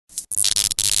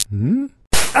Hmm?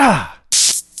 Ah!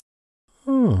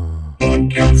 Oh.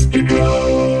 I'm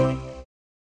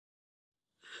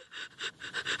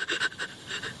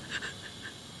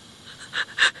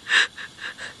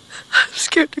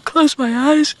scared to close my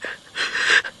eyes.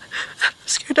 I'm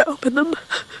scared to open them.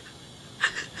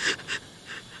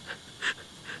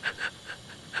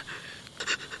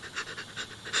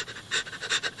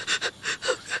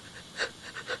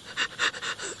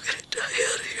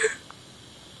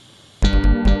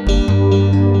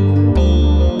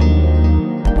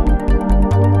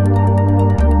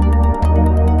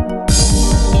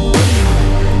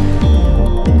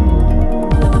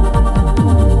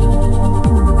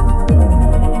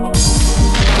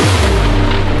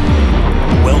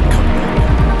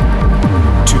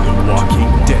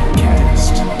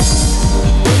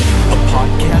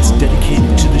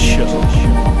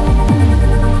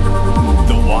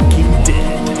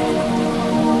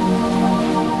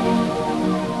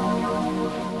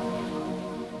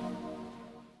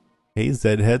 Hey,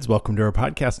 Zedheads, welcome to our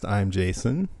podcast. I'm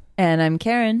Jason. And I'm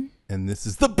Karen. And this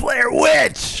is the Blair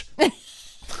Witch!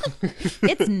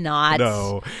 It's not.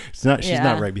 No, it's not. She's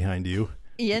not right behind you.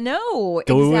 You know,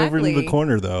 Go exactly. over to the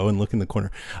corner, though, and look in the corner.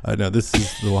 No, this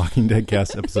is the Walking Dead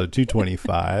cast, episode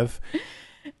 225.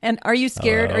 And are you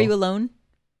scared? Are you alone?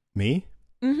 Me?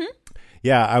 Mm-hmm.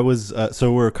 Yeah, I was.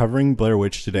 So we're covering Blair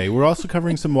Witch today. We're also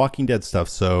covering some Walking Dead stuff.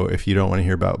 So if you don't want to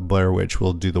hear about Blair Witch,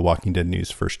 we'll do the Walking Dead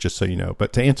news first, just so you know.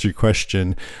 But to answer your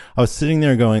question, I was sitting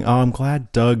there going, oh, I'm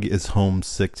glad Doug is home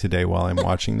sick today while I'm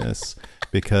watching this,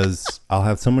 because I'll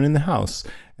have someone in the house.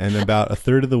 And about a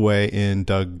third of the way in,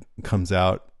 Doug comes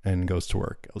out and goes to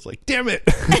work. I was like, damn it.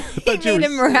 He made a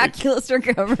miraculous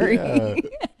recovery. Yeah.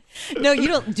 No, you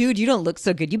don't, dude, you don't look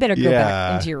so good. You better go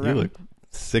back into your room. You look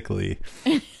sickly.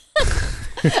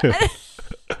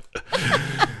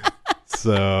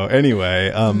 So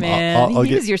anyway, Man, I'll he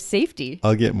get was your safety.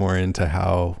 I'll get more into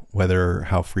how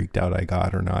freaked out I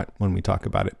got or not when we talk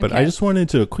about it. But Okay. I just wanted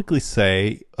to quickly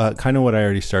say, kind of what I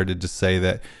already started to say,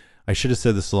 that I should have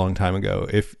said this a long time ago.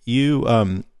 If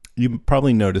you you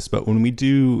probably noticed, but when we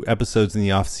do episodes in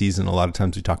the off season, a lot of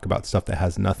times we talk about stuff that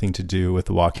has nothing to do with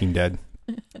The Walking Dead,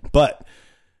 but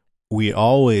we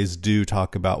always do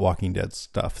talk about Walking Dead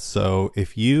stuff. So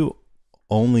if you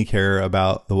only care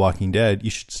about The Walking Dead, you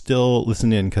should still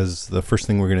listen in, because the first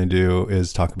thing we're going to do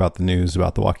is talk about the news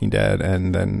about The Walking Dead,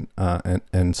 and then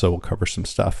and so we'll cover some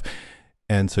stuff.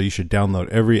 And so you should download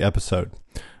every episode.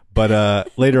 But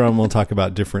later on, we'll talk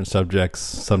about different subjects,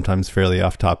 sometimes fairly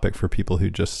off topic for people who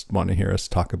just want to hear us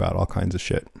talk about all kinds of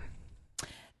shit.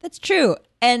 That's true.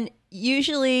 And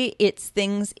usually it's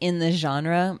things in the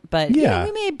genre, but you know,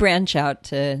 we may branch out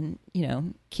to, you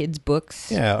know, kids'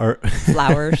 books. Yeah, or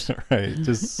flowers. Right,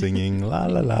 just singing la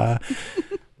la la.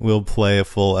 We'll play a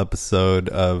full episode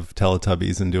of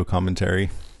Teletubbies and do a commentary.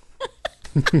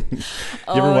 You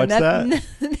ever watch that?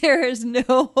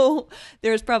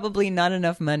 There's probably not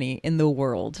enough money in the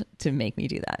world to make me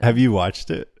do that. Have you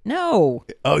watched it? No.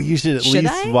 Oh, you should at Should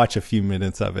least I? watch a few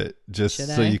minutes of it, just Should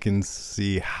so I? you can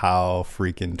see how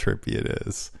freaking trippy it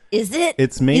is. Is it?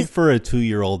 It's made for a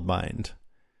 2-year-old mind.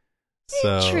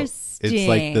 So Interesting. it's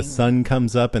like the sun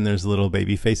comes up and there's a little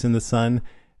baby face in the sun,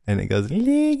 and it goes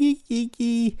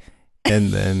 "Lee-gee-gee-gee," and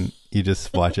then you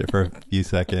just watch it for a few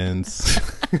seconds.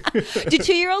 Do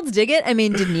 2-year-olds dig it? I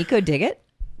mean, did Nico dig it?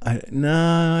 I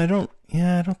don't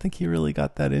think he really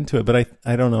got that into it, but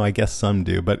I don't know. I guess some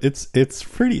do, but it's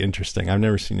pretty interesting. I've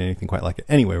never seen anything quite like it.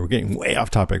 Anyway, we're getting way off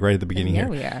topic right at the beginning here.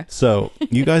 We are. So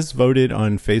you guys voted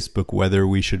on Facebook whether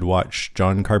we should watch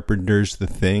John Carpenter's The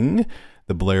Thing,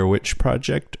 The Blair Witch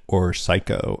Project, or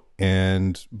Psycho,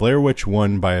 and Blair Witch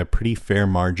won by a pretty fair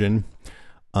margin.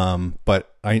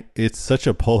 But it's such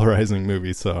a polarizing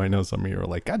movie, so I know some of you are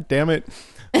like, God damn it.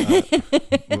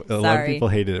 A lot of people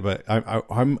hated it, but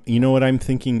I'm you know what I'm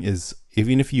thinking is,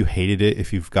 even if you hated it,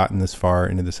 if you've gotten this far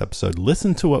into this episode,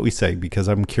 listen to what we say, because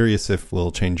I'm curious if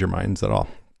we'll change your minds at all.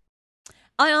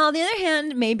 On the other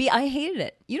hand, maybe I hated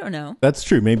it. You don't know. That's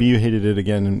true. Maybe you hated it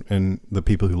again, and the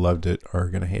people who loved it are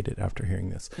going to hate it after hearing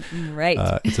this. Right.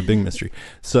 It's a big mystery.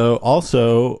 So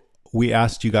also, we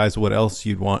asked you guys what else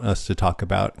you'd want us to talk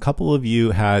about. A couple of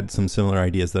you had some similar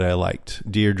ideas that I liked.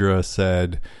 Deirdre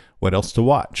said, what else to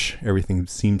watch? Everything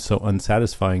seems so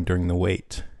unsatisfying during the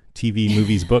wait. TV,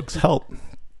 movies, books help.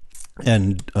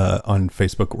 And on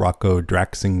Facebook, Rocco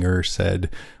Draxinger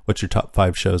said, what's your top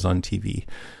 5 shows on TV?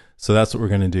 So that's what we're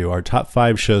going to do. Our top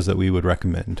 5 shows that we would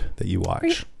recommend that you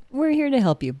watch. We're here to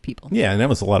help you, people. Yeah, and that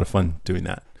was a lot of fun doing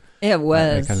that. It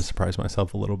was. I kind of surprised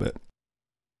myself a little bit.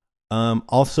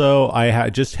 Also, I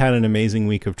just had an amazing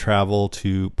week of travel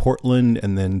to Portland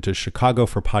and then to Chicago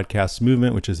for Podcast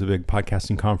Movement, which is a big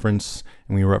podcasting conference,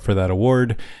 and we were up for that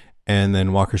award. And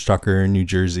then Walker Stalker in New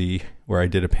Jersey, where I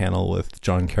did a panel with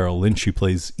John Carroll Lynch, who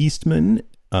plays Eastman,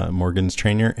 Morgan's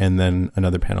trainer, and then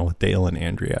another panel with Dale and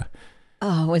Andrea.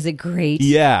 Oh, was it great?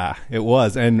 Yeah, it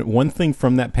was. And one thing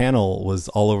from that panel was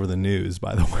all over the news,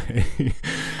 by the way.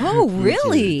 Oh,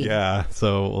 really? Yeah,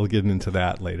 so we'll get into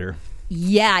that later.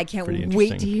 Yeah, I can't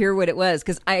wait to hear what it was,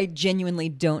 because I genuinely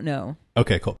don't know.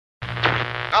 Okay, cool.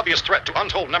 Obvious threat to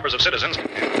untold numbers of citizens.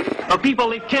 The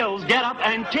people it kills get up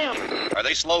and kill. Are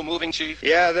they slow-moving, Chief?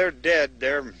 Yeah, they're dead.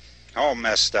 They're all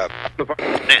messed up.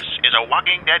 This is a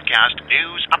Walking Dead Cast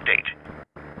news update.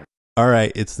 All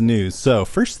right, it's the news. So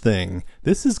first thing,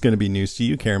 this is going to be news to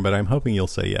you, Karen, but I'm hoping you'll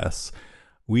say yes.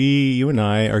 You and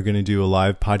I are going to do a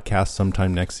live podcast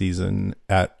sometime next season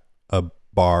at a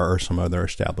bar or some other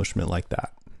establishment like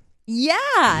that.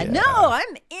 Yeah, no,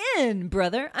 I'm in,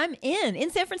 brother. I'm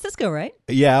in San Francisco, right?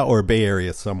 Yeah, or Bay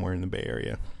Area, somewhere in the Bay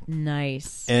Area.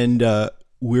 Nice. And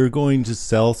we're going to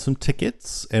sell some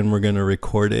tickets, and we're going to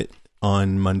record it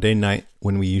on Monday night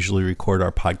when we usually record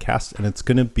our podcast. And it's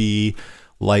going to be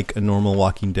like a normal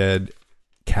Walking Dead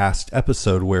cast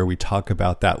episode where we talk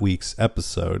about that week's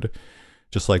episode,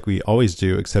 just like we always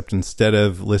do, except instead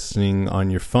of listening on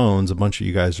your phones, a bunch of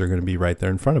you guys are going to be right there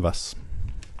in front of us,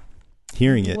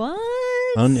 hearing it. What?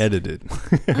 Unedited.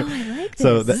 Oh, I like this.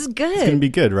 So this is good. It's going to be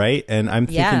good, right? And I'm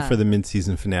thinking for the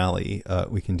mid-season finale,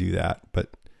 we can do that. But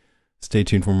stay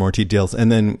tuned for more details. And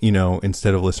then,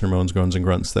 instead of listener moans, groans, and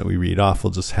grunts that we read off,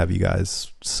 we'll just have you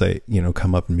guys say,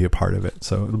 come up and be a part of it.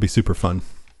 So it'll be super fun.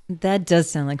 That does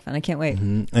sound like fun. I can't wait.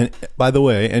 Mm-hmm. And by the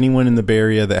way, anyone in the Bay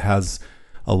Area that has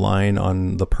a line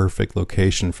on the perfect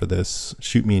location for this,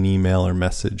 shoot me an email or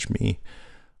message me.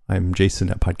 I'm Jason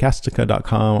at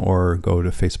podcastica.com, or go to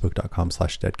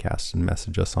facebook.com/deadcast and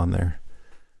message us on there.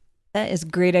 That is a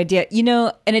great idea.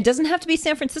 And it doesn't have to be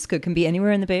San Francisco. It can be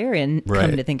anywhere in the Bay Area. And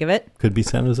come to think of it, could be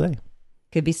San Jose.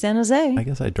 Could be San Jose. I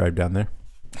guess I'd drive down there.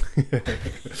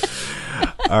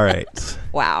 All right.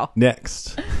 Wow.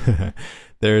 Next,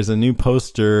 there's a new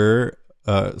poster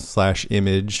 /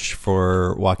 image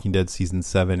for Walking Dead Season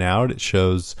 7 out. It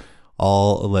shows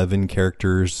all 11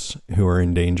 characters who are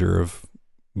in danger of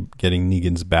getting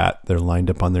Negan's bat. They're lined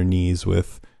up on their knees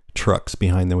with trucks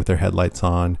behind them with their headlights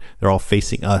on. They're all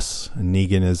facing us, and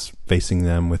Negan is facing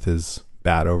them with his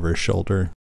bat over his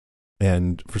shoulder.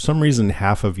 And for some reason,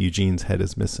 half of Eugene's head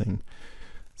is missing.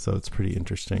 So it's pretty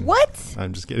interesting. What?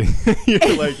 I'm just kidding.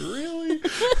 You're like, really?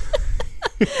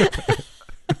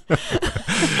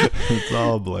 It's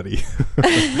all bloody.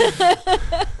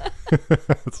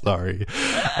 Sorry.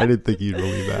 I didn't think you'd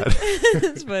believe that.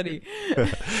 It's funny.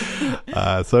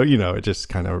 So, it just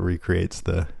kind of recreates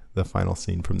the final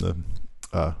scene from the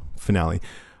finale.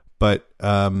 But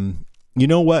you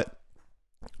know what?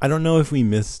 I don't know if we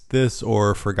missed this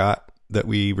or forgot that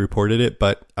we reported it,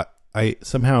 but I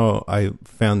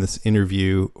found this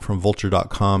interview from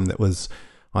vulture.com that was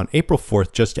on April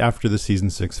 4th, just after the season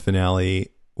 6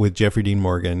 finale, with Jeffrey Dean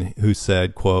Morgan, who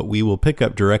said, quote, "We will pick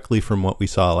up directly from what we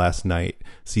saw last night.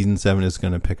 Season 7 is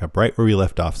going to pick up right where we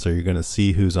left off, so you're going to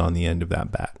see who's on the end of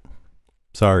that bat."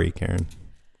 Sorry, Karen.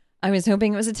 I was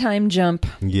hoping it was a time jump.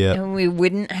 Yeah. And we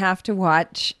wouldn't have to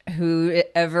watch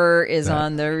whoever is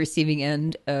on the receiving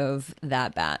end of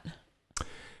that bat.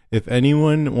 If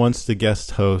anyone wants to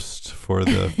guest host for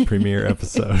the premiere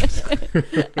episode,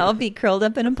 I'll be curled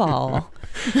up in a ball,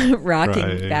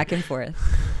 rocking back and forth.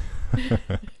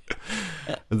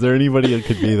 Is there anybody it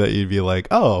could be that you'd be like,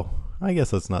 oh, I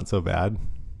guess that's not so bad?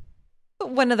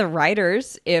 One of the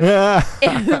writers, if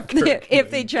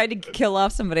they tried to kill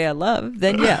off somebody I love,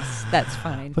 then yes, that's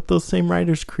fine. But those same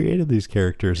writers created these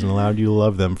characters and allowed you to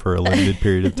love them for a limited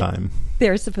period of time.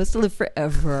 They're supposed to live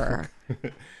forever.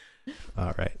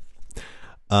 All right.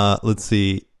 Let's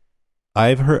see.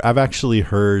 I've actually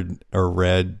heard or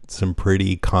read some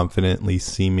pretty confidently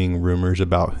seeming rumors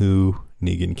about who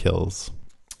Negan kills.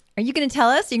 Are you going to tell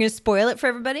us? You're going to spoil it for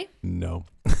everybody? No.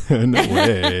 No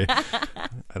way.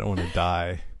 I don't want to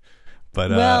die.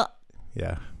 But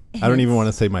yeah. I don't even want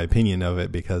to say my opinion of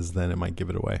it because then it might give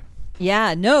it away.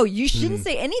 Yeah, no, you shouldn't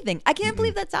say anything. I can't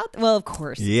believe that's out there. Well, of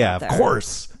course. Yeah, of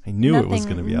course. I knew it was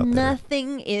going to be out there.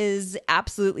 Nothing is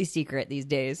absolutely secret these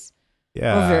days.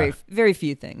 Yeah. Well, very, very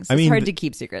few things. It's hard to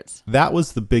keep secrets. That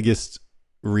was the biggest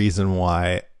reason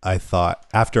why I thought,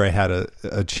 after I had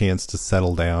a chance to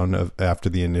settle down after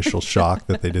the initial shock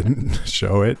that they didn't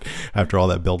show it, after all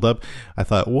that buildup, I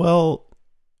thought, well,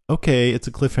 okay, it's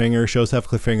a cliffhanger. Shows have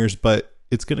cliffhangers, but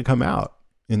it's going to come out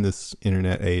in this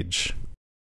internet age.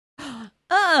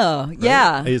 Oh, right?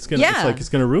 yeah. It's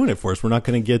gonna ruin it for us. We're not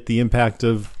gonna get the impact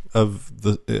of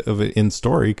it in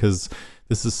story, because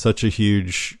this is such a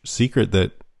huge secret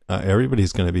that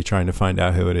everybody's going to be trying to find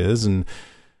out who it is, and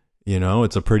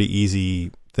it's a pretty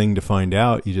easy thing to find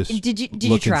out. You just did you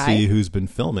look try? and see who's been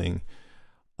filming.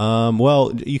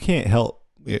 Well, you can't help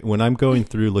when I'm going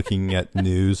through looking at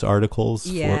news articles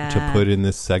to put in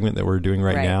this segment that we're doing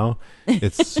right now.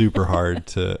 It's super hard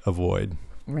to avoid.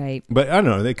 Right. But I don't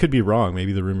know. They could be wrong.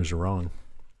 Maybe the rumors are wrong.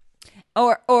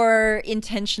 Or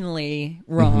intentionally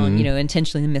wrong,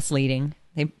 intentionally misleading.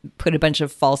 They put a bunch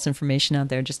of false information out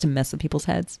there just to mess with people's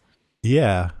heads.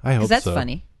 Yeah, I hope so. That's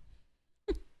funny.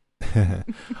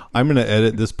 I'm going to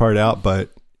edit this part out, but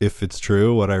if it's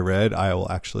true, what I read, I will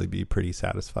actually be pretty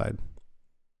satisfied.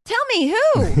 Tell me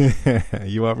who.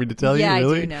 You want me to tell you? Yeah,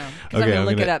 Really? I do now. Because I'm going to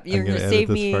look it up. You're going to save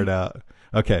me. Part out.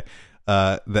 Okay.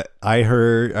 That I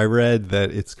read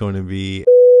that it's going to be.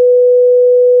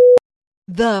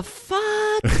 The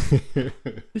fuck?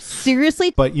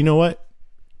 Seriously? But you know what?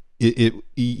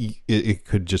 It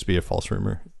could just be a false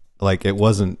rumor. Like, it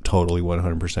wasn't totally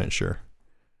 100% sure.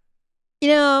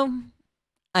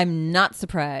 I'm not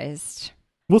surprised.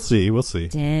 We'll see.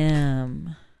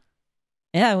 Damn.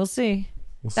 Yeah, we'll see.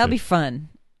 That'll be fun.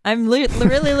 I'm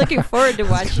really looking forward to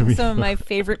watching some of my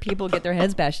favorite people get their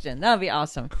heads bashed in. That'll be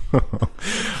awesome.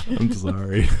 I'm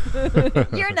sorry.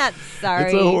 You're not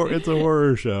sorry. It's a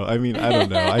horror show. I mean, I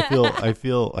don't know. I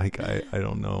feel like I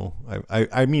don't know.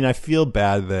 I mean, I feel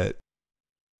bad that,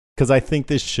 because I think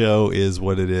this show is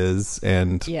what it is,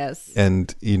 and yes,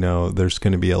 and there's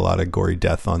going to be a lot of gory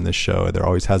death on this show. There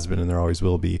always has been, and there always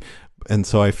will be. And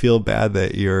so I feel bad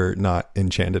that you're not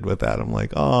enchanted with that. I'm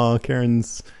like, oh,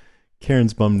 Karen's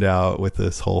bummed out with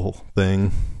this whole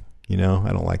thing. I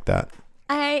don't like that.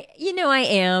 I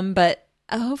am, but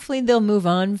hopefully they'll move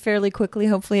on fairly quickly.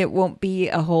 Hopefully it won't be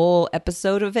a whole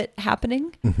episode of it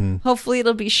happening. Mm-hmm. Hopefully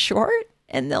it'll be short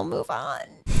and they'll move on.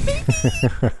 Maybe.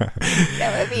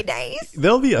 That would be nice.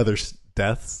 There'll be other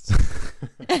deaths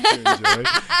to enjoy.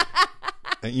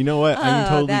 You know what? I'm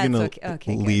totally going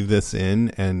to leave this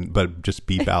in, but just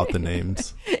beep out the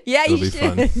names. Yeah, It'll you be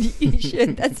should. Fun. You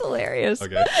should. That's hilarious.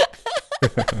 Okay.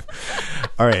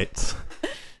 All right.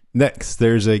 Next,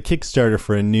 there's a Kickstarter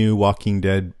for a new Walking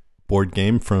Dead board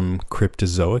game from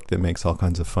Cryptozoic that makes all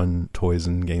kinds of fun toys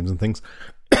and games and things.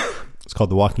 It's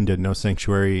called The Walking Dead No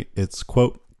Sanctuary. It's,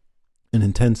 quote, an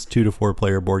intense 2 to 4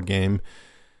 player board game.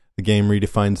 The game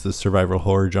redefines the survival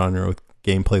horror genre with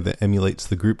gameplay that emulates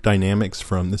the group dynamics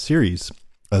from the series,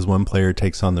 as one player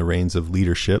takes on the reins of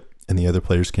leadership and the other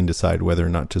players can decide whether or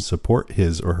not to support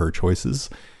his or her choices.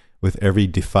 With every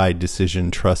defied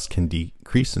decision, trust can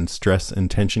decrease and stress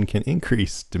and tension can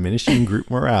increase, diminishing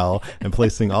group morale and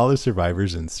placing all the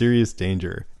survivors in serious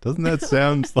danger. Doesn't that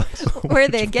sound like where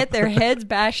they get their heads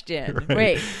bashed in?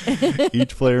 Right. Wait.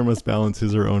 Each player must balance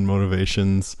his or her own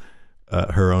motivations,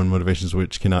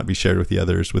 which cannot be shared with the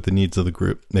others, with the needs of the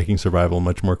group, making survival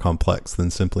much more complex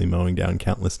than simply mowing down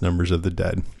countless numbers of the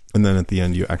dead. And then at the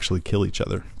end, you actually kill each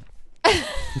other.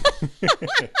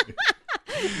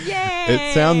 Yay!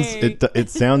 It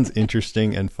sounds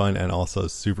interesting and fun, and also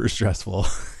super stressful.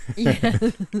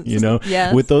 Yes.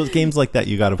 Yes. With those games like that,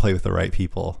 you got to play with the right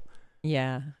people.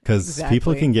 Yeah, because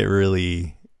people can get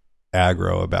really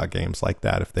aggro about games like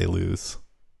that if they lose.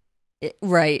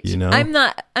 Right. I'm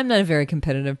not a very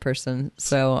competitive person,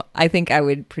 so I think I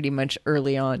would pretty much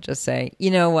early on just say,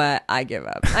 you know what, I give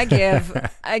up. I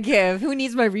give. Who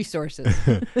needs my resources?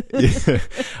 Yeah.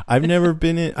 I've never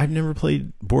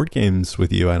played board games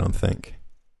with you, I don't think.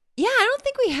 Yeah, I don't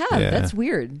think we have. Yeah. That's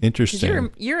weird.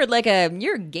 Interesting. You're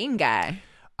a game guy.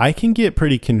 I can get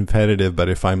pretty competitive, but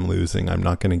if I'm losing, I'm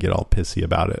not going to get all pissy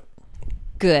about it.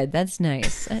 Good. That's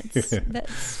nice. That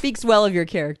speaks well of your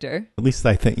character. At least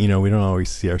I think, we don't always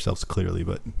see ourselves clearly,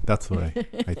 but that's what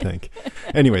I think.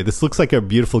 Anyway, this looks like a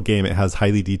beautiful game. It has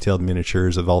highly detailed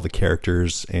miniatures of all the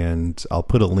characters, and I'll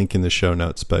put a link in the show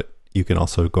notes, but you can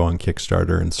also go on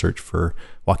Kickstarter and search for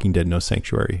Walking Dead No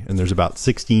Sanctuary. And there's about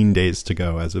 16 days to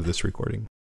go as of this recording.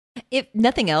 If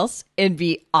nothing else, it'd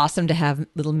be awesome to have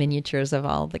little miniatures of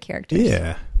all the characters.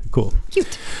 Yeah. Cool.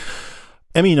 Cute.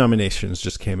 Emmy nominations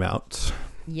just came out.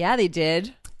 Yeah, they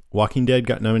did. Walking Dead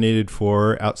got nominated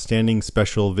for Outstanding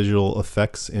Special Visual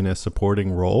Effects in a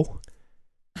Supporting Role.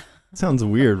 Sounds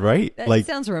weird, right? That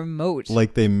sounds remote.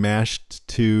 Like they mashed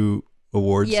two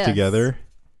awards together.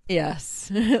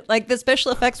 Yes. Like the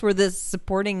special effects were this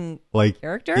supporting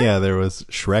character? Yeah, there was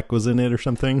Shrek was in it or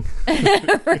something.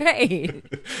 Right.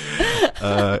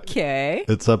 Okay.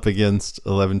 It's up against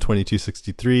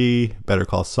 11/22/63, Better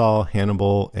Call Saul,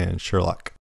 Hannibal, and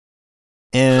Sherlock.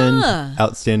 and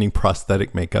outstanding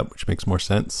prosthetic makeup, which makes more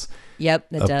sense. Yep,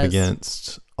 that up does.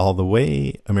 Against All the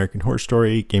Way, American Horror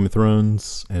Story, Game of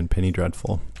Thrones, and Penny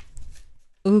Dreadful.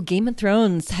 Ooh, Game of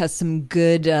Thrones has some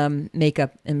good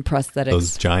makeup and prosthetics.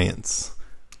 Those giants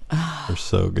are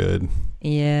so good.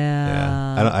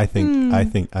 Yeah. I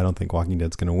don't think Walking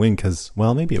Dead's going to win because,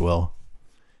 well, maybe it will.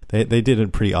 They did a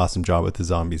pretty awesome job with the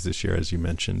zombies this year, as you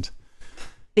mentioned.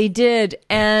 They did,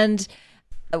 and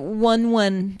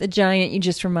 1-1, the giant. You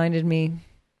just reminded me.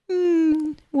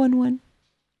 1-1.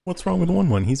 What's wrong with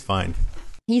 1-1? He's fine.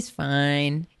 He's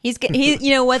fine. He. You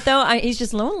know what though? He's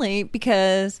just lonely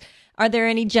because. Are there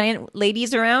any giant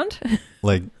ladies around?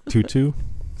 Like Tutu?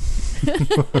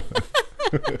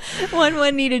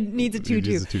 1-1 needs a tutu.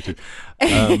 Needs a tutu.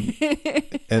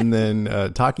 And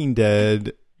then Talking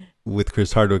Dead with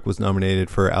Chris Hardwick was nominated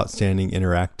for Outstanding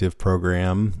Interactive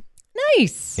Program.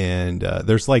 Nice. And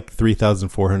there's like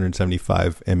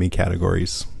 3,475 Emmy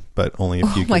categories, but only a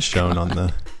few get shown on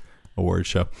the award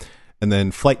show. And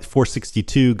then Flight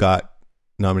 462 got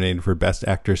nominated for Best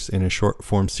Actress in a Short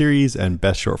Form Series and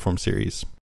Best Short Form Series.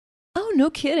 Oh, no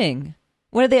kidding.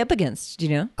 What are they up against? Do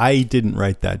you know? I didn't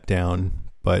write that down,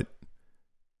 but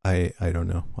I don't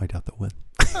know. I doubt they'll win.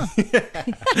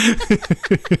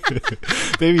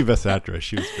 Maybe Best Actress.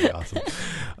 She was pretty awesome.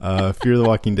 Fear the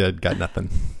Walking Dead got nothing.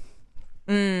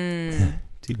 Too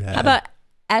bad. How about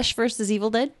Ash versus Evil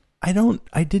Dead? I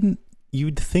didn't.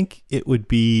 You'd think it would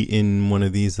be in one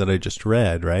of these that I just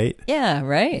read, right? Yeah,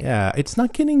 right. Yeah, it's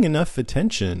not getting enough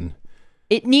attention.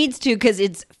 It needs to because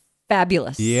it's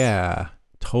fabulous. Yeah,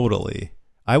 totally.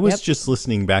 I was just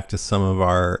listening back to some of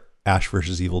our Ash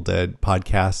versus Evil Dead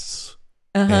podcasts,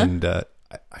 and I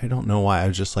don't know why. I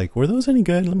was just like, were those any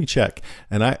good? Let me check.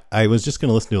 And I was just going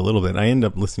to listen to a little bit, and I ended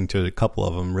up listening to a couple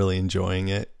of them, really enjoying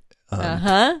it.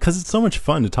 Because it's so much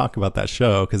fun to talk about that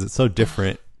show because it's so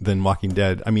different than Walking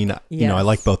Dead. I mean, you know, I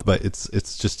like both, but it's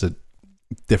just a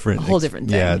whole different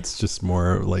thing. Yeah, it's just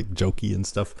more like jokey and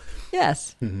stuff.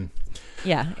 Yes.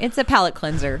 Yeah, it's a palate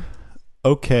cleanser.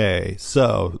 Okay,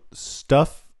 so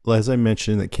stuff, as I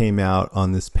mentioned, that came out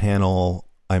on this panel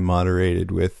I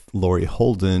moderated with Laurie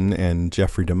Holden and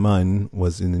Jeffrey DeMunn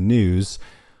was in the news.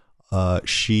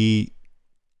 She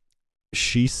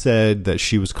said that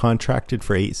she was contracted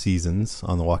for 8 seasons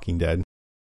on The Walking Dead.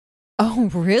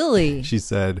 Oh, really? She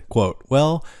said, quote,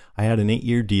 "Well, I had an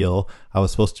 8-year deal. I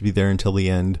was supposed to be there until the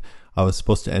end. I was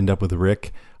supposed to end up with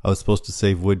Rick. I was supposed to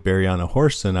save Woodbury on a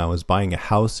horse, and I was buying a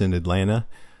house in Atlanta.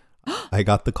 I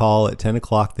got the call at 10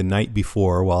 o'clock the night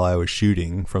before while I was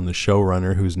shooting from the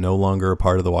showrunner who's no longer a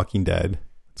part of The Walking Dead."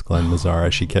 It's Glenn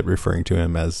Mazzara. She kept referring to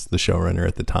him as the showrunner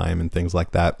at the time and things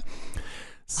like that,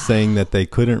 saying that they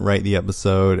couldn't write the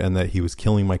episode and that he was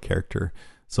killing my character.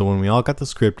 So when we all got the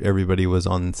script, everybody was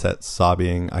on set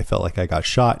sobbing. I felt like I got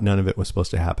shot. None of it was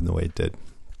supposed to happen the way it did.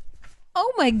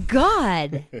 Oh my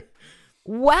God.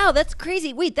 Wow, that's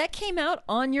crazy. Wait, that came out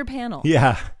on your panel.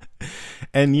 Yeah.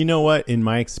 And you know what? In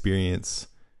my experience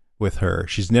with her,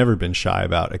 she's never been shy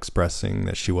about expressing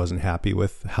that she wasn't happy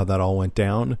with how that all went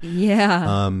down.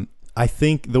 Yeah. I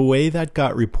think the way that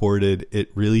got reported, it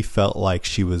really felt like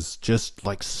she was just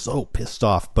like so pissed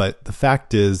off. But the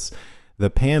fact is, the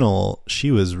panel,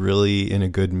 she was really in a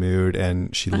good mood,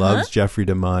 and she loves Jeffrey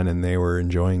DeMunn, and they were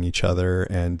enjoying each other.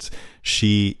 And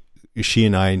she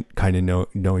and I kind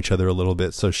of know each other a little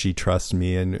bit, so she trusts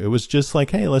me. And it was just like,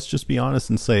 hey, let's just be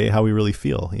honest and say how we really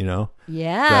feel, you know?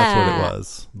 Yeah. That's what it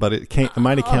was. But it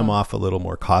might have come off a little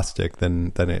more caustic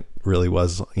than it really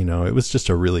was. You know, it was just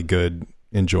a really good,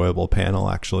 enjoyable panel,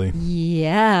 actually.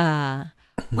 Yeah.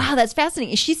 Wow, that's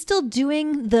fascinating. Is she still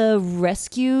doing the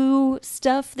rescue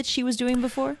stuff that she was doing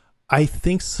before? I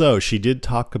think so. She did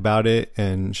talk about it,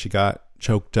 and she got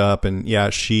choked up. And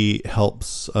yeah, she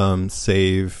helps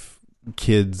save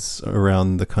kids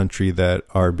around the country that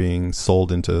are being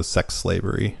sold into sex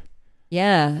slavery.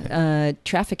 Yeah,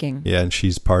 trafficking. Yeah, and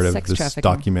she's part of this trafficking.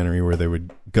 documentary where they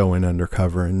would go in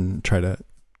undercover and try to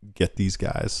get these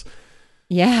guys.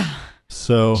 Yeah.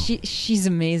 So she's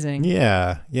amazing.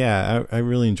 Yeah. I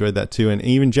really enjoyed that too. And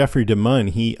even Jeffrey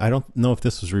DeMunn, I don't know if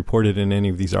this was reported in any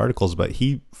of these articles, but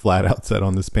he flat out said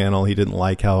on this panel he didn't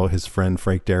like how his friend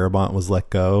Frank Darabont was let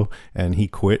go, and he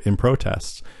quit in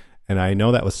protest. And I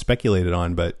know that was speculated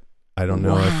on, but I don't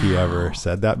know if he ever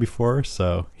said that before.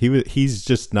 So he's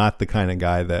just not the kind of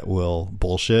guy that will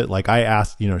bullshit. Like I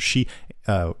asked,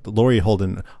 Laurie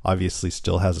Holden obviously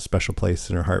still has a special place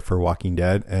in her heart for Walking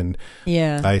Dead. And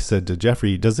I said to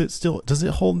Jeffrey, does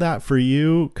it hold that for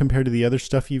you compared to the other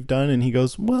stuff you've done? And he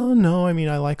goes, well, no, I mean,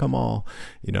 I like them all.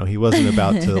 You know, he wasn't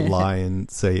about to lie and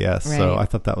say yes. Right. So I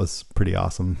thought that was pretty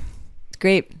awesome. It's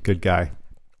great. Good guy.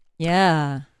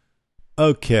 Yeah.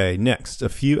 Okay, next, a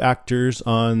few actors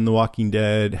on The Walking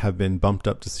Dead have been bumped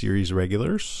up to series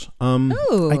regulars.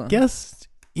 Ooh. I guess,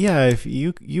 yeah, if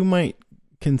you might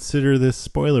consider this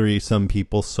spoilery, some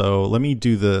people. So let me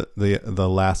do the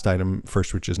last item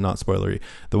first, which is not spoilery.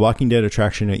 The Walking Dead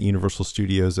attraction at Universal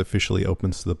Studios officially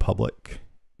opens to the public.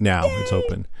 Now it's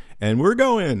open, and we're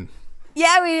going.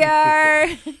 Yeah, we are.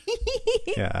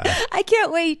 Yeah, I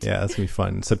can't wait. yeah, that's gonna be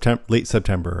fun. Late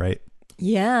September, right?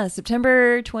 Yeah,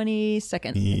 September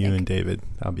 22nd. You and David,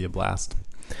 that'll be a blast.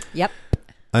 Yep.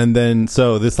 And then,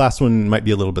 so this last one might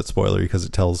be a little bit spoilery because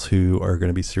it tells who are going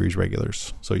to be series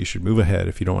regulars. So you should move ahead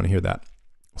if you don't want to hear that.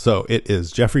 So it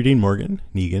is Jeffrey Dean Morgan,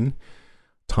 Negan,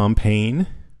 Tom Paine,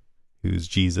 who's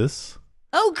Jesus.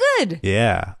 Oh, good.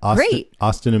 Yeah. Great.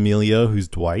 Austin Emilio, who's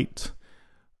Dwight,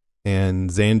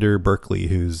 and Xander Berkeley,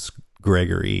 who's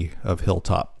Gregory of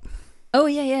Hilltop. Oh,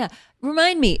 yeah, yeah.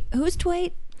 Remind me, who's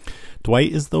Dwight?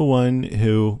 Dwight is the one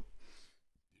who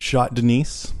shot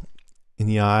Denise in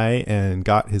the eye and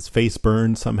got his face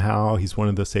burned somehow. He's one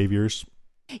of the saviors.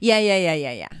 Yeah.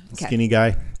 Okay. Skinny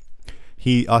guy.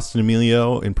 Austin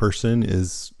Emilio in person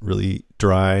is really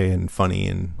dry and funny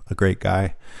and a great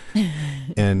guy.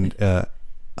 And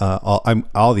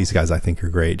all these guys I think are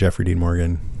great. Jeffrey Dean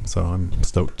Morgan. So I'm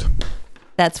stoked.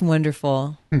 That's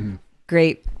wonderful.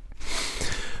 Great.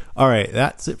 All right,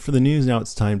 that's it for the news. Now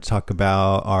it's time to talk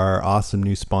about our awesome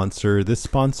new sponsor. This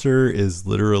sponsor is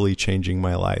literally changing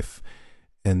my life,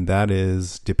 and that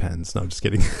is Depends. No, I'm just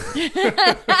kidding.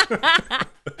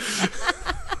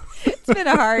 It's been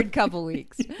a hard couple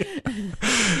weeks.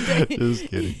 Just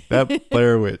kidding. That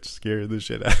Blair Witch scared the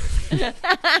shit out of me.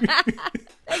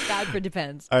 Thank God for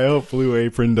Depends. I hope Blue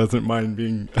Apron doesn't mind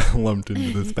being lumped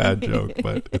into this bad joke,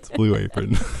 but it's Blue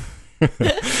Apron.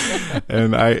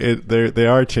 And they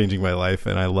are changing my life,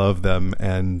 and I love them.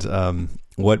 And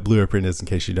what Blue Apron is, in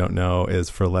case you don't know, is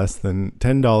for less than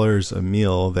 $10 a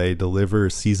meal, they deliver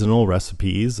seasonal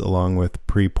recipes along with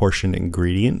pre-portioned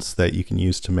ingredients that you can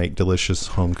use to make delicious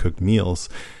home-cooked meals.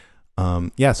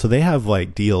 So they have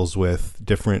like deals with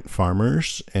different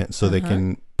farmers, and so they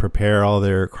can prepare all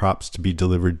their crops to be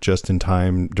delivered just in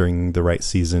time during the right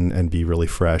season and be really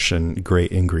fresh and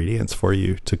great ingredients for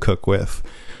you to cook with,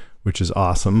 which is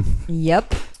awesome.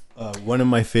 Yep. One of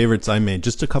my favorites I made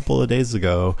just a couple of days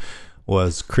ago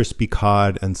was crispy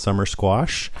cod and summer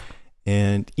squash.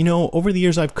 And, over the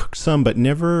years I've cooked some, but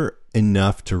never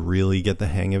enough to really get the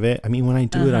hang of it. I mean, when I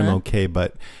do it, I'm okay,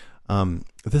 but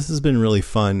this has been really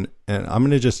fun. And I'm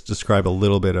going to just describe a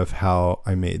little bit of how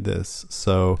I made this.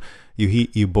 So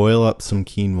you boil up some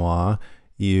quinoa,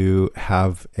 you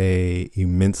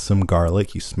mince some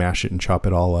garlic, you smash it and chop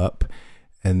it all up.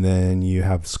 And then you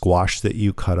have squash that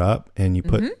you cut up, and you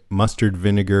put mustard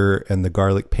vinegar and the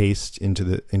garlic paste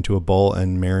into a bowl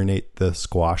and marinate the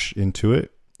squash into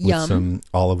it with some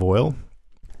olive oil.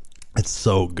 It's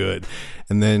so good.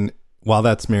 And then while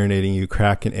that's marinating, you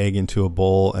crack an egg into a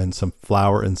bowl and some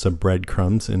flour and some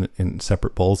breadcrumbs in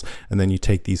separate bowls. And then you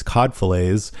take these cod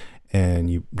fillets and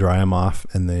you dry them off,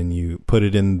 and then you put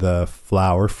it in the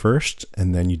flour first,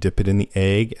 and then you dip it in the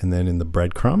egg and then in the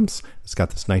breadcrumbs. It's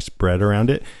got this nice bread around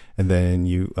it, and then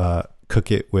you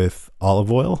cook it with olive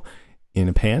oil in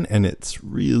a pan, and it's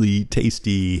really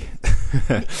tasty.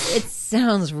 It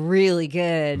sounds really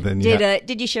good.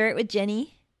 Did you share it with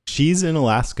Jenny? She's in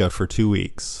Alaska for 2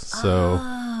 weeks, so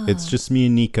it's just me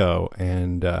and Nico.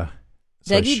 And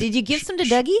Dougie, did you give some to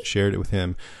Dougie? Shared it with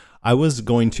him. I was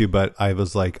going to, but I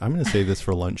was like, I'm going to save this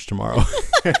for lunch tomorrow.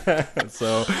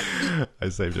 So I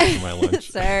saved it for my lunch.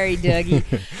 Sorry, Dougie.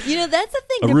 That's the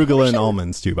thing. Arugula and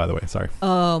almonds too, by the way. Sorry.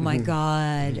 Oh my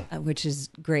God, which is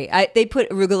great. They put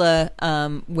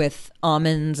arugula with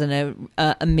almonds and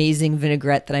a amazing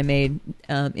vinaigrette that I made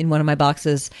in one of my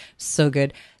boxes. So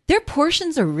good. Their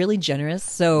portions are really generous.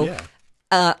 So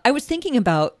I was thinking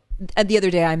about the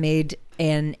other day I made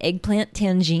an eggplant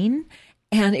tangine.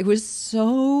 And it was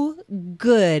so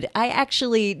good.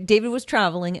 David was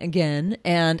traveling again,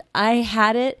 and I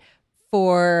had it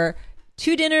for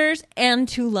 2 dinners and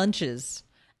 2 lunches.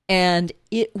 And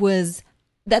it's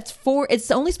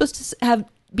only supposed to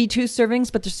be 2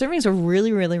 servings, but the servings are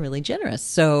really, really, really generous.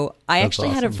 So I actually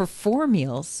had it for 4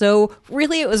 meals. So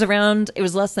really it was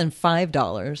less than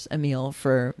 $5 a meal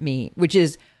for me, which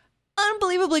is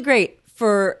unbelievably great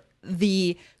for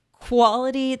the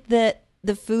quality that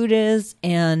the food is,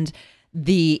 and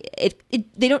they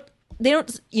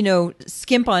don't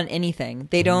skimp on anything.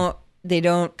 They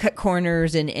don't cut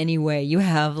corners in any way. You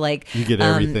have you get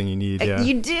everything you need. Yeah,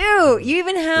 you do. You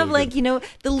even have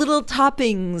the little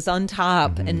toppings on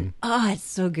top, and it's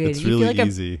so good. It's really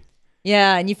easy.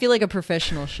 Yeah, and you feel like a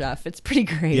professional chef. It's pretty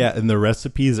great. Yeah, and the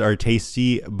recipes are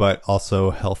tasty but also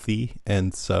healthy,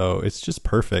 and so it's just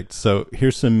perfect. So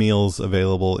here's some meals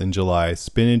available in July: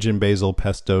 spinach and basil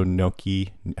pesto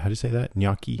gnocchi. How do you say that?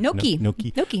 Gnocchi. Gnocchi.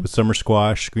 Gnocchi. Gnocchi. With summer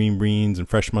squash, green beans, and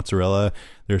fresh mozzarella.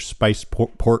 There's spiced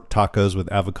pork tacos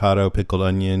with avocado, pickled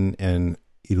onion, and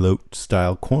elote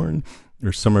style corn.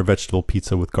 There's summer vegetable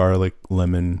pizza with garlic,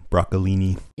 lemon,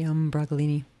 broccolini. Yum,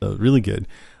 broccolini. So really good.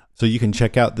 So you can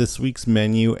check out this week's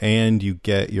menu, and you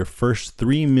get your first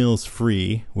 3 meals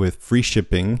free with free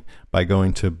shipping by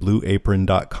going to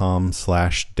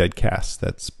blueapron.com/deadcast.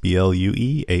 That's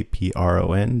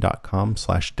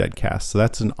BLUEAPRON.com/deadcast. So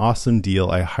that's an awesome deal.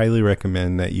 I highly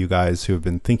recommend that you guys who have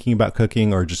been thinking about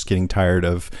cooking or just getting tired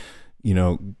of,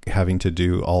 having to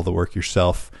do all the work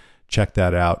yourself, check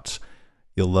that out.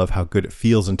 You'll love how good it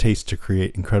feels and tastes to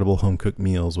create incredible home-cooked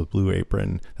meals with Blue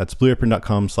Apron. That's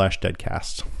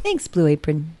blueapron.com/deadcast. Thanks, Blue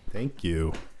Apron. Thank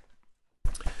you.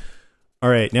 All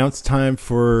right, now it's time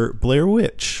for Blair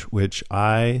Witch, which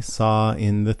I saw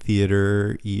in the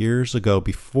theater years ago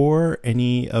before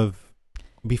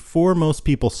most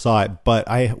people saw it, but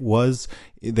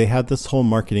they had this whole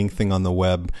marketing thing on the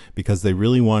web because they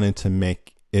really wanted to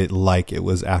make it like it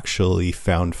was actually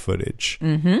found footage.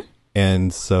 Mm-hmm.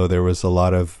 And so there was a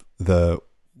lot of the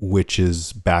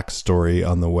witch's backstory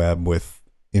on the web with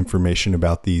information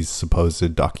about these supposed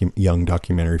young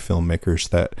documentary filmmakers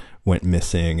that went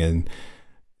missing.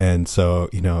 And so,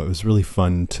 it was really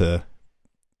fun to,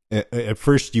 at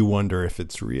first you wonder if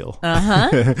it's real.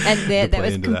 And that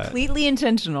was completely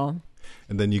intentional.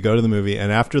 And then you go to the movie,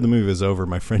 and after the movie was over,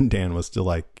 my friend Dan was still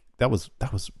like, that was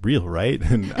real, right?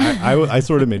 And I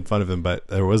sort of made fun of him, but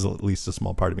there was at least a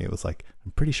small part of me that was like, I'm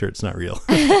pretty sure it's not real.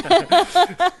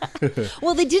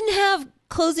 Well, they didn't have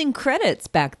closing credits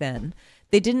back then.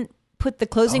 They didn't put the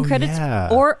closing credits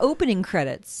or opening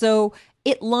credits. So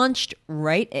it launched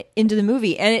right into the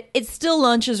movie, and it still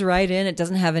launches right in. It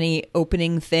doesn't have any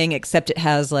opening thing, except it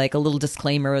has like a little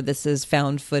disclaimer. This is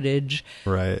found footage.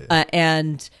 Right.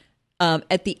 And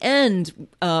at the end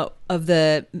of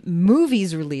the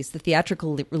movie's release, the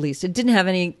theatrical release, it didn't have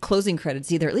any closing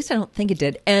credits either. At least I don't think it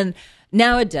did. And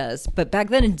now it does. But back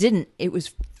then it didn't. It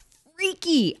was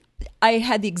freaky. I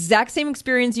had the exact same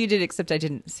experience you did, except I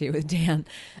didn't see it with Dan.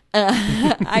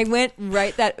 I went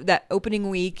right that opening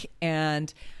week,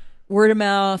 and word of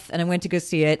mouth, and I went to go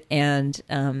see it, and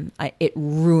it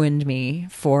ruined me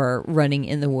for running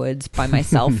in the woods by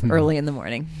myself early in the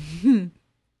morning.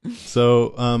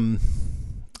 So,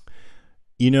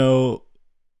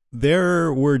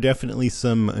 there were definitely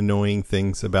some annoying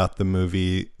things about the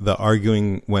movie. The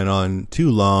arguing went on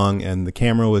too long, and the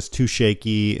camera was too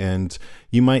shaky, and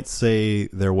you might say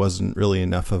there wasn't really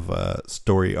enough of a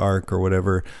story arc or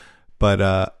whatever. But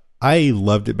I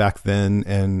loved it back then,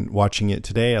 and watching it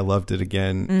today, I loved it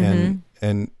again. Mm-hmm.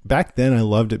 And back then, I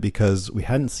loved it because we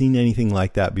hadn't seen anything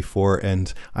like that before,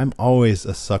 and I'm always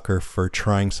a sucker for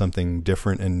trying something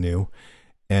different and new.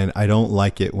 And I don't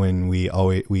like it when we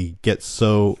get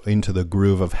so into the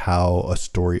groove of how a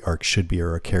story arc should be,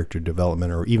 or a character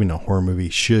development, or even a horror movie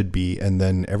should be, and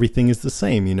then everything is the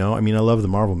same, I mean, I love the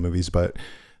Marvel movies, but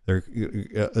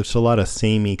there's a lot of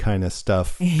samey kind of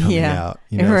stuff coming out,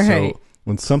 Right. So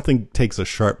when something takes a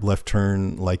sharp left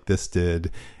turn like this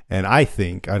did, and I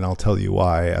think, and I'll tell you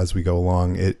why as we go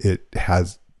along, it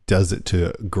does it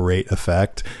to great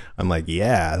effect. I'm like,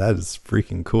 yeah, that is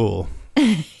freaking cool.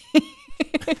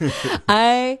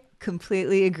 I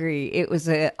completely agree. It was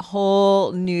a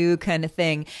whole new kind of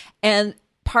thing. And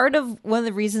one of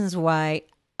the reasons why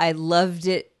I loved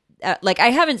it, I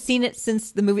haven't seen it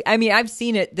since the movie. I mean, I've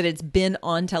seen it, that it's been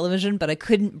on television, but I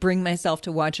couldn't bring myself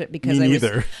to watch it because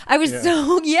because I was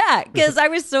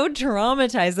so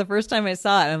traumatized the first time I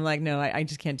saw it. I'm like, no, I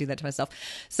just can't do that to myself.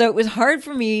 So it was hard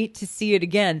for me to see it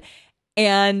again.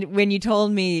 And when you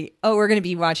told me, oh, we're going to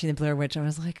be watching the Blair Witch, I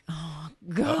was like, oh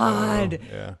God,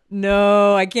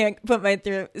 no, I can't put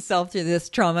myself through this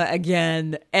trauma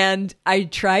again. And I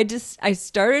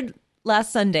started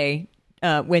last Sunday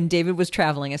when David was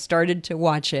traveling. I started to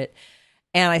watch it,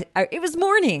 and it was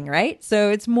morning, right?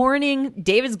 So it's morning.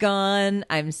 David's gone.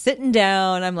 I'm sitting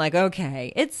down. I'm like,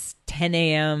 okay, it's 10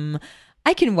 a.m.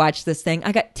 I can watch this thing.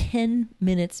 I got 10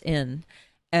 minutes in,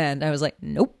 and I was like,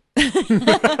 nope.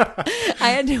 I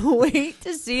had to wait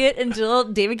to see it until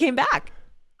David came back.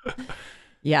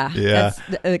 Yeah. That's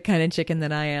the kind of chicken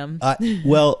that I am.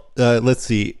 Let's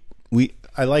see.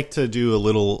 I like to do a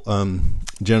little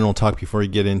general talk before we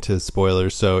get into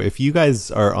spoilers. So if you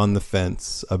guys are on the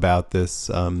fence about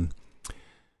this,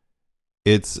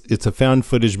 it's a found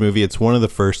footage movie. It's one of the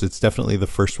first. It's definitely the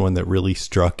first one that really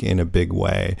struck in a big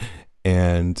way.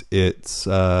 and it's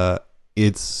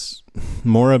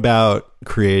more about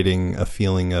creating a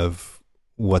feeling of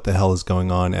what the hell is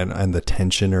going on and the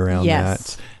tension around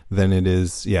that than it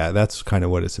is. Yeah, that's kind of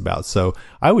what it's about. So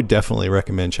I would definitely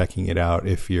recommend checking it out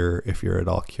if you're at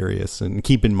all curious, and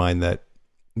keep in mind that,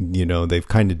 you know, they've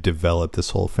kind of developed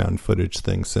this whole found footage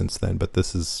thing since then, but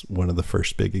this is one of the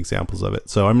first big examples of it.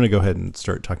 So I'm going to go ahead and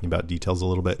start talking about details a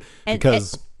little bit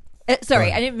because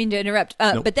sorry, I didn't mean to interrupt.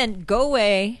 Nope. But then go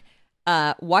away,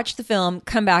 watch the film,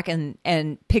 come back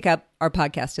and pick up our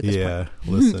podcast at this point. Yeah,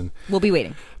 listen. We'll be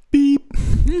waiting. Beep.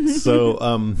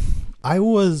 So, I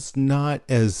was not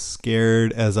as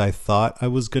scared as I thought I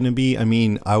was going to be. I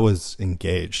mean, I was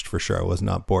engaged for sure. I was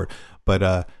not bored,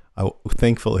 but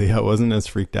thankfully I wasn't as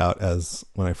freaked out as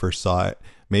when I first saw it.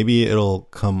 Maybe it'll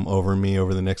come over me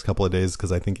over the next couple of days,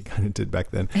 because I think it kind of did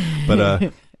back then.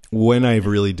 But when I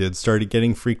really did started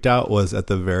getting freaked out was at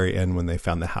the very end when they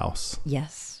found the house.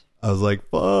 Yes. I was like,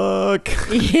 fuck.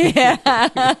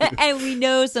 Yeah. And we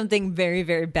know something very,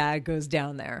 very bad goes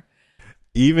down there.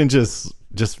 Even just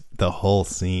the whole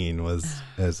scene was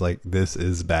like, this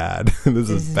is bad. this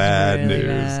is bad really news.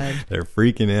 Bad. They're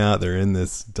freaking out. They're in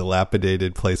this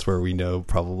dilapidated place where we know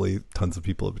probably tons of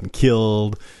people have been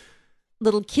killed.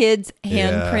 Little kids'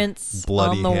 handprints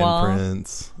bloody on the wall.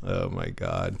 handprints. Oh my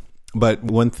God. But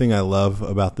one thing I love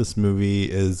about this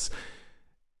movie is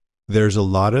there's a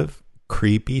lot of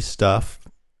creepy stuff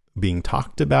being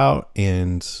talked about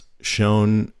and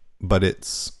shown, but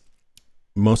it's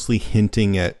mostly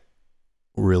hinting at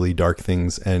really dark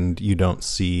things, and you don't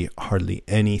see hardly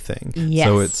anything. Yes.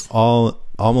 So it's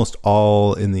almost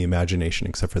all in the imagination,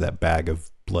 except for that bag of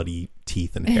bloody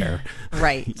teeth and hair.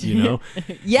 Right. You know?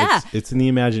 Yeah. It's in the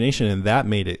imagination, and that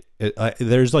made it.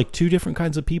 There's like two different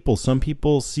kinds of people. Some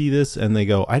people see this and they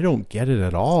go, I don't get it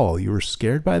at all. You were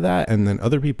scared by that? And then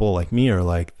other people like me are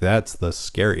like, that's the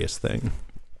scariest thing.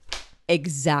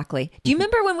 Exactly. Do you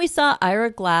remember when we saw Ira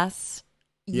Glass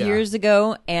years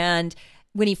ago? And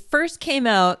when he first came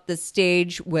out, the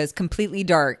stage was completely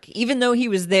dark. Even though he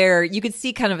was there, you could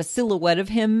see kind of a silhouette of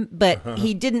him, but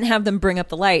he didn't have them bring up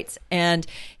the lights. And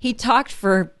he talked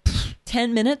for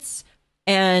 10 minutes.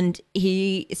 And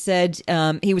he said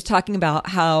he was talking about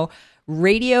how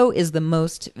radio is the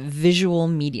most visual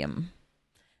medium.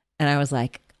 And I was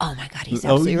like, oh my God, he's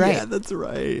absolutely right. Yeah, that's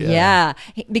right. Yeah,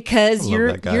 because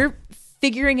you're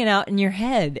figuring it out in your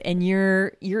head, and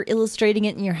you're illustrating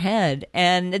it in your head.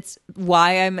 And it's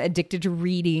why I'm addicted to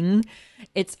reading.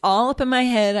 It's all up in my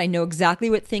head. I know exactly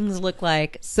what things look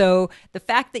like. So the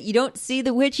fact that you don't see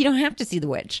the witch, you don't have to see the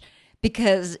witch,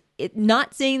 because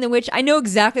not seeing the witch, I know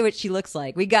exactly what she looks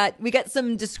like. We got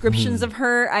some descriptions of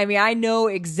her. I mean, I know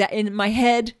in my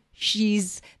head,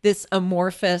 she's this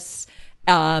amorphous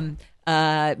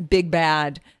big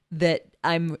bad that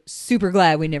I'm super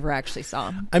glad we never actually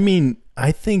saw. I mean,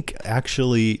 I think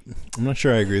actually, I'm not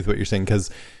sure I agree with what you're saying, because,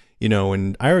 you know,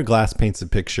 when Ira Glass paints a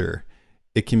picture,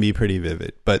 it can be pretty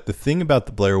vivid. But the thing about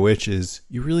the Blair Witch is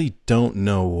you really don't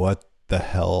know what the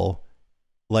hell.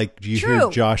 Like, you hear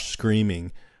Josh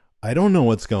screaming. I don't know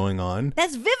what's going on.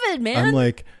 That's vivid, man. I'm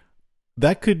like,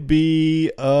 that could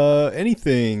be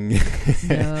anything.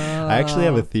 No. I actually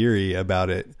have a theory about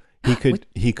it.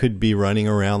 He could be running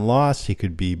around lost. He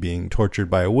could be being tortured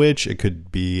by a witch. It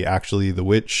could be actually the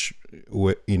witch,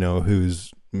 you know,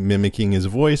 who's mimicking his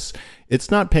voice. It's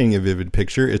not painting a vivid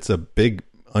picture. It's a big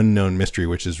unknown mystery,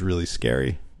 which is really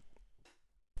scary.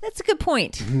 That's a good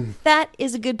point. That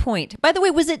is a good point. By the way,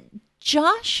 was it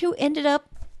Josh who ended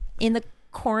up in the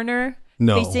corner?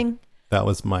 No, facing? That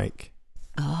was Mike.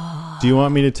 Oh. Do you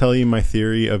want me to tell you my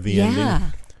theory of the ending? Yeah,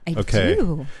 I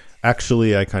do.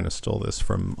 Actually, I kind of stole this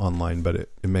from online, but it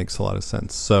makes a lot of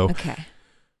sense. So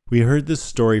we heard this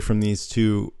story from these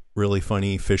two really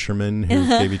funny fishermen who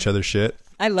gave each other shit.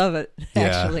 I love it,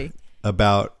 actually.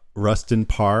 About Rustin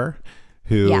Parr,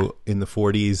 who in the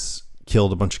 40s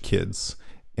killed a bunch of kids.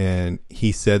 And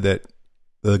he said that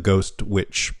the ghost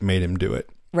witch made him do it.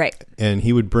 Right. And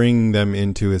he would bring them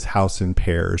into his house in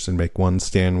pairs and make one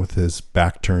stand with his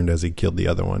back turned as he killed the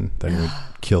other one. Then he would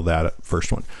kill that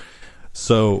first one.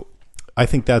 So I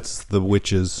think that's the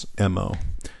witch's MO.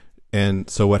 And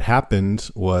so what happened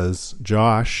was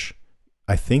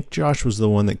I think Josh was the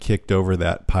one that kicked over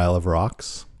that pile of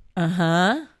rocks.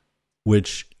 Uh-huh.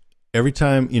 Which every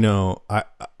time, you know,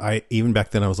 I even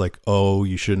back then I was like, oh,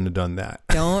 you shouldn't have done that.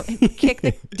 Don't kick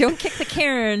the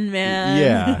Karen, man.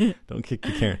 Yeah. Don't kick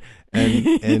the Karen.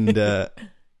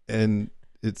 And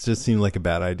it just seemed like a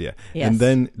bad idea. Yes.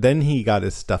 And then he got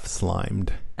his stuff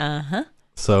slimed. Uh-huh.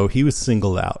 So he was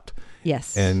singled out.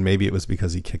 Yes. And maybe it was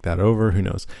because he kicked that over. Who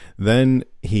knows? Then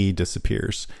he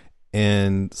disappears.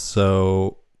 And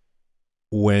so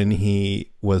when he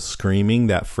was screaming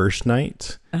that first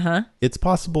night, it's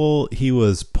possible he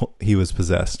was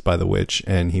possessed by the witch,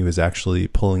 and he was actually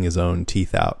pulling his own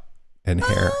teeth out and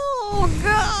hair. Oh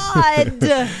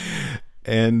God!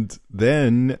 And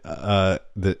then, a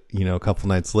couple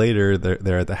nights later,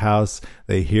 they're at the house.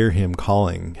 They hear him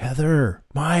calling Heather,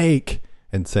 Mike,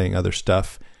 and saying other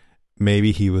stuff.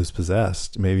 Maybe he was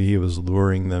possessed. Maybe he was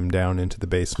luring them down into the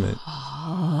basement,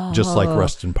 just like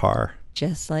Rustin Parr.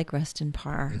 Just like Rustin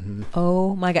Parr. Mm-hmm.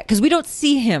 Oh my God! Because we don't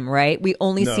see him, right? We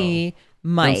only see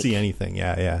Mike. We don't see anything.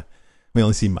 Yeah. We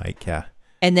only see Mike. Yeah.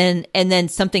 And then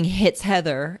something hits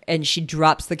Heather, and she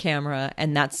drops the camera,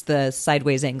 and that's the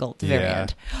sideways angle at the very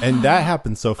end. And that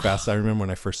happened so fast. I remember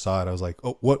when I first saw it, I was like,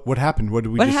 "Oh, what happened? What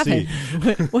did we just see?"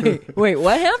 Wait,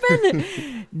 what happened?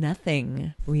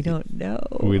 Nothing. We don't know.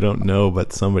 We don't know,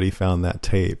 but somebody found that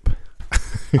tape.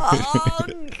 Oh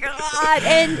God!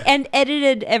 And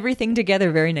edited everything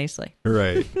together very nicely.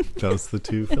 Right. That was the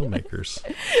two filmmakers.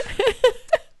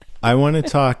 I want to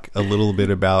talk a little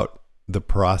bit about the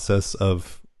process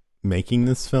of making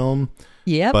this film.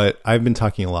 Yeah. But I've been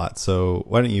talking a lot, so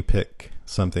why don't you pick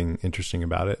something interesting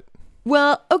about it?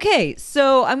 Well, okay.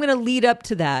 So I'm going to lead up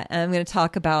to that, and I'm going to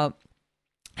talk about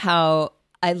how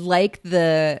I like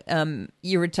the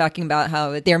you were talking about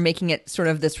how they're making it sort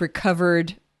of this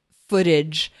recovered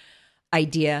footage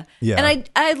idea. Yeah. And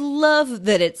I love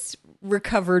that it's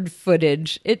recovered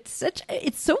footage. It's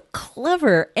so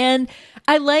clever. And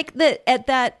I like that at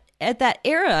that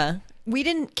era, we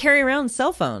didn't carry around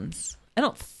cell phones, I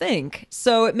don't think.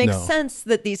 So it makes sense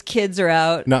that these kids are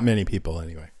out. Not many people,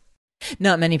 anyway.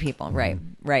 Not many people,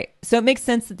 right. So it makes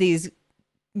sense that these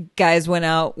guys went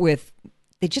out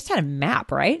they just had a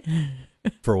map, right?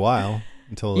 For a while,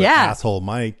 until the asshole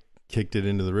Mike kicked it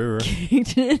into the river.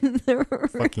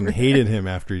 Fucking hated him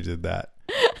after he did that.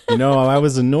 I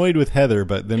was annoyed with Heather,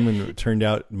 but then when it turned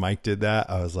out Mike did that,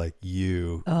 I was like,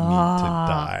 you need to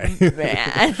die.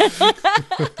 Man.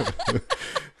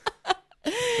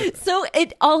 So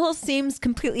it all seems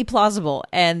completely plausible,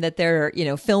 and that they're,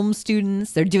 film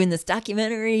students, they're doing this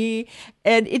documentary,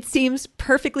 and it seems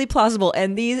perfectly plausible.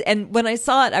 And when I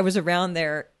saw it, I was around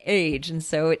their age, and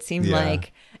so it seemed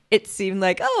like,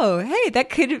 oh, hey, that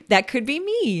could be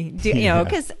me,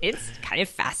 because it's kind of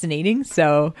fascinating.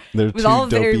 So they're it was two all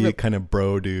dopey kind of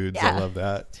bro dudes. Yeah. I love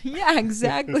that. Yeah,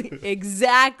 exactly.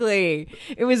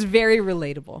 It was very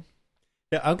relatable.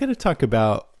 Yeah, I'm going to talk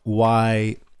about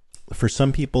why, for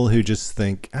some people who just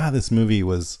think, this movie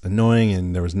was annoying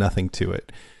and there was nothing to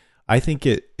it, I think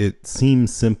it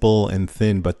seems simple and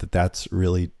thin, but that's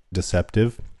really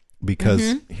deceptive,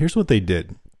 because here's what they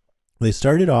did. They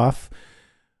started off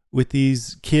with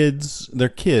these kids, they're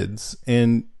kids,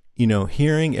 and,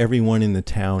 hearing everyone in the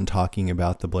town talking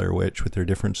about the Blair Witch with their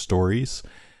different stories,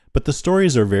 but the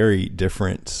stories are very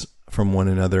different from one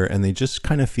another, and they just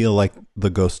kind of feel like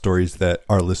the ghost stories that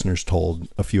our listeners told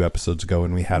a few episodes ago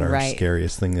when we had our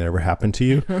scariest thing that ever happened to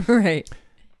you. Right.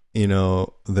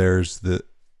 There's the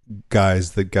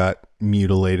guys that got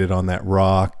mutilated on that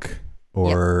rock,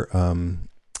 or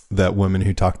that woman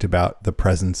who talked about the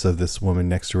presence of this woman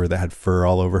next to her that had fur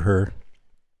all over her,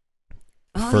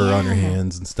 fur on her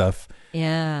hands and stuff.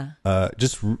 Yeah.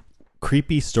 Just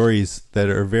creepy stories that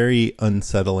are very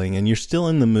unsettling, and you're still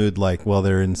in the mood like, well,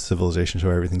 they're in civilization, so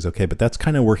everything's okay, but that's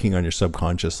kind of working on your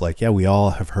subconscious. Like, we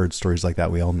all have heard stories like that.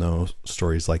 We all know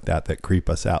stories like that creep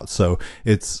us out. So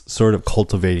it's sort of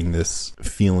cultivating this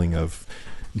feeling of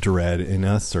dread in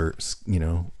us, or,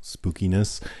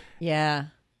 spookiness. Yeah.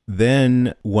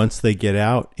 Then once they get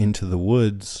out into the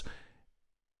woods,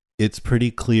 it's pretty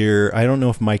clear. I don't know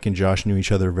if Mike and Josh knew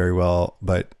each other very well,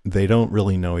 but they don't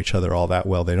really know each other all that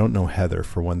well. They don't know Heather,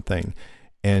 for one thing.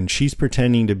 And she's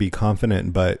pretending to be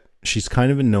confident, but she's kind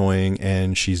of annoying,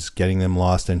 and she's getting them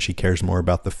lost, and she cares more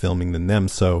about the filming than them.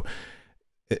 So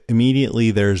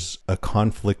immediately there's a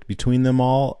conflict between them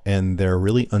all, and they're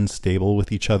really unstable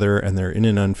with each other, and they're in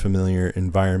an unfamiliar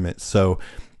environment. So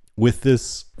with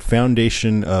this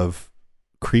foundation of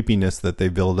creepiness that they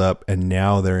build up, and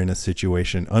now they're in a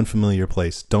situation, unfamiliar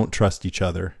place, don't trust each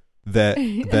other, that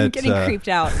I'm getting creeped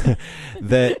out.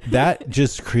 that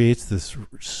just creates this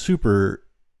super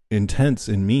intense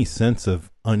in me sense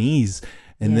of unease.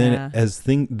 And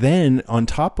then on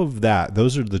top of that,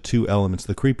 those are the two elements,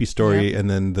 the creepy story, and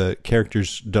then the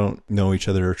characters don't know each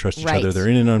other or trust each other. They're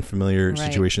in an unfamiliar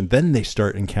situation. Then they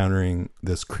start encountering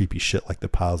this creepy shit like the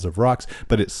piles of rocks,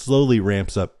 but it slowly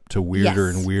ramps up to weirder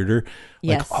and weirder.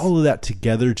 Like all of that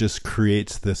together just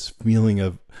creates this feeling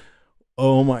of,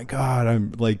 oh my God,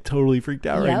 I'm like totally freaked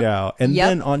out right now. And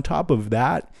then on top of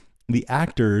that, the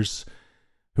actors,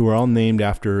 who are all named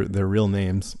after their real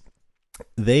names,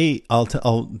 I'll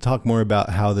talk more about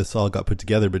how this all got put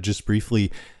together, but just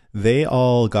briefly, they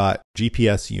all got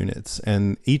GPS units,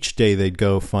 and each day they'd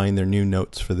go find their new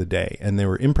notes for the day. And they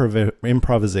were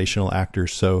improvisational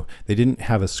actors, so they didn't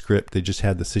have a script. They just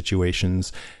had the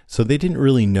situations. So they didn't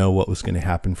really know what was going to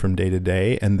happen from day to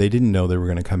day, and they didn't know they were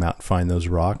going to come out and find those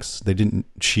rocks.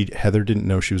 Heather didn't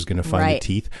know she was going to find the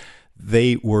teeth.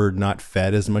 They were not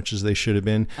fed as much as they should have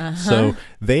been. So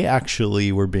they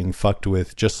actually were being fucked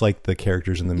with, just like the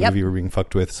characters in the movie were being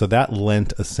fucked with. So that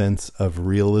lent a sense of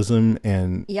realism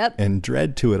and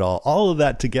dread to it all. All of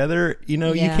that together, you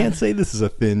can't say this is a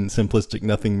thin, simplistic,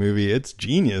 nothing movie. It's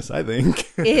genius, I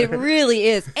think. It really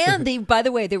is. And by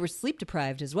the way, they were sleep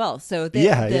deprived as well. So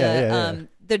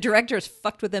the directors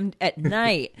fucked with them at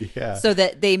night so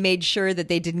that they made sure that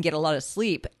they didn't get a lot of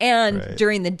sleep. And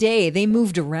during the day, they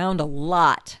moved around a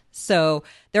lot. So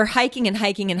they're hiking and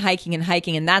hiking and hiking and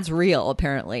hiking, and that's real,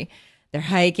 apparently. They're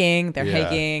hiking,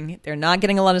 hiking. They're not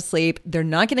getting a lot of sleep. They're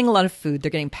not getting a lot of food.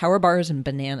 They're getting power bars and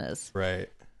bananas. Right.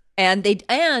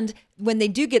 And when they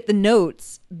do get the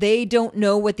notes, they don't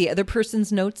know what the other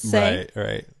person's notes say.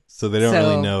 Right. So they don't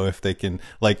really know if they can,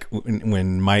 like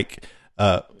when Mike...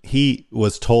 he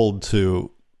was told to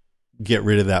get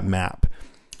rid of that map.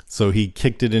 So he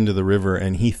kicked it into the river,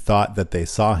 and he thought that they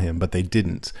saw him, but they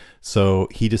didn't. So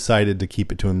he decided to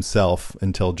keep it to himself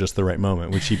until just the right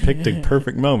moment, which he picked a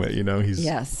perfect moment.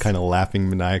 He's kind of laughing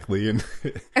maniacally, and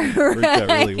it worked out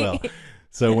really well.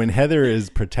 So when Heather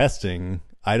is protesting,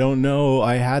 I don't know,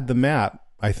 I had the map.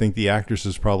 I think the actress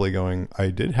is probably going, I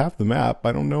did have the map.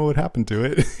 I don't know what happened to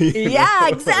it.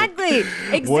 Exactly.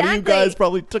 One of you guys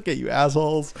probably took it, you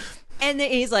assholes. And then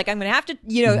he's like, I'm going to have to,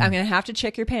 I'm going to have to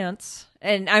check your pants.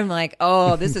 And I'm like,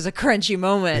 oh, this is a crunchy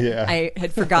moment. I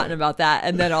had forgotten about that.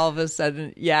 And then all of a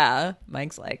sudden,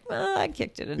 Mike's like, well, I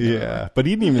kicked it in. But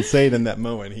he didn't even say it in that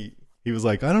moment. He was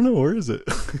like, I don't know, where is it?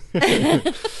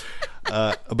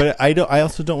 But I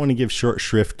also don't want to give short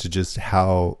shrift to just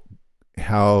how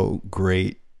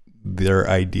great their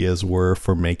ideas were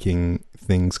for making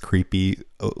things creepy.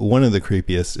 One of the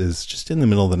creepiest is just in the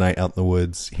middle of the night out in the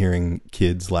woods hearing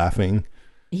kids laughing.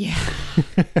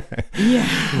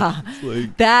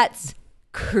 That's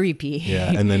creepy.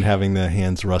 And then having the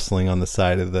hands rustling on the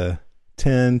side of the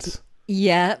tent.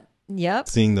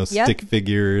 Seeing those stick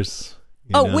figures.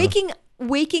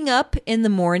 Waking up in the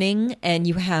morning, and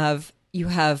you have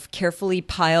carefully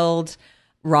piled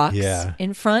rocks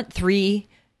in front, 3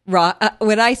 rock.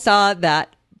 When I saw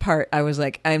that part, I was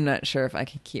like, I'm not sure if I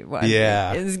can keep watching.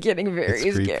 It's getting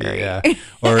very scary.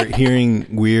 Or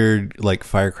hearing weird like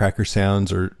firecracker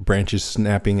sounds or branches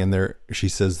snapping, and she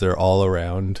says they're all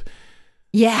around.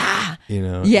 You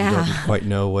don't quite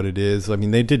know what it is. I mean,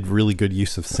 they did really good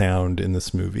use of sound in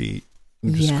this movie.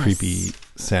 Just creepy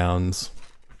sounds.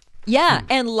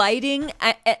 And lighting,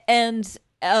 and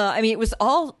it was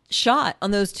all shot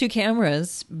on those 2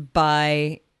 cameras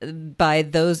by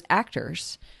those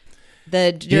actors.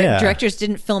 The directors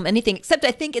didn't film anything except,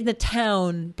 I think, in the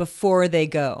town before they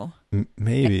go.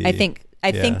 Maybe I think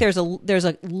there's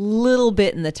a little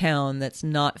bit in the town that's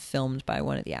not filmed by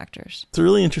one of the actors. It's a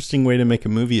really interesting way to make a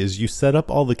movie. Is you set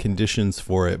up all the conditions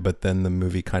for it, but then the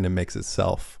movie kind of makes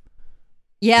itself.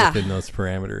 Within those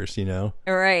parameters,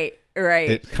 Right.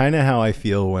 It's kind of how I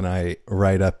feel when I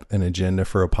write up an agenda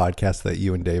for a podcast that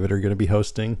you and David are going to be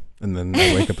hosting, and then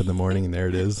I wake up in the morning and there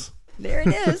it is. There it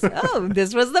is. Oh,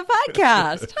 this was the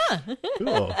podcast, huh?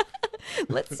 Cool.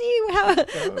 Let's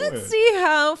see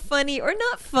how funny or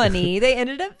not funny they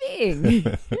ended up being.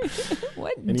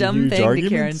 What Any dumb huge thing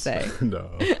arguments? did Karen say?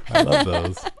 No, I love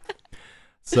those.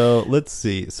 So let's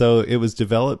see. So it was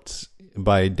developed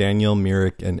by Daniel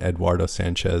Myrick and Eduardo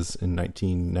Sanchez in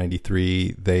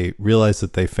 1993. They realized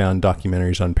that they found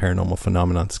documentaries on paranormal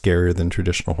phenomenon scarier than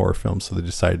traditional horror films, so they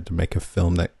decided to make a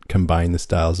film that combined the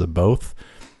styles of both.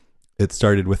 It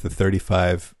started with a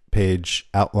 35-page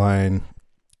outline.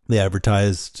 They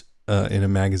advertised in a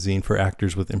magazine for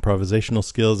actors with improvisational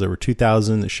skills. There were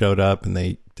 2,000 that showed up, and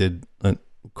they did a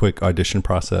quick audition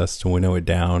process to winnow it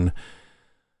down.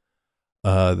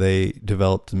 They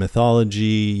developed mythology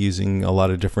using a lot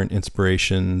of different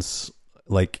inspirations.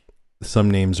 Like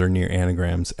some names are near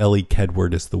anagrams. Ellie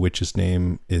Kedward is the witch's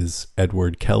name, is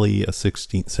Edward Kelly, a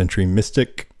 16th century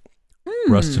mystic.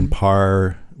 Rustin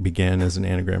Parr began as an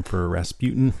anagram for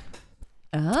Rasputin.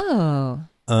 Oh.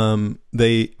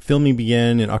 Filming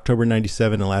began in October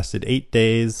 97 and lasted 8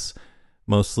 days,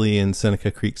 mostly in Seneca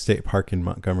Creek State Park in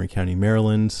Montgomery County,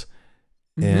 Maryland.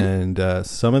 And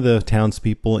some of the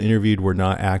townspeople interviewed were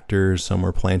not actors. Some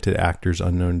were planted actors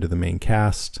unknown to the main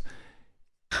cast.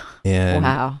 And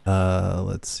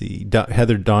let's see.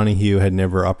 Heather Donahue had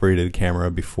never operated a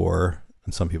camera before.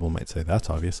 And some people might say that's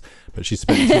obvious, but she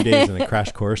spent 2 days in a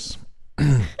crash course.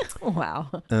 Wow.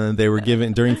 They were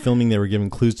given, during filming, they were given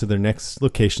clues to their next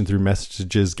location through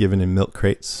messages given in milk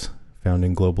crates found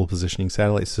in global positioning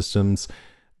satellite systems.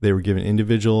 They were given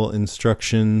individual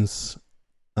instructions.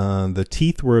 The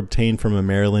teeth were obtained from a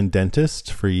Maryland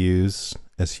dentist for use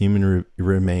as human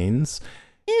remains.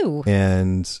 Ew.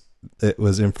 And it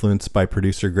was influenced by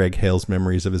producer Greg Hale's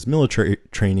memories of his military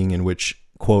training, in which,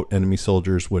 quote, enemy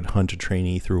soldiers would hunt a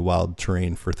trainee through wild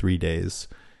terrain for 3 days.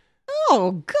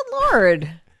 Oh, good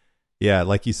Lord. Yeah,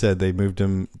 like you said, they moved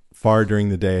him far during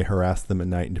the day, harassed them at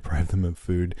night, and deprived them of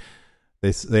food.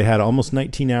 They had almost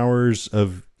 19 hours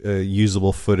of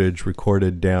usable footage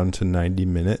recorded down to 90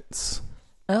 minutes.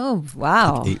 Oh,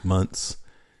 wow. Like 8 months.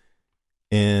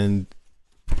 And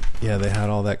yeah, they had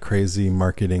all that crazy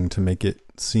marketing to make it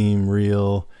seem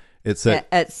real. It's at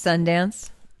Sundance?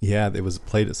 Yeah, it was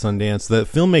played at Sundance. The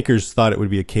filmmakers thought it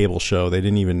would be a cable show. They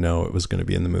didn't even know it was going to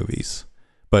be in the movies.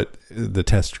 But the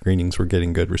test screenings were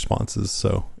getting good responses,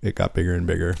 so it got bigger and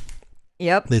bigger.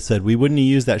 Yep. They said, we wouldn't have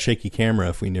used that shaky camera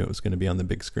if we knew it was going to be on the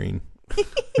big screen.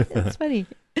 That's funny.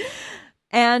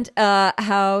 And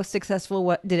how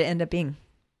successful did it end up being?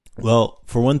 Well,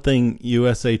 for one thing,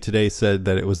 USA Today said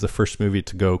that it was the first movie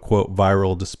to go, quote,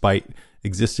 viral, despite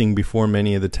existing before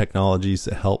many of the technologies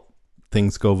that help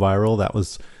things go viral. That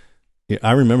was,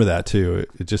 I remember that too.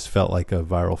 It just felt like a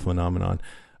viral phenomenon.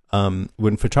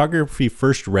 When photography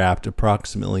first wrapped,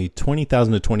 approximately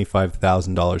 $20,000 to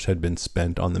 $25,000 had been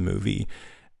spent on the movie.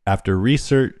 After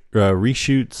research,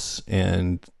 reshoots,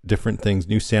 and different things,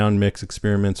 new sound mix,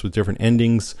 experiments with different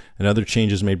endings, and other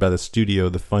changes made by the studio,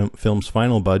 the film's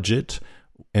final budget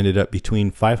ended up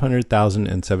between $500,000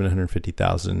 and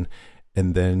 $750,000,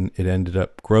 and then it ended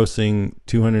up grossing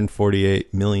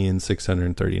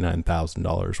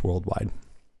 $248,639,000 worldwide.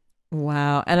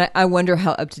 Wow. And I wonder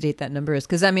how up to date that number is,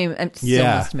 because I mean, it still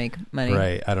must make money.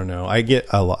 Right. I don't know.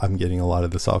 I'm getting a lot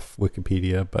of this off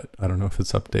Wikipedia, but I don't know if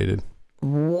it's updated.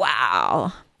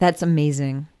 Wow. That's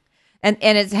amazing. And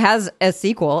it has a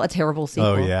sequel, a terrible sequel.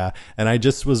 Oh, yeah. And I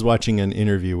just was watching an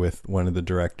interview with one of the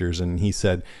directors, and he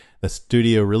said the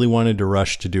studio really wanted to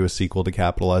rush to do a sequel to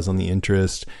capitalize on the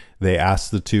interest. They asked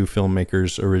the two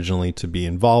filmmakers originally to be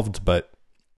involved, but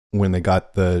when they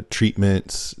got the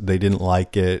treatment, they didn't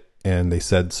like it, and they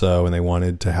said so, and they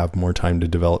wanted to have more time to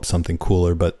develop something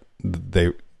cooler, but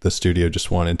the studio just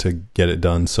wanted to get it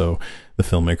done, so the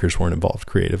filmmakers weren't involved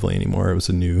creatively anymore. It was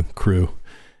a new crew.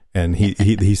 And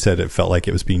he said it felt like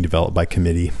it was being developed by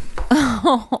committee.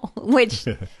 Oh, which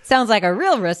sounds like a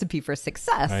real recipe for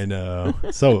success. I know.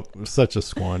 Such a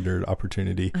squandered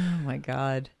opportunity. Oh, my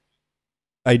God.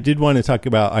 I did want to talk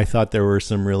about, I thought there were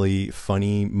some really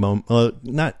funny moments,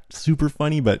 not super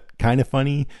funny, but kind of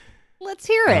funny. Let's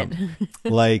hear it.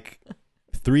 Like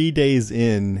 3 days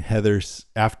in, Heather's,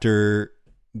 after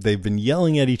they've been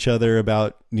yelling at each other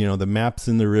about, the maps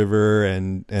in the river,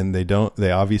 and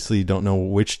they obviously don't know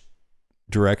which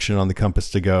direction on the compass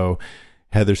to go.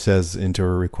 Heather says into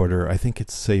her recorder, I think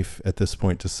it's safe at this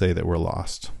point to say that we're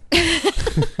lost. That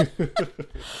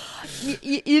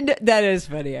is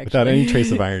funny, actually. Without any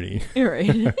trace of irony. You're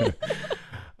right.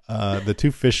 The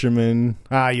two fishermen,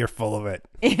 you're full of it.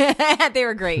 They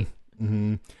were great.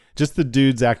 Mm-hmm. Just the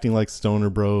dudes acting like stoner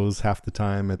bros half the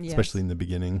time, especially in the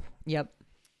beginning. Yep.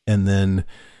 And then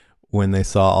when they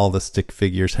saw all the stick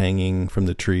figures hanging from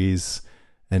the trees,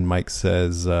 and Mike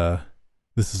says,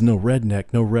 this is no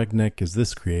redneck is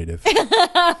this creative.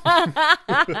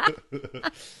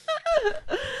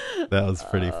 That was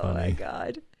pretty funny. Oh my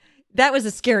God. That was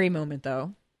a scary moment,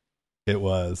 though. It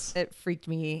was. It freaked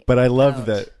me But I love out.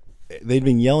 that they'd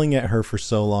been yelling at her for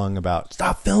so long about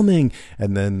stop filming,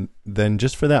 and then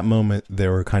just for that moment they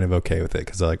were kind of okay with it,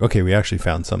 because they're like, okay, we actually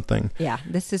found something. Yeah,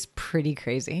 this is pretty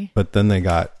crazy. But then they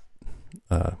got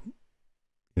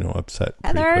upset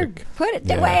pretty Heather, quick. put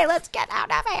it away. Let's get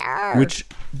out of here. Which,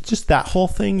 just that whole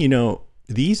thing,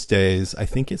 these days I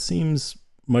think it seems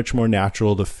much more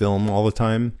natural to film all the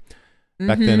time.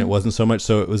 Back then it wasn't so much,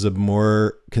 so it was a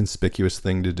more conspicuous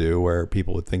thing to do where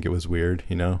people would think it was weird,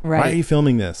 Right. Why are you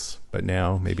filming this? But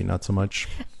now maybe not so much.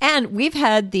 And we've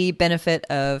had the benefit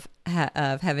of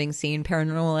having seen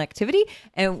Paranormal Activity,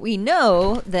 and we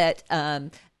know that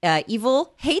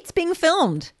evil hates being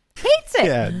filmed. Hates it.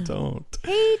 Yeah, don't.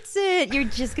 Hates it. You're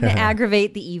just going to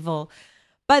aggravate the evil.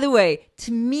 By the way,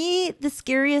 to me, the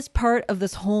scariest part of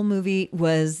this whole movie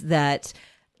was that,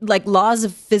 laws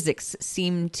of physics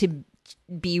seem to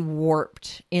be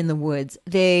warped in the woods.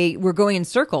 They were going in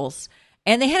circles,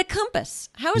 and they had a compass.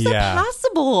 How is that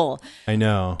possible? I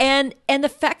know. And the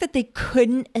fact that they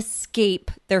couldn't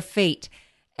escape their fate.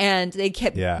 And they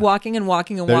kept Yeah. walking and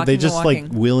walking and They walking just and walking.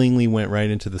 like willingly went right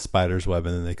into the spider's web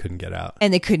and then they couldn't get out.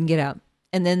 And they couldn't get out.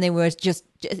 And then they was just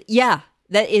yeah,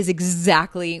 that is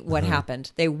exactly what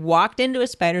happened. They walked into a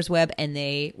spider's web and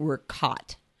they were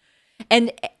caught.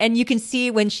 And you can see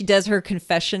when she does her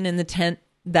confession in the tent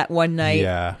that one night.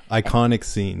 Yeah. Iconic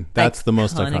scene. That's the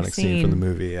most iconic scene from the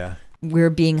movie. Yeah.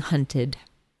 We're being hunted.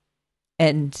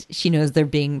 And she knows they're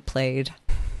being played.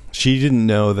 She didn't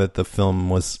know that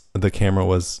the camera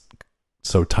was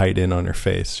so tight in on her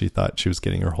face. She thought she was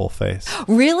getting her whole face.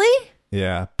 Really?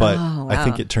 Yeah. But Oh, wow. I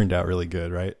think it turned out really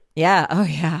good, right? Yeah. Oh,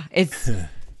 yeah.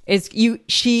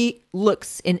 She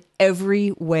looks in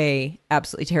every way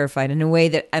absolutely terrified in a way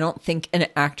that I don't think an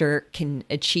actor can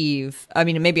achieve. I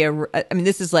mean,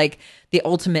 this is like the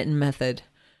ultimate in method.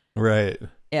 Right.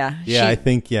 Yeah. Yeah, I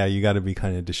think, you got to be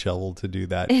kind of disheveled to do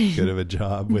that good of a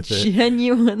job with it.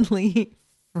 Genuinely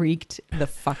freaked the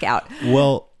fuck out.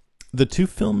 Well, the two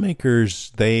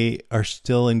filmmakers, they are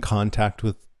still in contact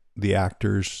with the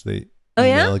actors. They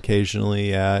email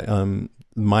occasionally. Yeah.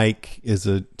 Mike is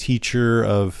a teacher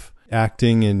of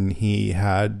acting, and he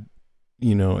had,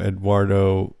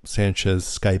 Eduardo Sanchez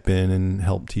Skype in and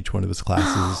help teach one of his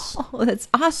classes. Oh, that's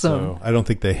awesome. So I don't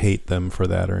think they hate them for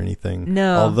that or anything.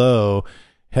 No. Although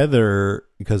Heather,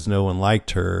 because no one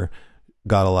liked her,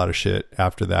 got a lot of shit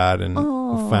after that and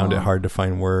found it hard to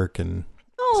find work. And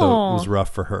so it was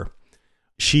rough for her.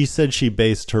 She said she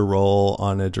based her role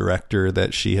on a director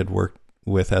that she had worked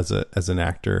with as an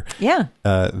actor. Yeah.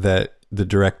 That the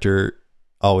director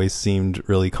always seemed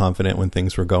really confident when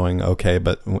things were going okay,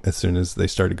 but as soon as they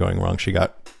started going wrong, she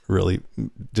got really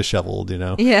disheveled,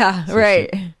 Yeah, so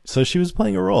right. So she was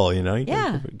playing a role, You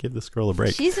Yeah. give this girl a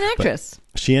break. She's an actress.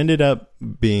 But she ended up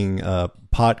being a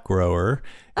pot grower,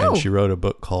 and she wrote a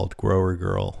book called Grower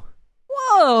Girl.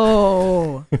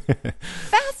 Whoa.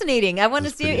 Fascinating. I want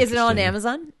to see it. Is it on interesting.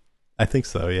 Amazon? I think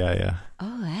so, yeah.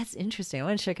 Oh, that's interesting. I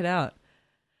want to check it out.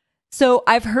 So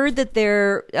I've heard that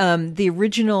the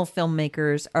original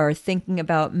filmmakers are thinking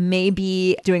about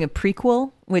maybe doing a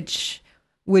prequel, which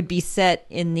would be set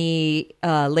in the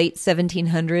late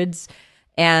 1700s,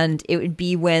 and it would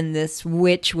be when this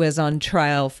witch was on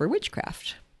trial for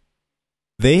witchcraft.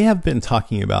 They have been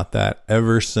talking about that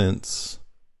ever since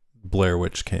Blair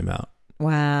Witch came out.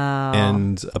 Wow.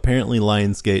 And apparently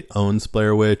Lionsgate owns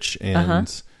Blair Witch,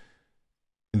 and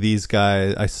these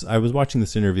guys, I was watching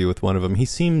this interview with one of them. He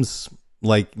seems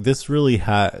like this really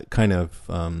had kind of,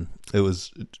 it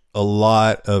was a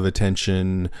lot of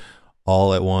attention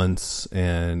all at once,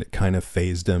 and it kind of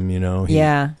phased him,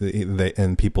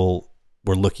 and people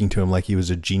were looking to him like he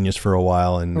was a genius for a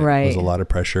while, and it was a lot of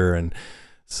pressure. And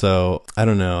so I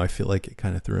don't know, I feel like it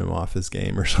kind of threw him off his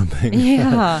game or something.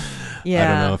 Yeah. I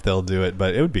don't know if they'll do it,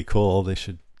 but it would be cool. They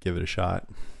should give it a shot.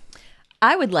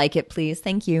 I would like it, please.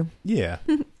 Thank you. Yeah.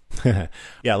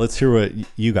 Yeah, let's hear what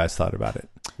you guys thought about it.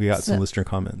 We got some listener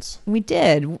comments. We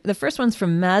did. The first one's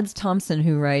from Mads Thompson,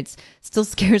 who writes, "Still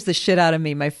scares the shit out of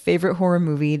me. My favorite horror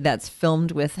movie that's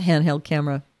filmed with handheld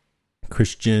camera."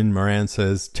 Christian Moran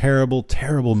says, "Terrible,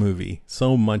 terrible movie.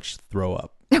 So much throw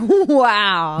up."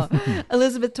 Wow.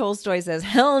 Elizabeth Tolstoy says,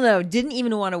 "Hell no. Didn't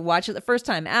even want to watch it the first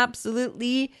time.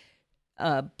 Absolutely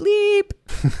bleep."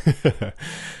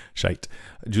 Shite.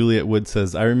 Juliet Wood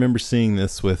says, "I remember seeing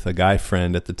this with a guy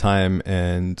friend at the time,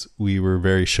 and we were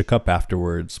very shook up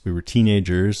afterwards. We were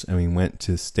teenagers, and we went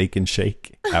to Steak and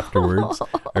Shake afterwards.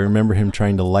 I remember him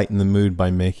trying to lighten the mood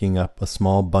by making up a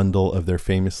small bundle of their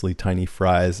famously tiny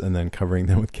fries and then covering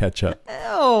them with ketchup."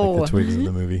 Oh. Like the twigs in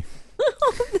the movie.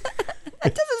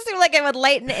 That doesn't seem like it would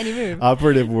lighten any mood.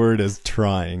 Operative word is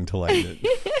trying to lighten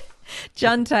it.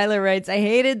 John Tyler writes, "I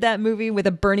hated that movie with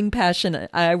a burning passion.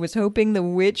 I was hoping the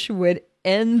witch would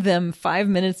end them 5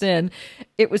 minutes in.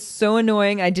 It was so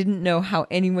annoying. I didn't know how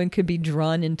anyone could be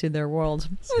drawn into their world."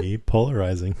 See,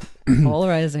 polarizing.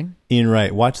 Polarizing. Ian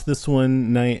Wright watched this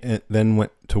one night and then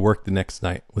went to work the next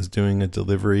night. Was doing a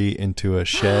delivery into a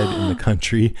shed in the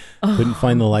country. Couldn't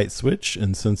find the light switch,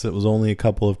 and since it was only a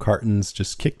couple of cartons,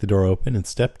 just kicked the door open and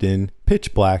stepped in.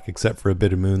 Pitch black except for a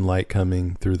bit of moonlight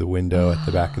coming through the window at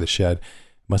the back of the shed.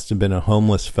 Must have been a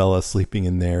homeless fella sleeping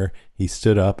in there. He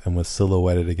stood up and was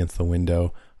silhouetted against the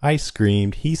window. I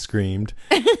screamed. He screamed.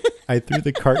 I threw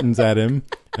the cartons at him,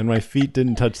 and my feet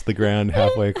didn't touch the ground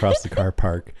halfway across the car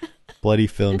park. Bloody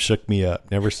film shook me up.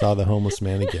 Never saw the homeless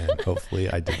man again. Hopefully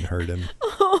I didn't hurt him.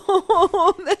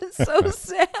 Oh, that's so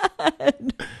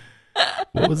sad.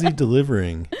 What was he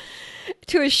delivering?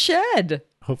 To a shed.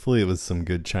 Hopefully it was some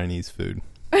good Chinese food.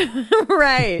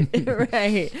 Right.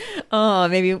 Oh,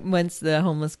 maybe once the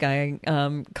homeless guy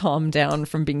calmed down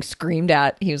from being screamed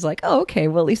at, he was like, "Oh, okay,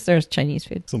 well, at least there's Chinese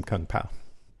food." Some kung pao.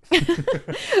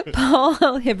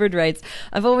 Paul Hibbard writes,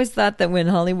 I've always thought that when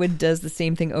Hollywood does the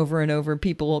same thing over and over,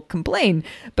 people will complain.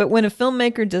 But when a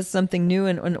filmmaker does something new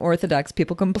and unorthodox,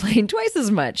 people complain twice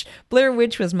as much. Blair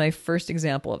Witch was my first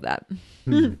example of that.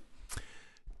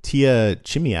 Tia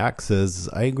Chimiak says,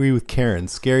 I agree with Karen.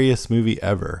 Scariest movie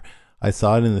ever. I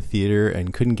saw it in the theater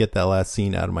and couldn't get that last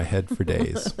scene out of my head for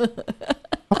days.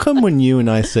 How come when you and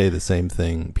I say the same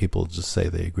thing, people just say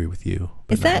they agree with you?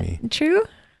 But Is not that me? true?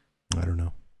 I don't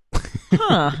know.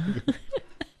 Huh.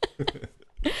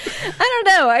 I don't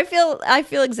know. I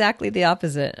feel exactly the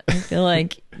opposite. I feel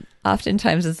like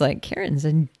oftentimes it's like Karen's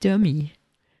a dummy.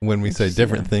 When we say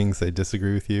different things, they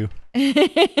disagree with you.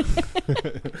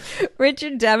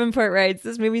 Richard Davenport writes,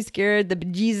 this movie scared the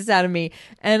bejesus out of me,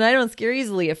 and I don't scare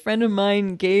easily. A friend of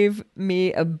mine gave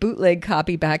me a bootleg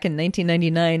copy back in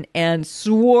 1999 and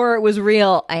swore it was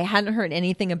real. I hadn't heard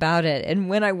anything about it, and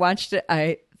when I watched it,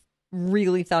 I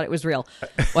really thought it was real.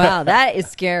 Wow, that is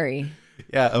scary.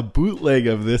 Yeah, a bootleg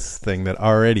of this thing that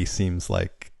already seems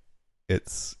like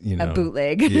it's, you know, A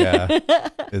bootleg. Yeah,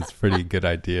 it's a pretty good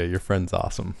idea. Your friend's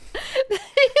awesome.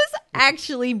 It's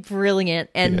actually brilliant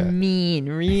and mean.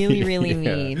 Really, really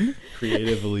mean.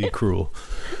 Creatively cruel.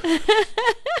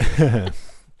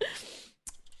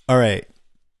 All right.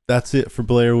 That's it for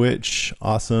Blair Witch.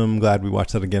 Awesome. Glad we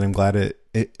watched that again. I'm glad it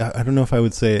I don't know if I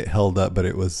would say it held up, but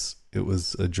it was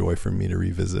a joy for me to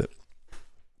revisit.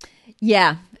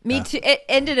 Yeah, me too. It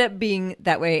ended up being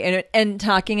that way, and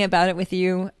talking about it with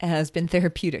you has been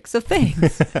therapeutic. So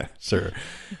thanks. Sure.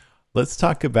 Let's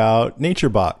talk about Nature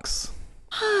Box.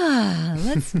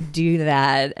 Let's do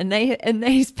that. A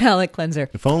nice palate cleanser.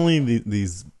 If only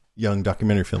these young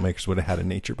documentary filmmakers would have had a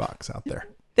Nature Box out there.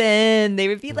 Then they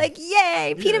would be like,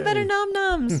 yay, peanut butter nom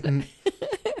noms.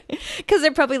 Because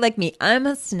they're probably like me. I'm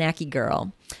a snacky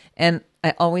girl. And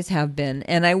I always have been.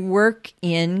 And I work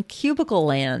in cubicle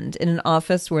land in an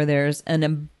office where there's an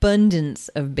abundance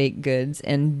of baked goods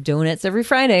and donuts every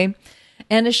Friday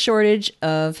and a shortage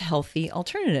of healthy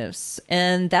alternatives.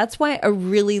 And that's why I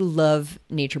really love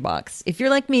Nature Box. If you're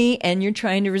like me and you're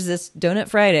trying to resist Donut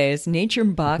Fridays, Nature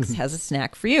Box has a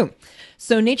snack for you.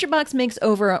 So Nature Box makes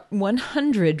over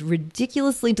 100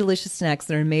 ridiculously delicious snacks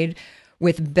that are made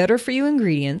with better for you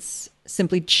ingredients.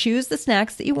 Simply choose the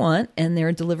snacks that you want and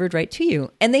they're delivered right to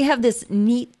you. And they have this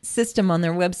neat system on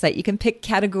their website. You can pick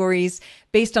categories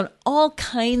based on all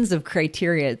kinds of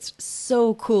criteria. It's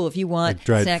so cool if you want like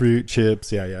dried fruit, chips,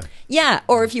 yeah. Yeah,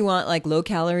 or if you want like low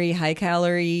calorie, high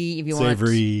calorie, if you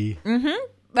savory.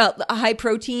 Well, high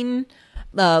protein,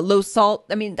 low salt.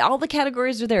 I mean, all the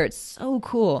categories are there. It's so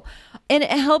cool. And it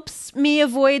helps me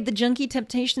avoid the junky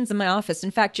temptations in my office.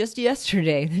 In fact, just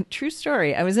yesterday, true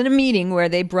story, I was in a meeting where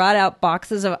they brought out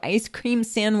boxes of ice cream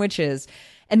sandwiches.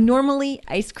 And normally,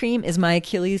 ice cream is my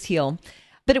Achilles heel.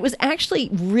 But it was actually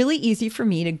really easy for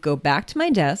me to go back to my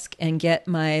desk and get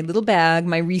my little bag,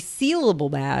 my resealable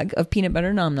bag of peanut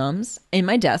butter nom noms in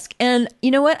my desk. And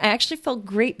you know what? I actually felt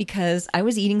great because I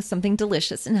was eating something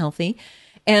delicious and healthy.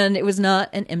 And it was not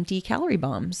an empty calorie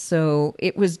bomb. So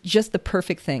it was just the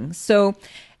perfect thing. So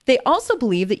they also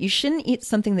believe that you shouldn't eat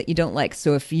something that you don't like.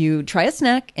 So if you try a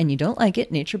snack and you don't like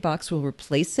it, Nature Box will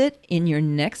replace it in your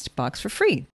next box for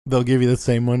free. They'll give you the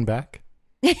same one back?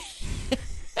 Here,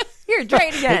 try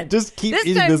it again. Just keep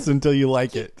eating this until you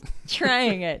like it.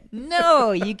 Trying it.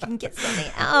 No, you can get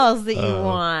something else that you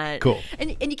want. Cool.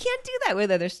 And you can't do that with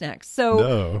other snacks. So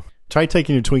no. Try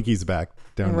taking your Twinkies back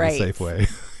down to the Safeway.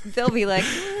 They'll be like,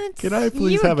 can I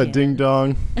please have a ding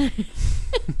dong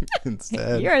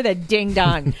instead? You're the ding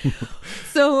dong.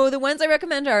 So the ones I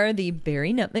recommend are the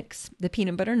berry nut mix, the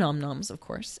peanut butter nom noms, of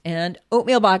course, and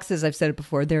oatmeal boxes. I've said it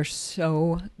before. They're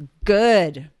so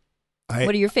good.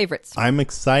 What are your favorites? I'm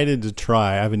excited to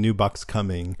try. I have a new box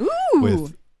coming.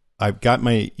 Ooh. I've got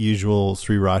my usual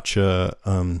sriracha,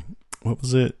 what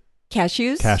was it?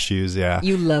 Cashews, yeah.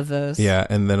 You love those. Yeah,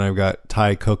 and then I've got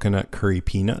Thai coconut curry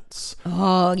peanuts.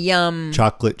 Oh, yum.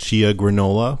 Chocolate chia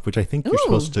granola, which I think you're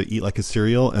supposed to eat like a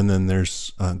cereal, and then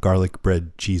there's garlic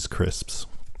bread cheese crisps.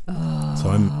 Oh. So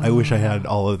I wish I had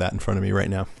all of that in front of me right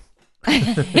now.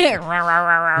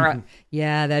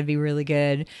 Yeah, that'd be really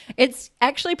good. It's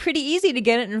actually pretty easy to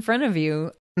get it in front of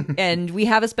you. And we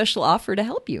have a special offer to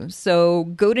help you. So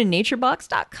go to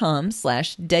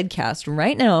naturebox.com/deadcast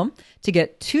right now to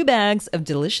get 2 bags of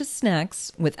delicious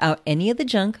snacks without any of the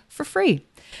junk for free.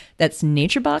 That's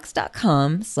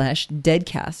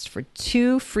naturebox.com/deadcast for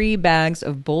 2 free bags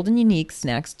of bold and unique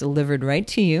snacks delivered right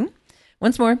to you.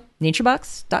 Once more,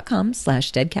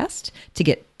 naturebox.com/deadcast to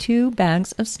get 2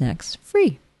 bags of snacks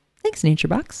free. Thanks,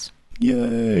 Naturebox.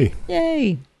 Yay.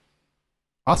 Yay.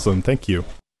 Awesome. Thank you.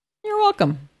 You're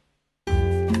welcome.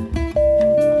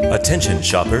 Attention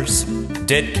shoppers,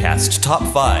 Deadcast Top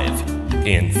 5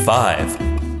 in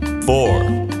 5, 4,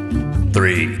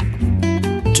 3,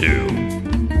 2.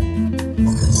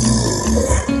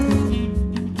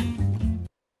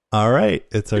 All right,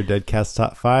 it's our Deadcast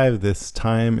Top 5. This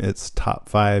time it's top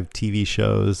 5 TV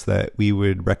shows that we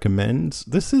would recommend.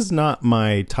 This is not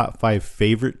my top 5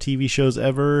 favorite TV shows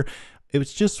ever. It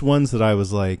was just ones that I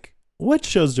was like, what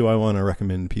shows do I want to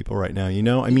recommend people right now? You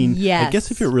know, I mean, Yes. I guess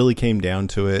if it really came down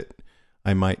to it,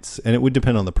 I might, and it would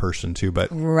depend on the person too, but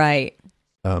Right.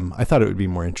 I thought it would be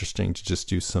more interesting to just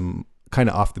do some kind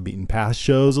of off the beaten path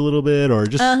shows a little bit, or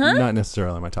just not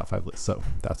necessarily on my top 5 list. So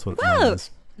that's what mine Oh,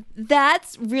 is.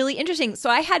 that's really interesting.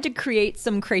 So I had to create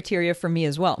some criteria for me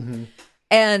as well.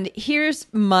 And here's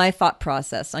my thought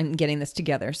process on getting this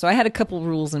together. So I had a couple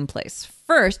rules in place.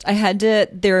 First, I had to,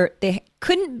 they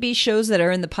couldn't be shows that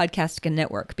are in the Podcast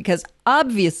Network, because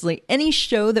obviously any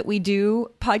show that we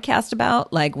do podcast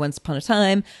about, like Once Upon a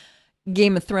Time,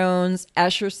 Game of Thrones,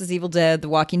 Ash vs. Evil Dead, The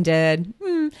Walking Dead,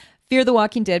 Fear the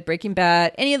Walking Dead, Breaking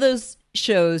Bad, any of those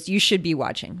shows you should be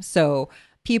watching. So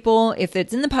people, if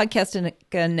it's in the Podcast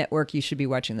Network, you should be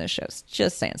watching those shows.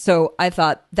 Just saying. So I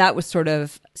thought that was sort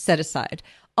of set aside.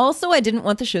 Also, I didn't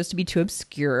want the shows to be too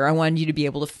obscure. I wanted you to be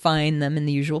able to find them in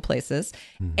the usual places.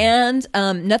 And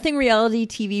nothing reality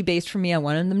TV based for me. I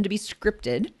wanted them to be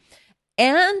scripted.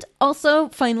 And also,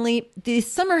 finally, the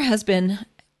summer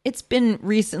it's been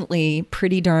recently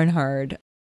pretty darn hard.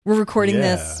 We're recording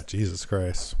this. Jesus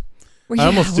Christ. Well, I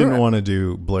almost didn't we're- want to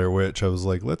do Blair Witch. I was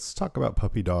like, let's talk about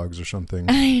puppy dogs or something.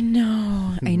 I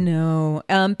know.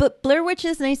 But Blair Witch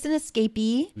is nice and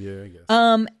escapey. Yeah, I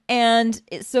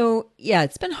guess. So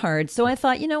it's been hard. So I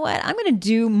thought, you know what? I'm going to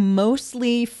do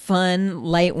mostly fun,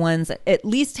 light ones that at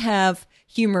least have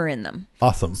humor in them.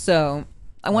 Awesome. So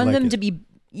I wanted like them it. to be,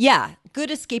 good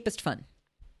escapist fun.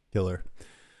 Killer.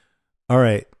 All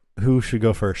right. Who should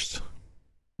go first?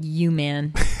 You,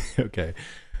 man. Okay.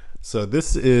 So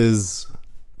this is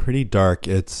pretty dark.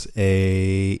 It's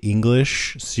a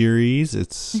English series.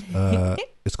 It's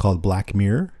called Black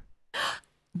Mirror.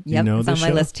 Yep, know it's this on my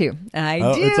show? list too. I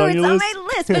Oh, do. it's on your on list? my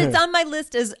list, but it's on my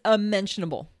list as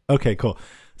unmentionable. Okay, cool.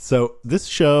 So this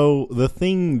show, the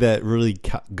thing that really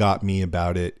got me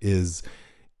about it is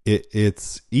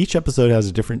it's each episode has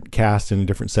a different cast and a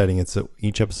different setting.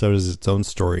 Each episode is its own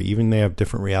story. Even they have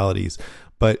different realities.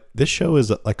 But this show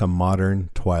is like a modern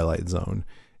Twilight Zone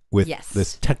with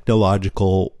this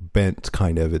technological bent,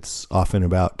 kind of. It's often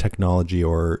about technology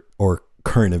or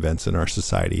current events in our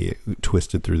society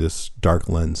twisted through this dark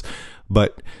lens.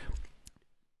 But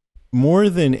more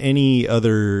than any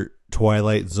other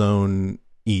Twilight Zone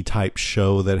type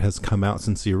show that has come out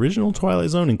since the original Twilight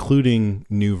Zone, including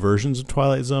new versions of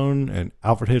Twilight Zone and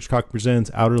Alfred Hitchcock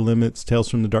Presents, Outer Limits, Tales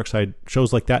from the Dark Side,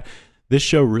 shows like that, this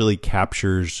show really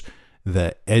captures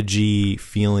the edgy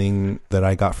feeling that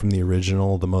I got from the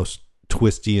original, the most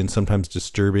twisty and sometimes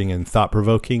disturbing and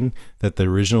thought-provoking that the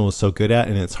original was so good at,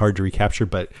 and it's hard to recapture.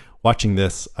 But watching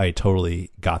this, I totally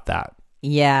got that.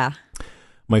 Yeah.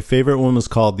 My favorite one was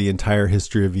called The Entire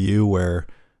History of You, where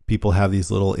people have these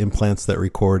little implants that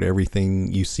record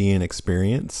everything you see and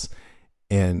experience.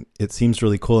 And it seems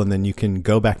really cool. And then you can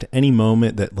go back to any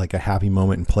moment, that like a happy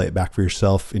moment, and play it back for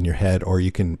yourself in your head, or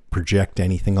you can project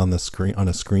anything on a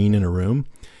screen in a room.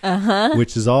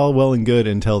 Which is all well and good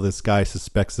until this guy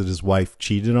suspects that his wife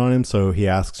cheated on him. So he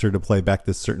asks her to play back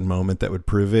this certain moment that would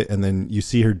prove it. And then you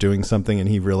see her doing something and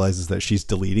he realizes that she's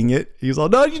deleting it. He's all,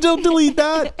 no, you don't delete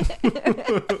that.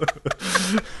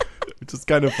 Which is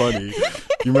kind of funny.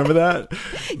 You remember that?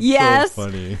 Yes. So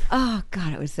funny. Oh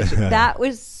God, that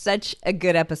was such a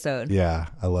good episode. Yeah,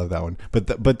 I love that one.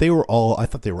 But they were all, I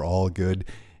thought they were all good.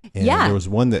 And there was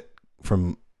one that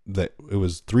it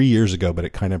was 3 years ago, but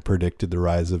it kind of predicted the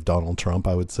rise of Donald Trump,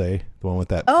 I would say. The one with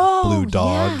that blue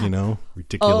dog,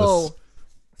 ridiculous. Oh,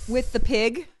 with the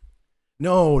pig?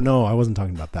 No, I wasn't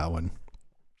talking about that one.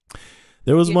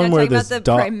 There was You're one not where talking this about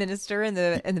the prime minister and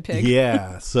the pig.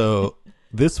 Yeah, so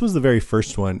this was the very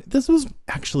first one. This was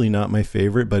actually not my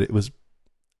favorite, but it was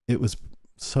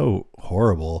so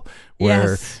horrible.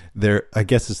 Where I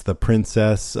guess it's the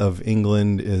princess of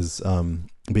England is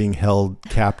being held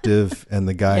captive, and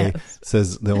the guy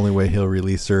says the only way he'll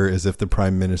release her is if the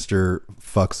prime minister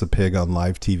fucks a pig on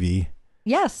live TV.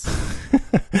 Yes.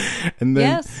 And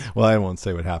then, well, I won't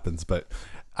say what happens, but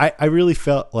I really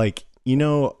felt like, you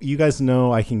guys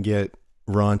know I can get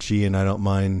raunchy and I don't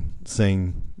mind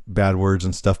saying bad words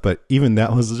and stuff, but even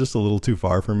that was just a little too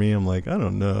far for me. I'm like, I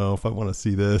don't know if I want to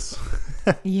see this.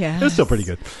 Yeah. It was still pretty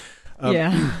good.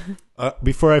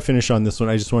 Before I finish on this one,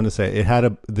 I just want to say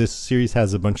this series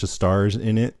has a bunch of stars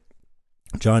in it.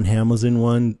 John Hamm was in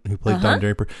one, who played Don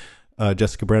Draper.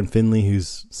 Jessica Brown Finley,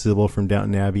 who's Sybil from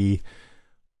Downton Abbey,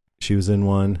 she was in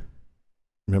one.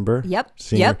 Remember? Yep.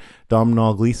 Singer.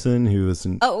 Domhnall Gleeson, who was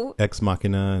in Ex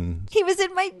Machina, and he was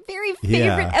in my very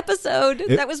favorite episode.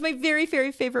 That was my very,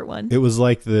 very favorite one. It was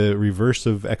like the reverse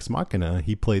of Ex Machina.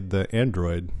 He played the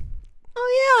android.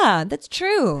 Oh yeah, that's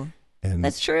true. And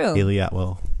that's true. Haley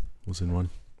Atwell was in one.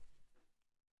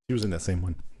 He was in that same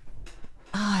one.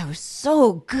 Oh, it was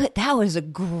so good. That was a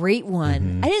great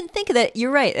one. I didn't think of that.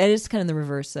 You're right. That is kind of the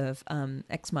reverse of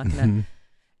Ex Machina.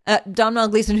 Domhnall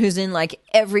Gleeson, who's in like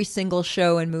every single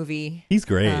show and movie. He's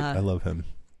great. I love him.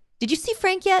 Did you see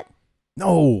Frank yet?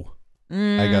 No.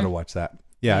 I got to watch that.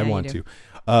 Yeah, I want to.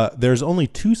 There's only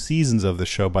 2 seasons of the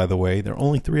show, by the way. There are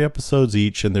only 3 episodes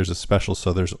each, and there's a special,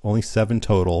 so there's only 7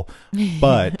 total.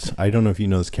 But I don't know if you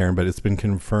know this, Karen, but it's been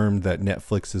confirmed that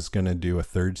Netflix is going to do a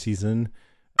 3rd season.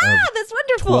 That's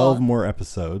wonderful. 12 more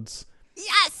episodes.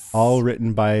 Yes. All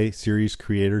written by series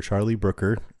creator Charlie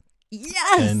Brooker.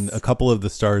 Yes. And a couple of the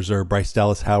stars are Bryce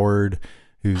Dallas Howard,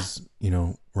 who's,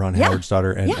 Ron Howard's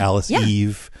daughter, and Alice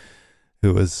Eve,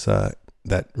 who was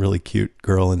that really cute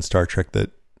girl in Star Trek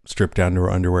that stripped down to her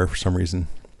underwear for some reason.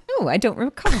 Oh, I don't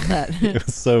recall that. It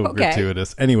was so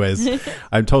gratuitous. Anyways,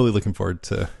 I'm totally looking forward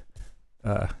to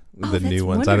the new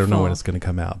ones. Wonderful. I don't know when it's going to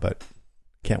come out, but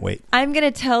can't wait. I'm going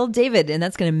to tell David, and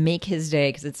that's going to make his day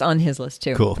because it's on his list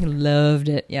too. Cool. He loved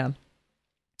it. Yeah.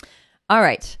 All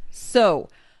right. So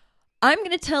I'm going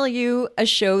to tell you a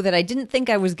show that I didn't think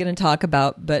I was going to talk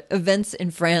about, but events in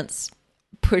France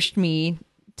pushed me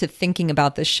to thinking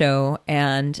about this show.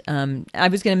 And I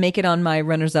was going to make it on my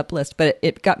runners-up list, but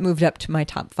it got moved up to my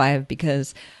top 5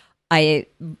 because I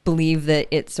believe that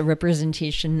it's a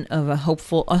representation of a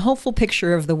hopeful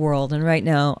picture of the world. And right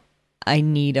now, I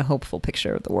need a hopeful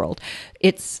picture of the world.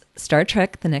 It's Star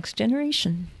Trek: The Next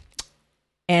Generation.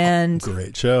 And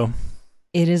great show.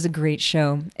 It is a great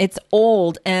show. It's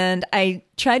old, and I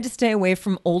tried to stay away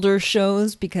from older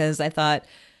shows because I thought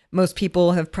most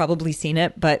people have probably seen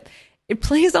it, but it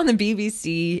plays on the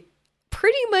BBC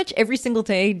pretty much every single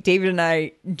day. David and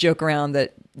I joke around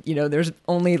that, there's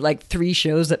only like 3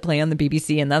 shows that play on the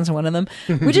BBC, and that's one of them,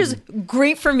 which is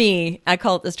great for me. I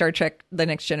call it the Star Trek: The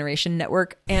Next Generation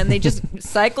Network, and they just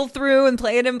cycle through and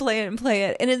play it and play it and play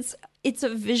it. And it's a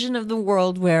vision of the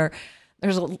world where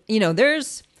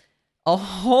there's a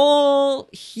whole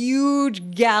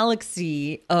huge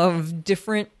galaxy of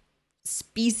different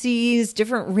species,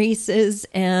 different races,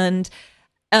 and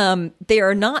they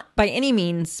are not by any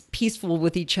means peaceful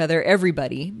with each other,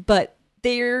 everybody, but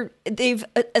they've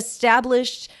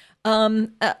established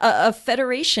a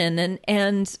federation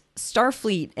and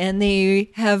Starfleet, and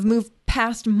they have moved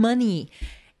past money,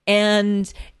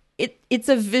 and it's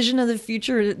a vision of the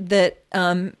future that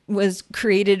was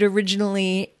created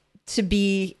originally to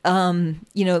be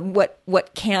what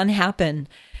can happen.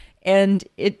 And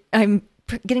I'm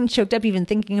getting choked up even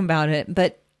thinking about it,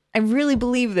 but I really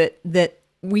believe that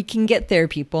we can get there,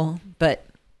 people. But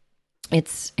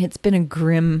it's been a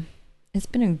grim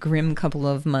couple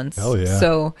of months. Oh yeah.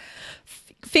 So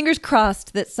fingers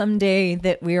crossed that someday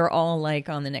that we are all like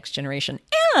on the Next Generation,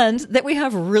 and that we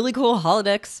have really cool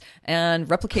holodecks and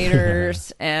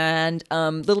replicators and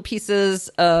little pieces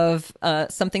of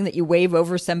something that you wave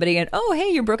over somebody and, oh, hey,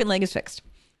 your broken leg is fixed.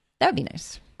 That would be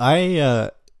nice.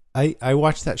 I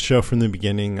watched that show from the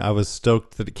beginning. I was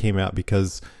stoked that it came out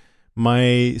because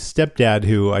my stepdad,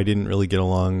 who I didn't really get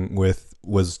along with,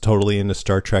 was totally into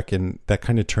Star Trek, and that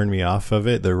kind of turned me off of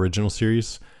it, the original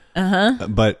series.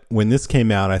 But when this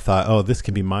came out, I thought, oh, this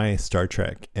could be my Star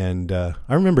Trek. And I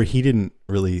remember he didn't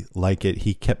really like it.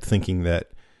 He kept thinking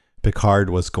that Picard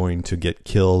was going to get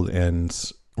killed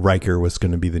and Riker was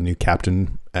going to be the new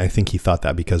captain. I think he thought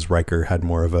that because Riker had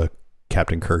more of a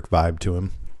Captain Kirk vibe to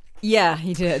him. Yeah,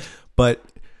 he did. But,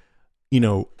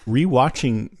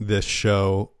 rewatching this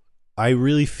show, I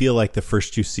really feel like the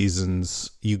first 2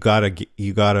 seasons, you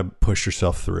gotta push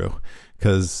yourself through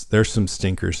because there's some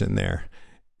stinkers in there.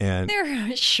 And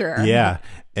they're sure. Yeah.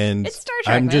 And it's Star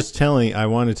Trek, I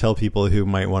want to tell people who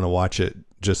might want to watch it,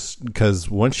 just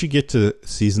because once you get to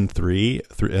season 3,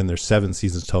 and there's 7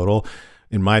 seasons total,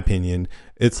 in my opinion,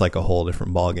 it's like a whole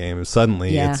different ballgame.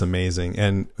 Suddenly it's amazing.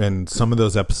 And some of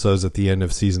those episodes at the end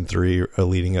of season 3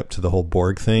 leading up to the whole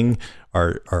Borg thing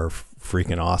are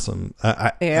freaking awesome.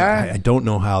 I don't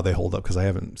know how they hold up because I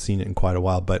haven't seen it in quite a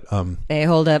while, but they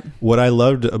hold up. What I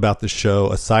loved about the show,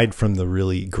 aside from the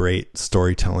really great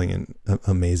storytelling and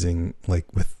amazing, like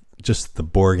with just the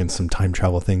Borg and some time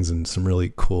travel things and some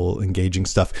really cool engaging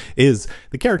stuff, is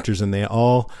the characters, and they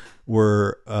all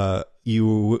were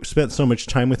you spent so much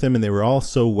time with them, and they were all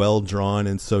so well drawn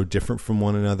and so different from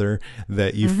one another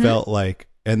that you felt like,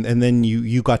 and then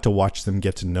you got to watch them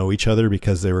get to know each other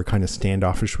because they were kind of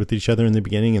standoffish with each other in the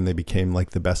beginning, and they became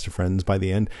like the best of friends by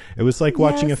the end. It was like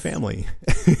watching a family.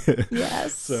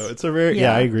 Yes. So it's a very,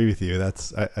 I agree with you.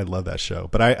 I love that show,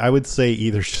 but I would say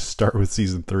either just start with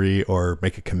season 3 or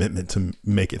make a commitment to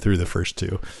make it through the first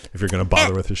 2 if you're going to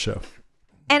bother with the show.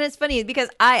 And it's funny because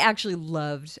I actually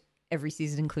loved every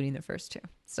season, including the first 2.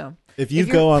 So if you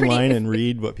go online and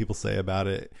read what people say about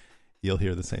it, you'll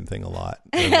hear the same thing a lot.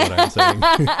 Of what I'm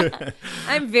saying.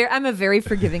 I'm a very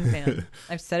forgiving fan.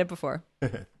 I've said it before.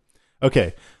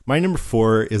 Okay, my number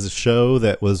 4 is a show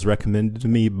that was recommended to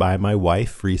me by my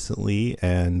wife recently,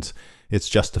 and it's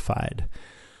Justified,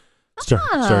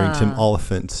 starring Tim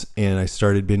Oliphant. And I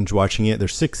started binge watching it.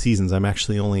 There's 6 seasons. I'm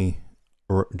actually only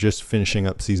just finishing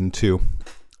up season 2,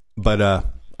 but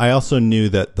I also knew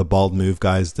that the Bald Move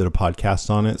guys did a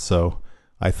podcast on it, so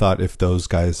I thought if those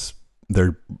guys,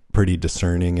 they're pretty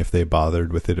discerning. If they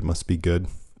bothered with it, it must be good.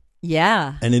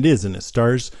 Yeah. And it is, and it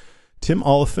stars Tim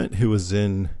Oliphant, who was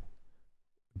in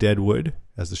Deadwood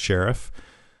as the sheriff.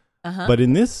 But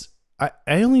in this, I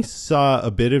only saw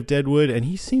a bit of Deadwood, and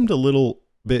he seemed a little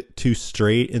bit too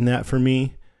straight in that for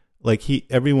me. Like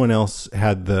everyone else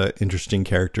had the interesting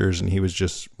characters, and he was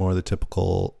just more the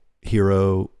typical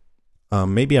hero.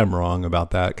 Maybe I'm wrong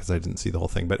about that because I didn't see the whole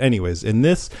thing. But anyways, in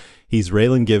this, he's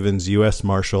Raylan Givens, U.S.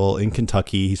 Marshal in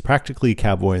Kentucky. He's practically a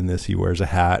cowboy in this. He wears a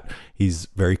hat. He's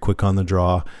very quick on the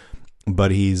draw,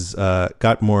 but he's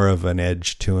got more of an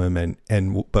edge to him.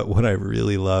 But what I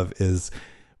really love is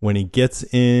when he gets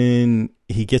in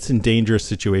dangerous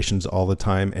situations all the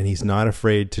time, and he's not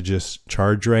afraid to just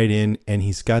charge right in. And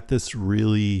he's got this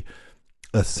really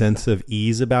a sense of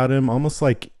ease about him, almost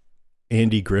like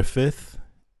Andy Griffith.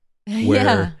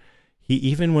 Where he,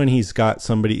 even when he's got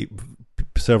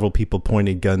several people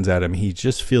pointing guns at him, he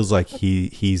just feels like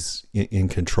he's in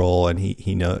control, and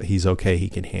he know he's okay. He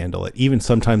can handle it. Even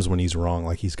sometimes when he's wrong,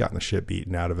 like he's gotten the shit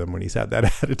beaten out of him when he's had that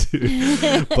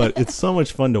attitude. But it's so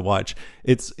much fun to watch.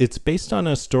 It's based on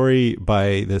a story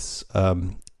by this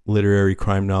literary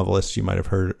crime novelist you might have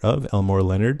heard of, Elmore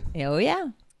Leonard. Oh yeah.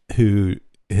 Who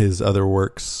his other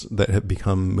works that have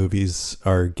become movies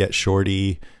are Get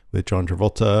Shorty with John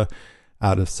Travolta,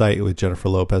 Out of Sight with Jennifer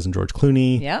Lopez and George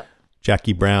Clooney. Yep.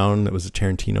 Jackie Brown, that was a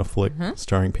Tarantino flick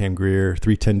starring Pam Grier.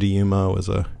 3:10 to Yuma was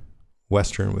a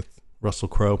Western with Russell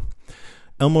Crowe.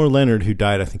 Elmore Leonard, who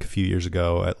died, I think, a few years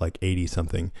ago at like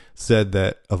 80-something, said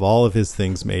that of all of his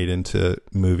things made into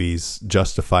movies,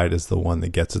 Justified is the one that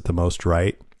gets it the most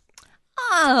right.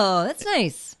 Oh, that's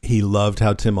nice. He loved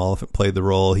how Tim Oliphant played the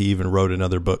role. He even wrote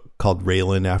another book called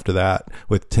Raylan after that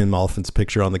with Tim Oliphant's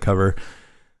picture on the cover.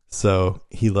 So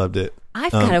he loved it.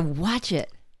 I've got to watch it.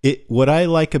 What I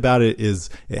like about it is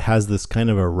it has this kind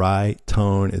of a wry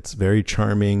tone. It's very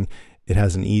charming. It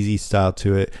has an easy style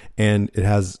to it, and it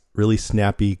has really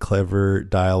snappy, clever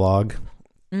dialogue.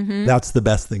 That's the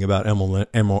best thing about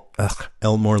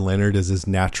Elmore Leonard is his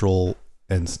natural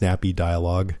and snappy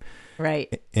dialogue.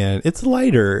 Right. And it's a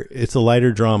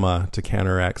lighter drama to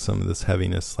counteract some of this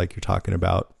heaviness like you're talking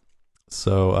about.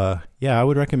 So, I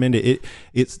would recommend it.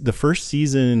 It's the first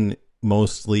season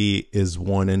mostly is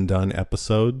one and done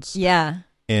episodes. Yeah.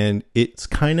 And it's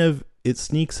it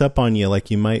sneaks up on you. Like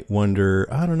you might wonder,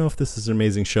 I don't know if this is an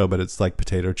amazing show, but it's like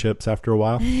potato chips after a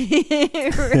while.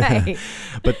 Right.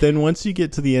 But then once you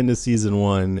get to the end of season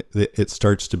 1, it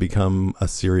starts to become a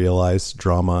serialized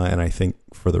drama. And I think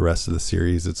for the rest of the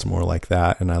series, it's more like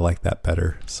that. And I like that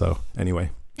better. So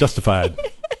anyway, Justified.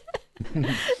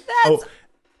 That's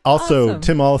also, awesome.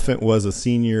 Tim Oliphant was a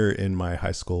senior in my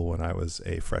high school when I was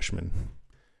a freshman,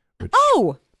 which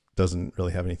doesn't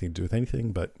really have anything to do with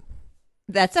anything, but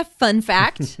that's a fun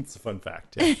fact. It's a fun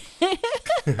fact. Yeah.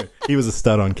 He was a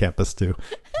stud on campus too,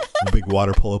 a big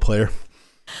water polo player,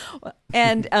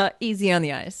 and easy on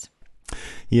the eyes.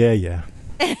 Yeah.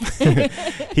 I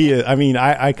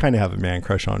kind of have a man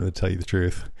crush on him, to tell you the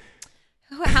truth.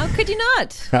 How could you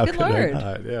not? Good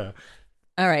Lord. Yeah.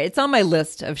 All right, it's on my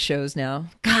list of shows now.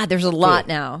 God, there's a lot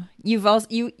now. Do you want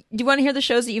to hear the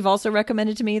shows that you've also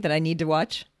recommended to me that I need to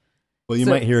watch? Well, you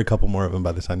might hear a couple more of them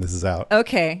by the time this is out.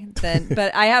 Okay, then.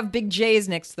 But I have big J's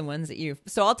next to the ones that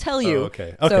so I'll tell you. Oh,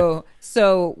 okay.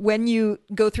 So when you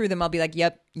go through them, I'll be like,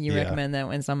 "Yep, you recommend that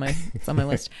one. It's on my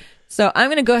list." So I'm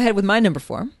going to go ahead with my number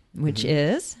 4, which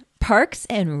is Parks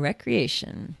and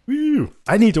Recreation. Woo!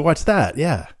 I need to watch that.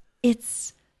 Yeah,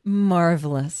 it's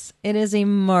marvelous. It is a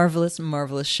marvelous,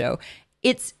 marvelous show.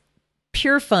 It's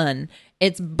pure fun.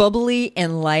 It's bubbly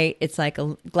and light. It's like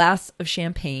a glass of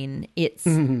champagne. It's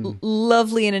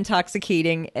lovely and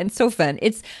intoxicating and so fun.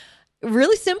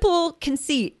 really simple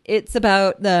conceit. It's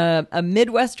about a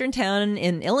Midwestern town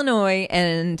in Illinois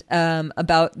and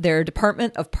about their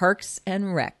Department of Parks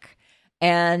and Rec.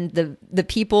 And the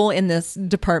people in this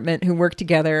department who work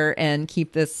together and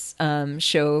keep this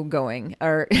show going,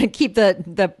 or keep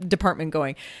the department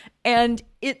going. And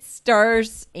it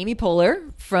stars Amy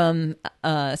Poehler from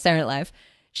Saturday Night Live.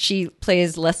 She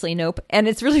plays Leslie Knope. And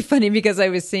it's really funny because I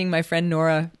was seeing my friend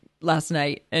Nora last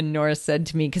night, and Nora said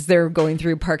to me, because they're going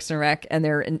through Parks and Rec and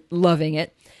they're loving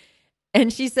it.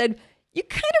 And she said, "You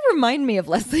kind of remind me of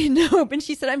Leslie Knope." And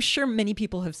she said, "I'm sure many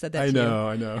people have said that to you."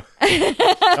 I know.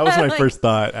 That was my first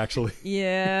thought, actually.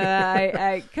 Yeah,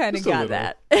 I kind of got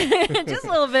that. Just a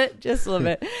little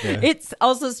bit. Yeah. It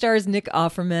also stars Nick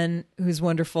Offerman, who's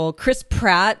wonderful. Chris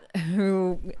Pratt,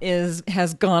 who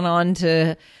has gone on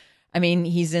to, I mean,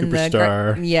 he's in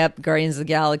Superstar. Guardians of the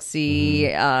Galaxy.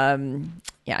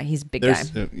 Yeah, he's a big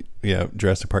guy.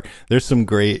 Jurassic Park. There's some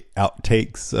great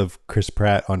outtakes of Chris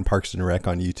Pratt on Parks and Rec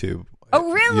on YouTube.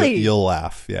 Oh, really? You'll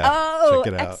laugh. Yeah. Oh,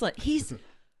 check it out. excellent. He's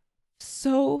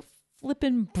so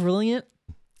flippin' brilliant.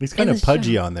 He's kind of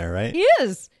pudgy on there, right? He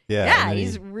is. Yeah,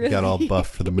 he's really got all buff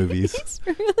for the movies. He's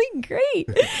really great.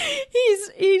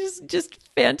 He's just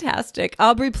fantastic.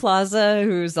 Aubrey Plaza,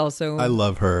 who's also, I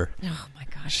love her. oh my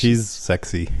gosh, She's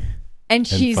sexy and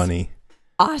she's funny.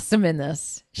 awesome in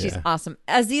this. She's Yeah. awesome.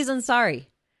 Aziz Ansari,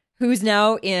 who's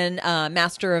now in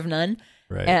Master of None.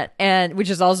 Right. And which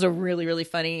is also really, really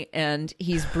funny, and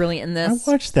he's brilliant in this.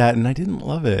 I watched that and I didn't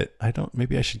love it.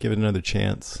 Maybe I should give it another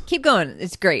chance. Keep going.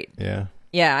 It's great. Yeah.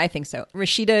 Yeah, I think so.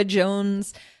 Rashida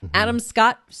Jones, Adam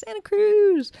Scott, Santa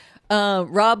Cruz,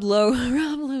 Rob Lowe.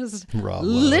 Rob Lowe.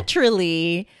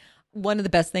 Literally one of the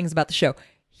best things about the show.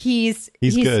 He's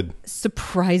good.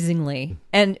 Surprisingly.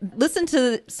 And listen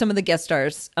to some of the guest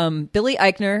stars. Billy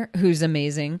Eichner, who's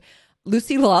amazing.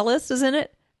 Lucy Lawless is in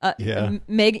it. Yeah.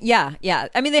 Yeah.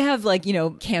 I mean, they have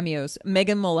cameos.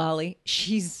 Megan Mullally,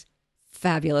 she's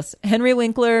fabulous. Henry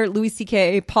Winkler, Louis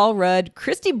C.K., Paul Rudd,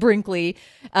 Christy Brinkley,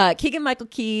 Keegan-Michael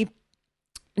Key,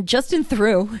 Justin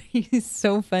Theroux. He's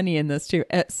so funny in this too.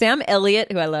 Sam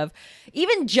Elliott, who I love.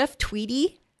 Even Jeff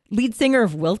Tweedy, lead singer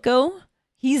of Wilco,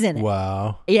 he's in it.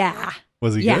 Wow. Yeah.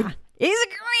 Was he good? He's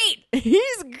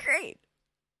great.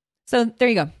 So there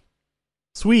you go.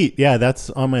 Sweet. Yeah, that's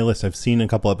on my list. I've seen a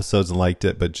couple episodes and liked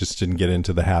it, but just didn't get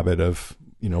into the habit of,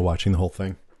 watching the whole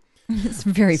thing. It's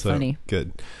very funny.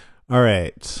 Good. All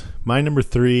right. My number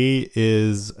 3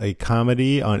 is a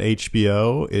comedy on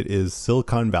HBO. It is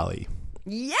Silicon Valley.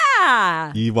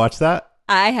 Yeah. You watch that?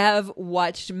 I have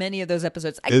watched many of those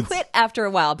episodes. I quit after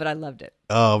a while, but I loved it.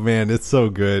 Oh man, it's so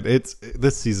good.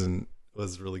 This season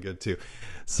was really good too.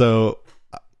 So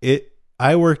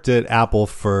I worked at Apple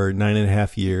for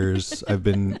 9.5 years. I've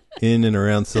been in and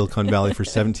around Silicon Valley for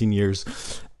 17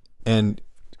 years and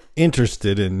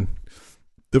interested in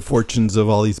the fortunes of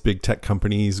all these big tech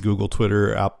companies, Google,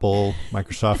 Twitter, Apple,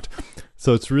 Microsoft.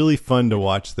 So it's really fun to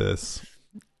watch this.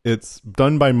 It's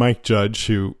done by Mike Judge,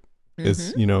 who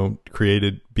is,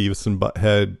 created Beavis and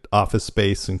Butthead, Office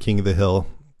Space, and King of the Hill.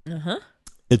 Uh-huh.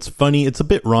 It's funny. It's a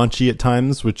bit raunchy at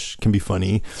times, which can be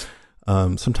funny.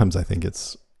 Sometimes I think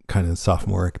it's kind of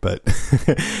sophomoric, but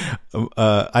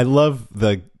I love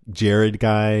the Jared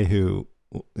guy, who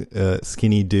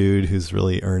skinny dude who's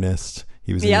really earnest.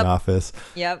 He was in The Office.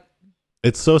 Yep.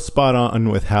 It's so spot on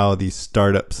with how these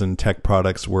startups and tech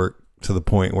products work, to the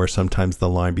point where sometimes the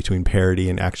line between parody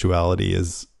and actuality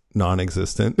is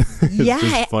non-existent. It's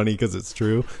just funny because it's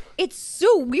true. It's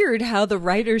so weird how the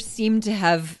writers seem to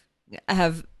have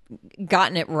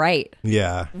gotten it right.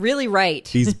 Yeah. Really right.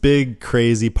 These big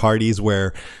crazy parties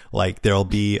where there'll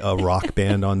be a rock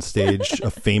band on stage,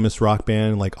 a famous rock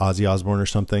band like Ozzy Osbourne or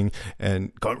something,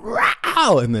 and going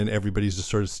wow, and then everybody's just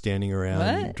sort of standing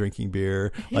around drinking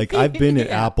beer. I've been at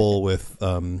Apple with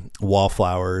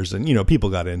wallflowers, and people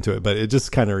got into it, but it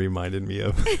just kind of reminded me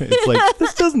of it's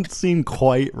this doesn't seem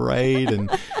quite right,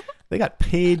 and they got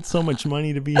paid so much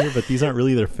money to be here, but these aren't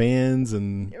really their fans,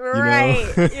 and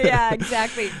yeah,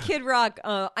 exactly. Kid Rock.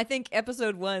 I think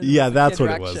episode 1. Yeah, that's Kid what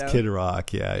Rock it was. show. Kid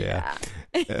Rock. Yeah.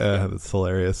 That's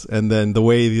hilarious. And then the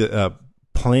way the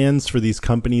plans for these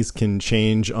companies can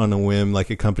change on a whim. Like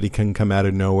a company can come out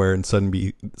of nowhere and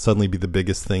suddenly be the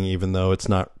biggest thing, even though it's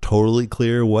not totally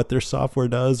clear what their software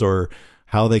does or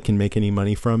how they can make any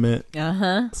money from it.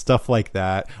 Stuff like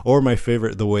that. Or my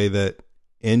favorite, the way that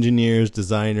engineers,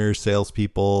 designers,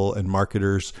 salespeople, and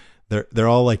marketers, they're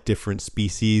all like different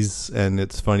species, and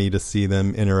it's funny to see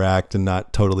them interact and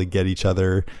not totally get each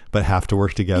other, but have to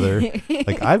work together.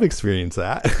 I've experienced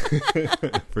that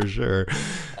for sure.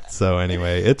 So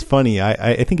anyway, it's funny.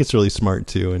 I think it's really smart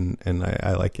too, and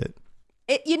I like it.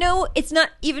 It's not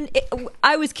even.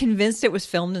 I was convinced it was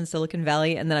filmed in Silicon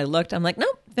Valley, and then I looked. I'm like,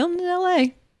 nope, filmed in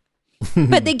L.A.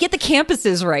 But they get the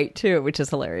campuses right too, which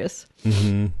is hilarious.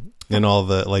 Mm-hmm. And all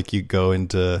the you go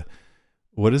into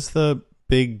what is the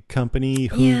big company,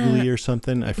 Hooli or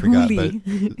something? I forgot,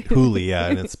 Hooli. but Hooli, yeah,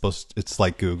 and it's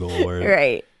like Google, where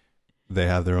Right. they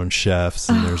have their own chefs,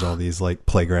 and there's all these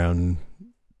playground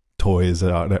toys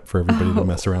out for everybody to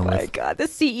mess around with. Oh my God, the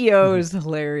CEO is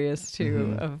hilarious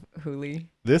too of Hooli.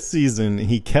 This season,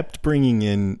 he kept bringing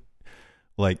in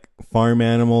farm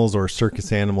animals or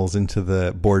circus animals into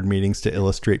the board meetings to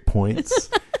illustrate points.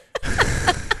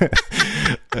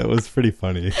 That was pretty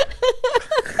funny.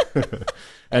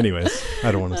 Anyways,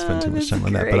 I don't want to spend too much time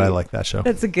on that, but I like that show.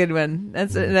 That's a good one.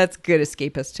 That's good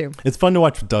escapist too. It's fun to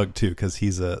watch with Doug too, because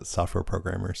he's a software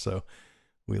programmer, so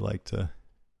we like to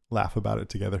laugh about it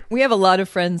together. We have a lot of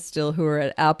friends still who are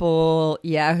at Apple,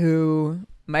 Yahoo,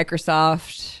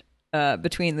 Microsoft.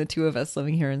 Between the two of us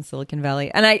living here in Silicon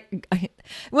Valley, and I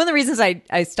one of the reasons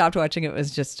I stopped watching it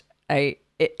was just it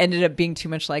ended up being too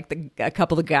much like a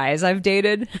couple of guys I've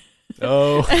dated.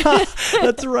 Oh,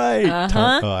 that's right.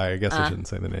 I guess I shouldn't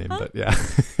say the name, but yeah.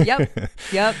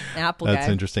 Yep. Apple That's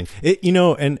guy. interesting.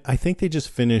 And I think they just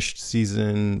finished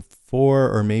season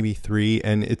 4 or maybe 3,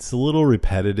 and it's a little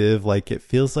repetitive. It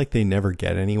feels like they never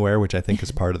get anywhere, which I think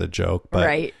is part of the joke. But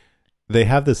right. They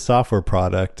have this software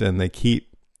product, and they keep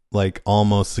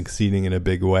almost succeeding in a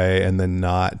big way, and then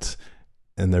not,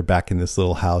 and they're back in this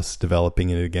little house developing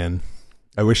it again.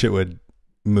 I wish it would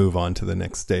move on to the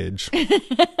next stage.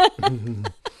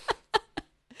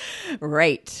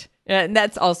 Right. And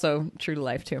that's also true to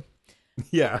life too.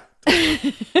 Yeah.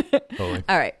 Totally.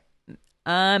 All right.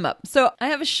 I'm up. So I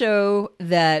have a show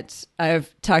that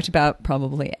I've talked about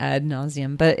probably ad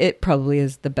nauseum, but it probably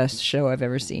is the best show I've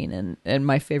ever seen and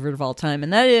my favorite of all time.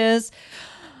 And that is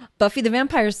Buffy the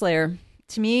Vampire Slayer.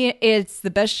 To me, it's the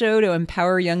best show to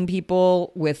empower young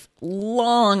people with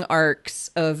long arcs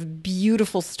of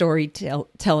beautiful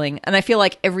storytelling. And I feel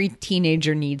like every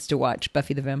teenager needs to watch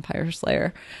Buffy the Vampire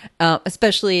Slayer,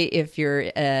 especially if you're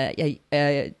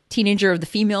a teenager of the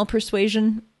female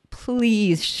persuasion.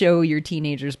 Please show your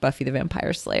teenagers Buffy the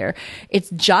Vampire Slayer. It's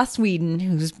Joss Whedon,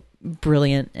 who's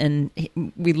brilliant, and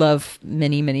we love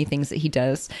many, many things that he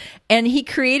does. And he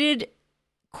created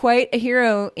quite a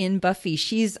hero in Buffy.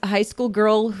 She's a high school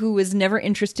girl who was never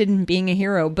interested in being a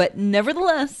hero, but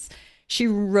nevertheless, she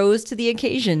rose to the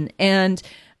occasion, and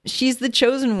she's the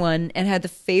chosen one and had the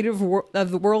fate of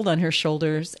the world on her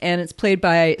shoulders. And it's played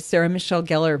by Sarah Michelle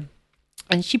Gellar,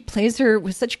 and she plays her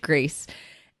with such grace.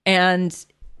 And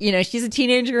she's a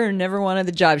teenager and never wanted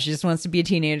the job. She just wants to be a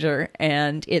teenager.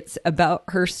 And it's about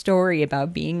her story,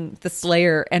 about being the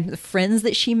Slayer and the friends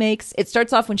that she makes. It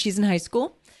starts off when she's in high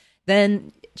school.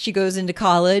 Then she goes into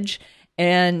college,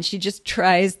 and she just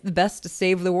tries the best to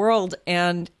save the world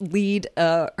and lead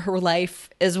her life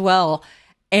as well.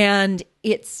 And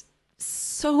it's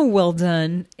so well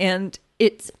done. And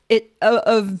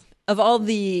of all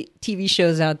the TV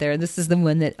shows out there, this is the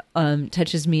one that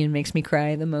touches me and makes me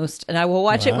cry the most. And I will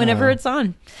watch it whenever it's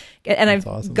on. And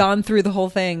I've gone through the whole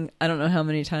thing, I don't know how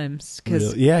many times.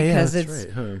 Because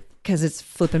it's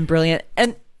flipping brilliant.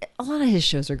 And a lot of his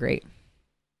shows are great.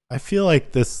 I feel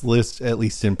like this list, at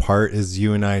least in part, is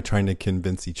you and I trying to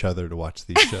convince each other to watch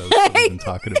these shows that we've been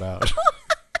talking about.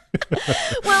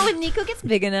 Well, when Nico gets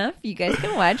big enough, you guys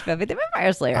can watch Buffy the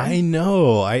Vampire Slayer. I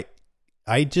know.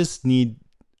 I just need...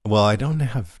 Well, I don't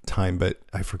have time, but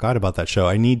I forgot about that show.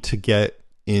 I need to get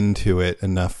into it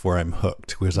enough where I'm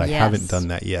hooked, because I haven't done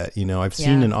that yet. I've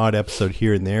seen an odd episode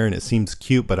here and there, and it seems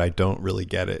cute, but I don't really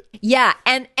get it. Yeah,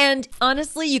 and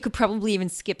honestly, you could probably even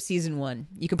skip season 1.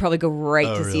 You could probably go right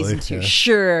to really? season 2. Yeah.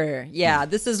 Sure. Yeah,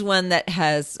 this is one that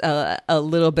has a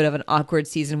little bit of an awkward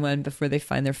season 1 before they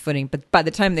find their footing. But by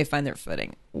the time they find their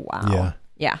footing, wow.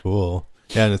 Yeah. Cool.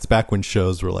 Yeah, and it's back when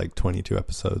shows were 22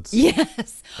 episodes.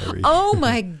 Yes. Oh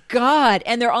my God.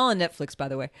 And they're all on Netflix, by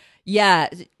the way. Yeah.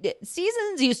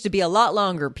 Seasons used to be a lot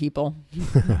longer, people.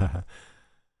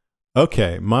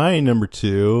 Okay, my number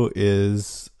 2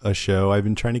 is a show I've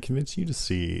been trying to convince you to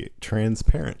see,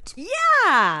 Transparent.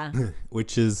 Yeah.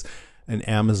 Which is an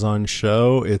Amazon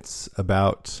show. It's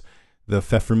about the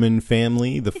Pfefferman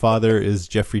family. The father is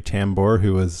Jeffrey Tambor,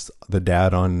 who was the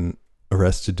dad on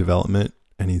Arrested Development,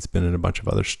 and he's been in a bunch of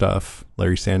other stuff.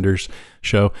 Larry Sanders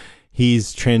Show.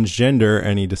 He's transgender,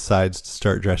 and he decides to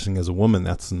start dressing as a woman.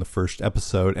 That's in the first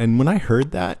episode. And when I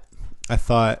heard that, I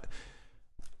thought,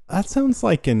 that sounds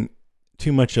like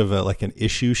too much of an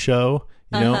issue show.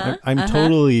 I'm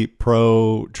totally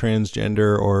pro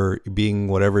transgender or being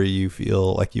whatever you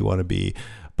feel like you want to be,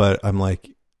 but I'm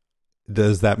like,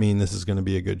 does that mean this is going to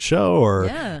be a good show? Or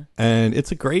and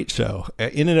it's a great show.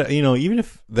 In it, even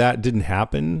if that didn't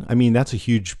happen, I mean, that's a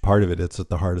huge part of it. It's at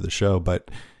the heart of the show,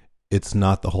 but it's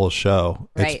not the whole show.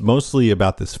 Right. It's mostly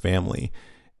about this family,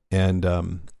 and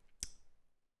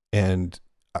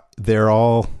they're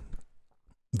all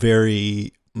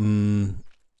very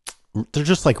they're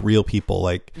just like real people.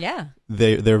 Like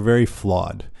they're very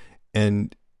flawed,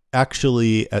 and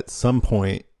actually at some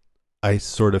point I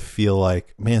sort of feel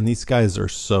like, man, these guys are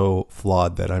so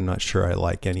flawed that I'm not sure I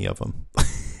like any of them.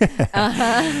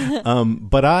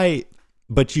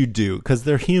 But you do, because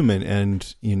they're human,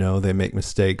 and they make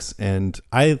mistakes, and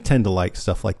I tend to like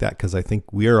stuff like that because I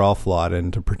think we are all flawed,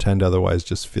 and to pretend otherwise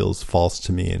just feels false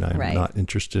to me, and I'm not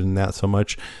interested in that so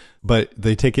much. But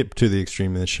they take it to the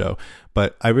extreme in the show.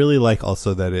 But I really like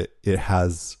also that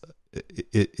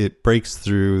it breaks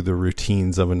through the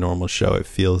routines of a normal show. It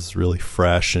feels really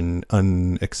fresh and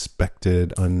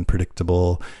unexpected,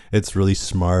 unpredictable. It's really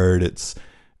smart. It's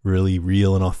really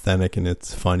real and authentic, and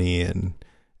it's funny, and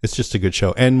it's just a good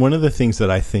show. And one of the things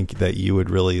that I think that you would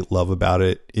really love about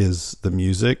it is the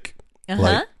music.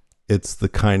 Like, it's the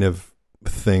kind of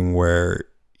thing where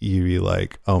you be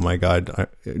like, oh my God,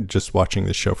 just watching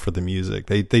the show for the music.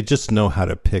 They just know how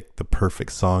to pick the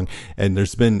perfect song. And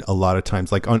there's been a lot of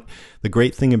times, like, on the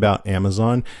great thing about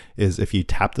Amazon is if you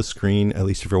tap the screen, at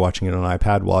least if you're watching it on an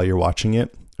iPad while you're watching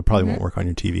it, it probably won't work on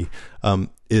your TV,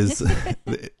 is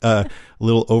a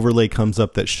little overlay comes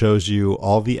up that shows you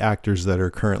all the actors that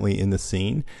are currently in the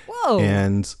scene. Whoa.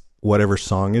 And whatever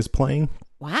song is playing.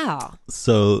 Wow.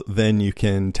 So then you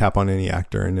can tap on any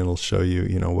actor and it'll show you,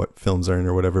 what films are in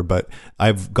or whatever. But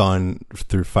I've gone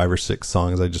through 5 or 6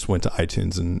 songs. I just went to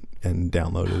iTunes and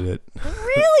downloaded it.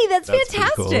 Really? That's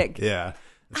fantastic. Cool. Yeah.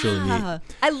 It's really neat.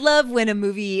 I love when a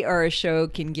movie or a show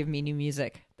can give me new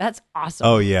music. That's awesome.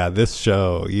 Oh yeah, this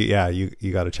show, you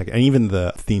got to check it. And even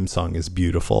the theme song is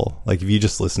beautiful. Like if you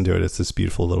just listen to it, it's this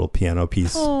beautiful little piano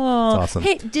piece. Oh. It's awesome.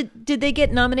 Hey, did they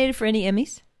get nominated for any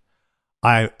Emmys?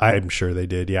 I'm sure they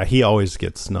did. Yeah, he always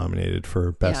gets nominated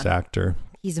for Best Actor.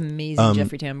 He's amazing,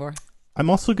 Jeffrey Tambor. I'm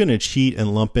also going to cheat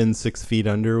and lump in 6 Feet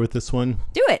Under with this one.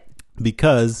 Do it.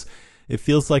 Because it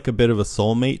feels like a bit of a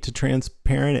soulmate to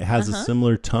Transparent. It has a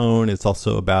similar tone. It's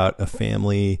also about a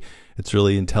family. It's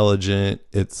really intelligent.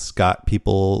 It's got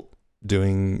people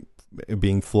being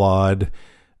flawed.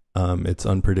 It's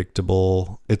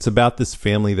unpredictable. It's about this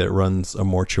family that runs a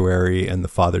mortuary, and the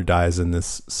father dies, and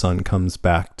this son comes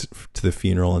back to the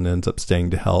funeral and ends up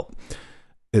staying to help.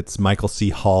 It's Michael C.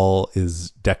 Hall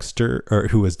is Dexter, or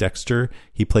who was Dexter.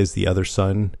 He plays the other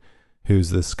son, who's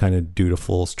this kind of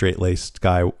dutiful, straight-laced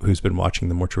guy who's been watching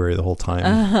the mortuary the whole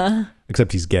time.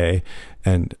 Except he's gay,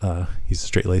 and he's a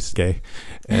straight-laced gay.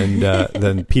 And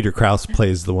then Peter Krause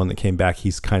plays the one that came back.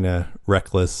 He's kind of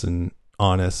reckless and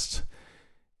honest.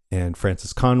 And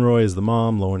Frances Conroy is the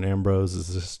mom. Lauren Ambrose is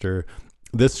the sister.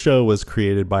 This show was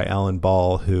created by Alan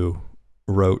Ball, who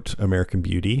wrote American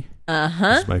Beauty.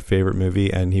 It's my favorite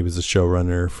movie, and he was a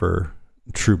showrunner for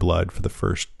True Blood for the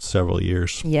first several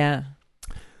years. Yeah.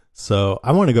 So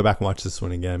I want to go back and watch this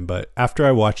one again, but after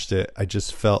I watched it, I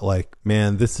just felt like,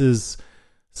 man, this is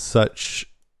such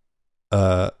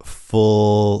a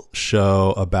full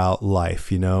show about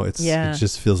life. It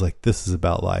just feels like this is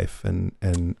about life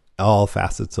and all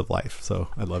facets of life. So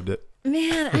I loved it.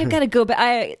 Man, I've got to go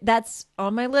back. That's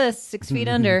on my list. 6 Feet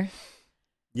Under.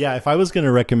 Yeah, if I was going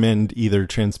to recommend either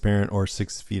Transparent or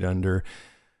 6 Feet Under,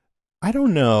 I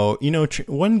don't know.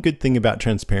 One good thing about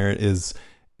Transparent is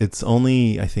it's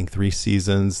only, I think, 3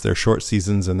 seasons. They're short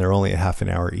seasons, and they're only a half an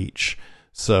hour each.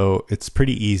 So it's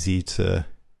pretty easy to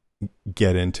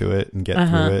get into it and get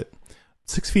through it.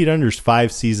 6 Feet Under's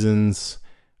 5 seasons,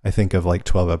 I think, of like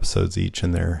 12 episodes each,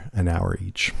 and they're an hour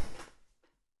each.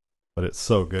 But it's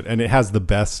so good. And it has the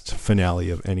best finale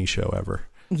of any show ever.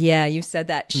 Yeah, you said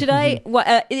that. Should I?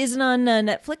 Is it on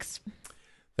Netflix?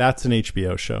 That's an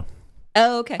HBO show.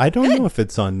 Oh, okay. I don't know if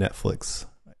it's on Netflix.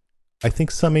 I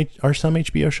think some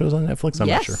HBO shows on Netflix. I'm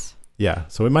not sure. Yeah,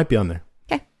 so it might be on there.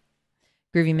 Okay.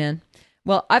 Groovy man.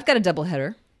 Well, I've got a double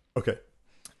header. Okay.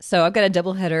 So I've got a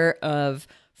double header of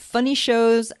funny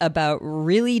shows about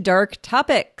really dark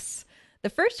topics. The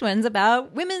first one's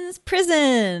about women's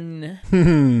prison.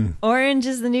 Orange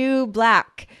is the New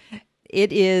Black.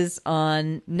 It is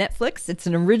on Netflix. It's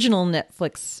an original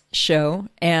Netflix show.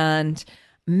 And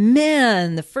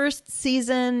man, the first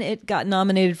season, it got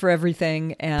nominated for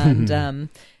everything. And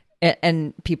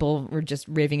and people were just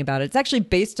raving about it. It's actually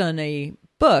based on a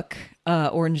book,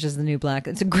 Orange is the New Black.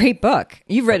 It's a great book.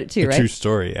 You've read it too, right? True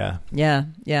story, yeah. Yeah,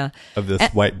 yeah. Of this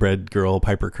white bread girl,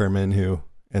 Piper Kerman, who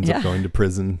ends up going to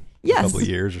prison. a couple of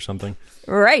years or something.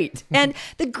 Right. And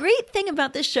the great thing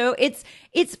about this show, it's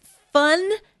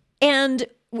fun, and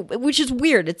which is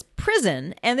weird. It's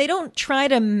prison, and they don't try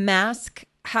to mask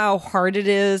how hard it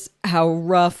is, how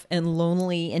rough and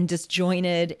lonely and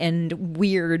disjointed and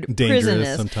weird Dangerous prison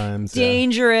is. sometimes.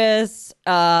 Dangerous,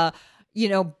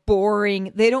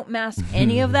 boring. They don't mask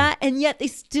any of that, and yet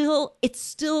it's still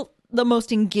the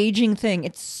most engaging thing.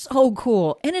 It's so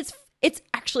cool, and it's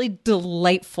actually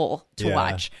delightful to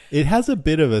watch. It has a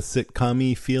bit of a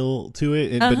sitcom-y feel to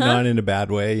it, but not in a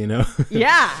bad way,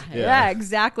 Yeah,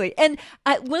 exactly. And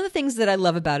one of the things that I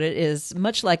love about it is,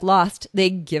 much like Lost,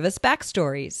 they give us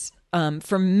backstories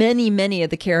for many, many of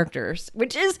the characters,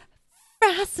 which is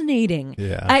fascinating.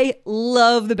 Yeah. I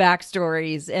love the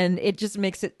backstories, and it just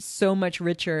makes it so much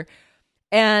richer.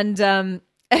 And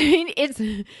I mean, it's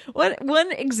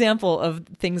one example of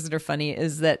things that are funny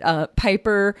is that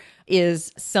Piper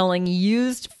is selling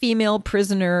used female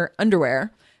prisoner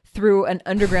underwear through an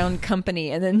underground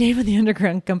company, and the name of the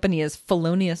underground company is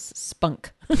Felonious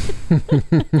Spunk.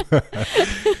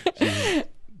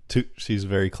 She's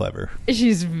very clever.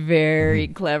 She's very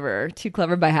clever. Too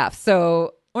clever by half.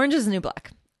 So Orange is the New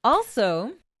Black.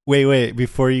 Also... Wait,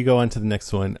 before you go on to the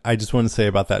next one, I just want to say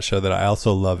about that show that I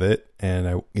also love it.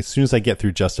 And as soon as I get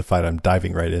through Justified, I'm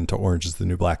diving right into Orange is the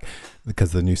New Black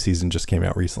because the new season just came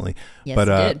out recently. Yes, it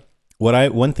did.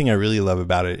 One thing I really love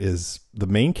about it is the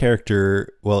main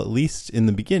character, well, at least in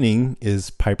the beginning,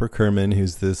 is Piper Kerman,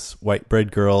 who's this white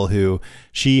bread girl who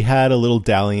she had a little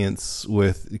dalliance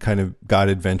with, kind of got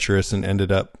adventurous and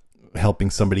ended up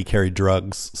helping somebody carry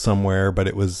drugs somewhere, but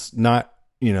it was not,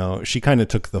 she kind of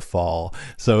took the fall.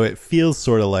 So it feels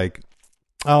sort of like,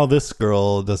 oh, this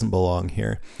girl doesn't belong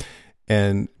here.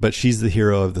 But she's the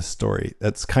hero of the story.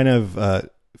 That's kind of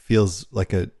feels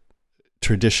like a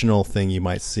traditional thing you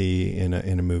might see in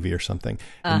a movie or something.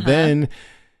 And then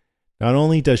not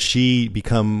only does she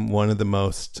become one of the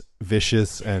most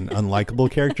vicious and unlikable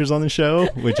characters on the show,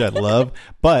 which I love,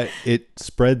 but it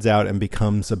spreads out and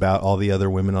becomes about all the other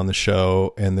women on the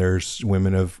show. And there's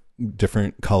women of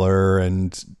different color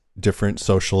and different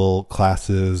social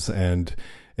classes. And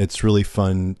it's really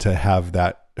fun to have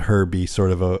her be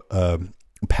sort of a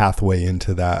pathway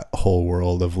into that whole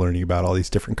world of learning about all these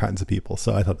different kinds of people.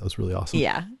 So I thought that was really awesome.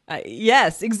 Yeah.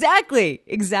 Yes, exactly.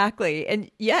 And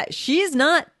yeah,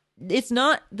 it's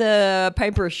not the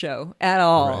Piper show at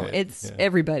all. Right. It's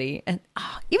everybody. And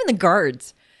even the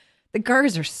guards. The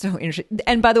guards are so interesting.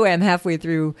 And by the way, I'm halfway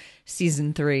through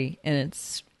season 3 and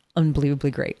it's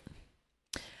unbelievably great.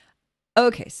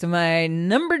 Okay, so my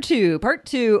number 2, part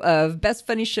 2 of Best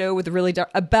Funny Show with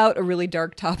about a really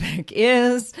dark topic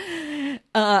is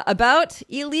about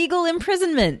illegal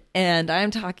imprisonment. And I'm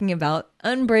talking about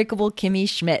Unbreakable Kimmy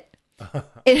Schmidt.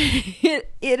 It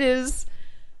is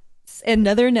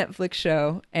another Netflix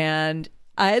show, and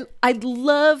I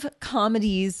love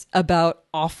comedies about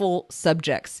awful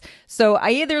subjects. So I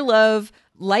either love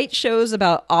light shows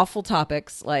about awful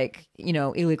topics like,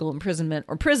 illegal imprisonment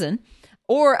or prison,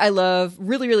 or I love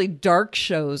really, really dark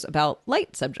shows about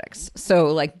light subjects. So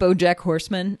like BoJack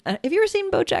Horseman. Have you ever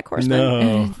seen BoJack Horseman?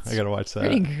 No, I got to watch that.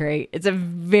 Pretty great. It's a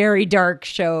very dark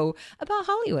show about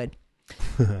Hollywood.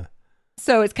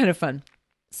 So it's kind of fun.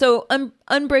 So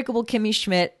Unbreakable Kimmy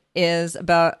Schmidt is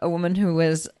about a woman who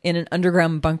was in an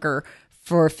underground bunker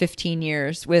for 15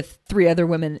 years with 3 other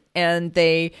women, and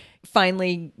they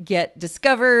finally get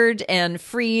discovered and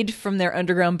freed from their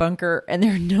underground bunker, and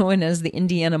they're known as the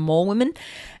Indiana Mole Women.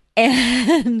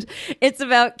 And it's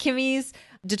about Kimmy's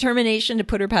determination to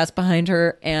put her past behind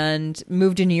her and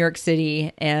move to New York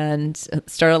City and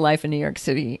start a life in New York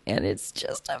City. And it's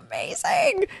just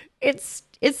amazing. It's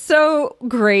so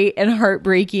great and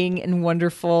heartbreaking and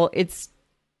wonderful. It's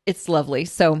lovely.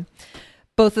 So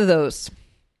both of those.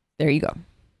 There you go.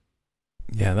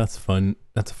 Yeah, that's fun.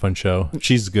 That's a fun show.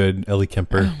 She's good. Ellie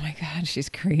Kemper. Oh my God, she's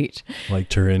great.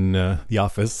 Liked her in The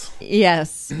Office.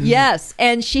 Yes.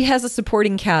 And she has a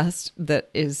supporting cast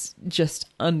that is just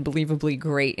unbelievably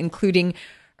great, including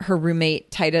her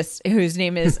roommate, Titus, whose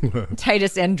name is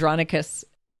Titus Andronicus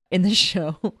in the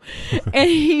show. And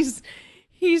he's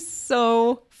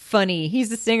so funny.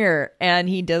 He's a singer, and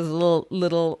he does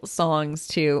little songs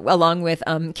too, along with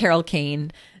Carol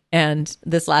Kane. And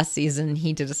this last season,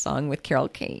 he did a song with Carol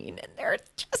Kane, and they're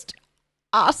just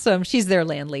awesome. She's their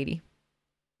landlady.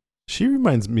 She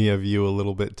reminds me of you a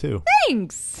little bit too.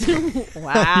 Thanks.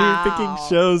 Wow. You're picking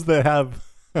shows that have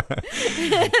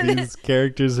these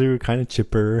characters who are kind of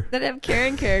chipper. That have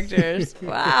caring characters.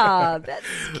 Wow, that's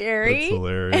scary. That's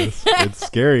hilarious. It's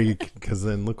scary because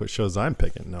then look what shows I'm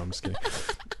picking. No, I'm just kidding.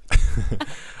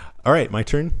 All right, my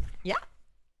turn. Yeah.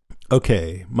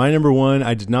 Okay, my number one,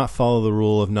 I did not follow the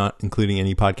rule of not including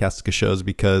any Podcastica shows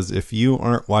because if you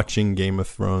aren't watching Game of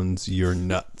Thrones, you're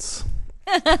nuts.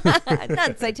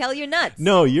 Nuts, I tell you, nuts.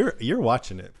 No, you're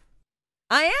watching it.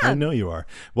 I am. I know you are.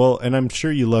 Well, and I'm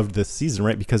sure you loved this season,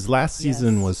 right? Because last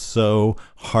season was so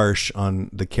harsh on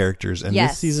the characters, and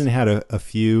this season had a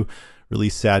few really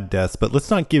sad deaths. But let's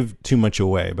not give too much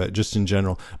away, but just in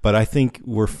general. But I think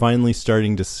we're finally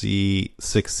starting to see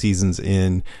 6 seasons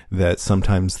in that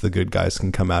sometimes the good guys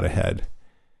can come out ahead.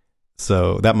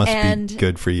 So that must be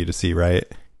good for you to see, right?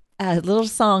 A little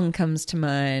song comes to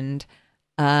mind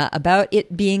about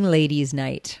it being ladies'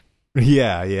 night.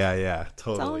 Yeah,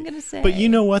 totally. That's all I'm gonna say. But you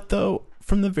know what, though?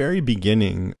 From the very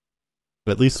beginning,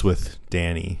 at least with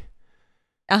Danny,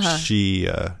 she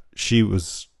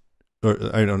was, or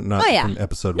I don't not from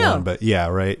episode 1, but yeah,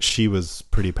 right. She was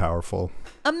pretty powerful.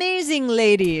 Amazing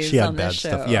ladies. She had on bad this show.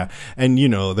 stuff, yeah. And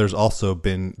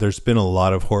there's been a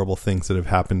lot of horrible things that have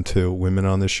happened to women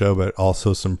on this show, but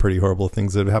also some pretty horrible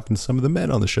things that have happened to some of the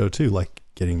men on the show too, like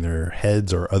getting their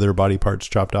heads or other body parts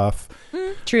chopped off.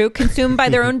 True, consumed by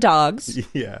their own dogs.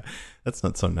 Yeah, that's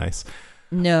not so nice.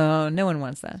 No one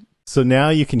wants that. So now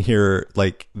you can hear,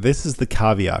 like, this is the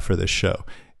caveat for this show.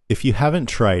 If you haven't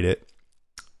tried it,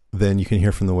 then you can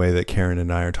hear from the way that Karen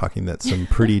and I are talking that some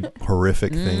pretty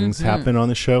horrific things happen on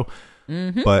the show.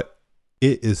 Mm-hmm. But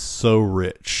it is so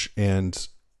rich and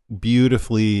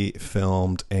beautifully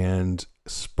filmed and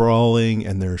sprawling,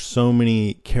 and there's so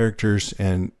many characters,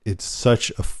 and it's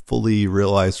such a fully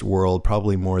realized world,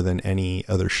 probably more than any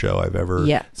other show I've ever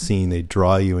seen. They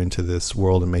draw you into this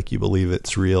world and make you believe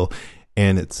it's real,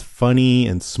 and it's funny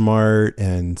and smart,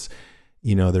 and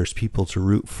there's people to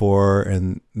root for,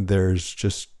 and there's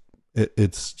just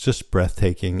it's just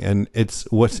breathtaking. And it's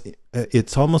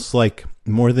almost like,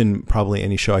 more than probably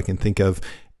any show I can think of,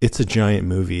 it's a giant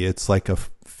movie. It's like a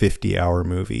 50-hour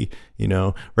movie,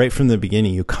 right from the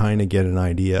beginning. You kind of get an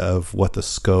idea of what the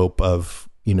scope of,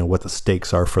 what the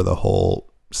stakes are for the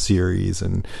whole series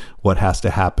and what has to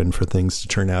happen for things to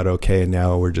turn out okay. And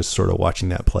now we're just sort of watching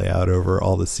that play out over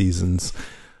all the seasons.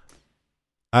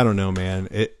 I don't know, man.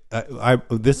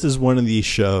 This is one of these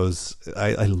shows.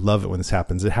 I love it when this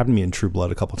happens. It happened to me in True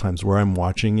Blood a couple times where I'm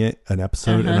watching an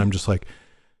episode and I'm just like,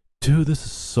 dude, this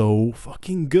is so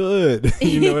fucking good.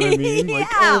 You know what I mean? Like,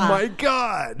 oh my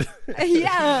God.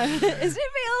 Yeah. Is anybody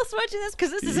else watching this?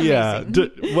 Because this is amazing.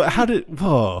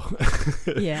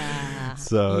 Yeah.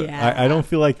 So I don't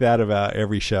feel like that about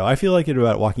every show. I feel like it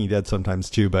about Walking Dead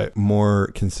sometimes too, but more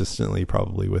consistently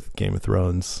probably with Game of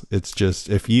Thrones. It's just,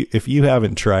 if you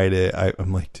haven't tried it,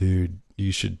 I'm like, dude,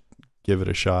 you should give it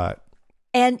a shot.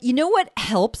 And you know what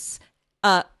helps?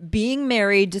 Being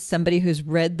married to somebody who's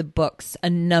read the books a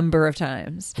number of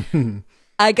times.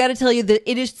 I got to tell you that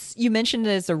it is, you mentioned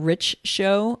it as a rich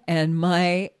show, and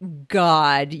my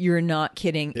God, you're not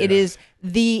kidding. Yeah.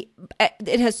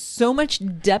 It has so much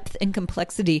depth and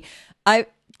complexity. I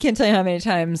can't tell you how many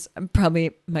times, probably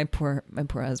my poor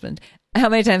husband, how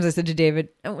many times I said to David,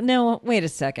 oh, no, wait a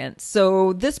second.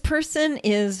 So this person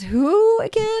is who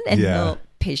again? And he'll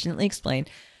patiently explain.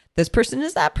 This person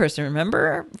is that person,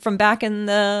 remember? From back in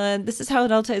this is how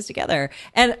it all ties together.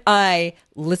 And I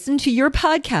listened to your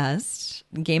podcast,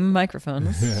 Game of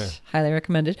Microphones, highly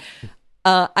recommended.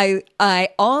 I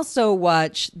also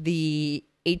watch the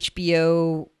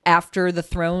HBO After the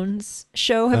Thrones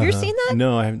show. Have you ever seen that?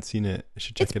 No, I haven't seen it. I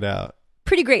should check it out.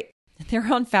 Pretty great.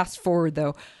 They're on fast forward,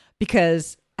 though,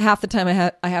 because half the time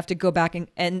I have to go back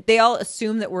and they all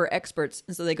assume that we're experts,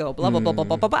 and so they go blah blah blah blah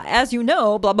blah blah blah. As you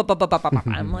know, blah blah blah blah blah blah.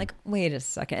 I'm like, wait a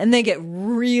second, and they get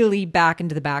really back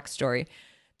into the backstory.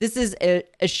 This is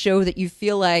a show that you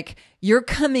feel like you're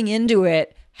coming into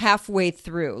it halfway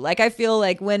through. Like, I feel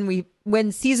like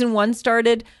when season 1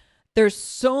 started, there's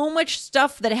so much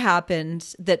stuff that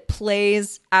happened that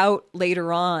plays out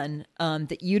later on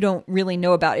that you don't really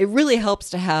know about. It really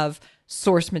helps to have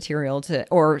source material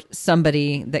or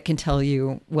somebody that can tell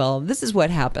you, well, this is what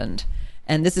happened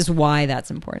and this is why that's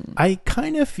important. I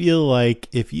kind of feel like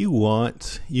if you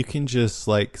want, you can just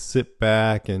like sit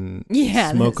back and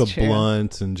smoke a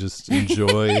blunt and just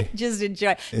enjoy.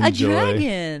 enjoy a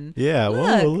dragon. Yeah,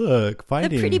 look,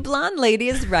 fighting. The pretty blonde lady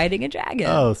is riding a dragon.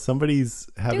 Oh, somebody's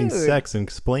having sex and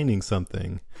explaining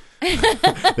something. They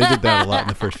did that a lot in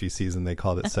the first few seasons. They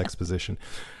called it sex position.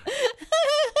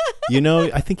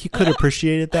 I think you could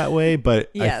appreciate it that way, but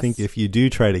yes. I think if you do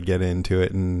try to get into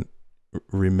it and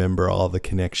remember all the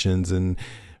connections and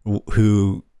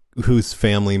whose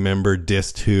family member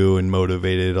dissed who and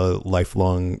motivated a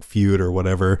lifelong feud or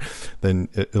whatever, then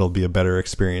it'll be a better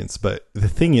experience. But the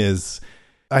thing is,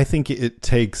 I think it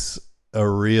takes a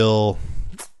real,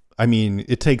 I mean,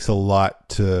 it takes a lot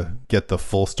to get the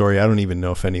full story. I don't even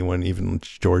know if anyone, even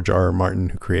George R. R. Martin,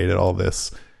 who created all this,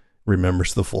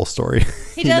 remembers the full story.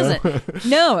 He doesn't.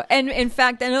 No. And in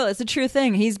fact, I know it's a true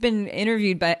thing. He's been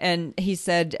interviewed and he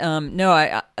said,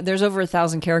 no, there's over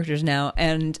 1,000 characters now,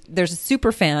 and there's a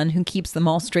super fan who keeps them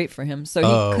all straight for him.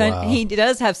 So he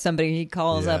does have somebody he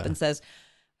calls up and says,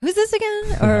 who's this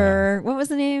again? Or what was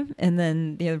the name? And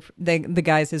then the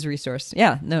guy's his resource.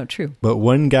 Yeah, no, true. But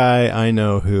one guy I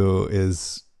know who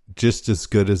is just as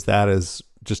good as that as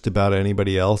just about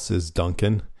anybody else is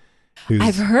Duncan.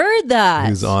 I've heard that.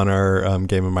 Who's on our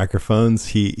Game of Microphones.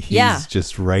 He's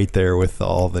just right there with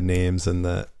all the names and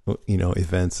the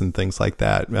events and things like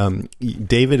that.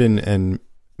 David and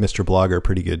Mr. Blog are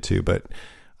pretty good too, but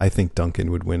I think Duncan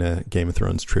would win a Game of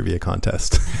Thrones trivia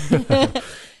contest.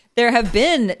 There have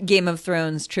been Game of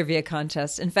Thrones trivia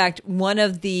contests. In fact, one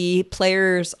of the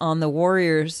players on the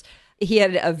Warriors, he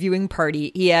had a viewing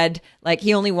party.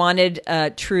 He only wanted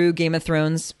true Game of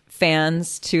Thrones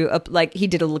fans to he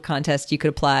did a little contest you could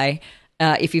apply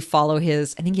if you follow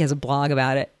his, I think he has a blog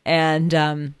about it,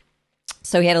 and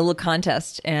so he had a little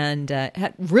contest and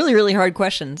had really, really hard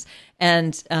questions,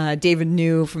 and David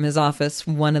knew from his office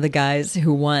one of the guys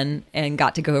who won and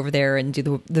got to go over there and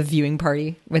do the viewing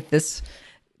party with this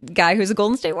guy who's a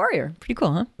Golden State Warrior. Pretty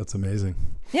cool, huh? That's amazing.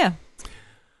 Yeah.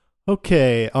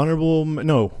 Okay,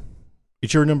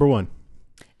 it's your number one.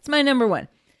 It's my number one.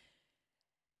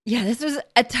 Yeah, this was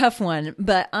a tough one,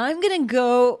 but I'm going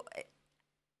to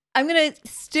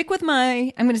stick to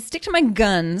my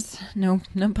guns, no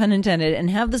pun intended,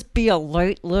 and have this be a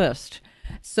light list.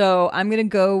 So I'm going to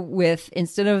go with,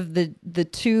 instead of the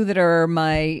two that are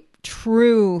my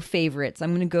true favorites,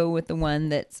 I'm going to go with the one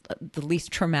that's the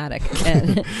least traumatic,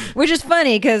 which is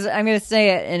funny because I'm going to say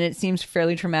it and it seems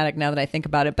fairly traumatic now that I think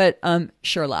about it, but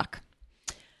Sherlock.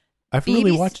 I've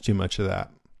really watched too much of that.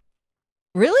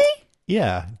 Really?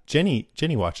 Yeah, Jenny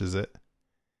watches it.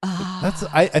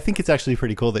 I think it's actually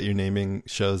pretty cool that you're naming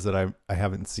shows that I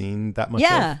haven't seen that much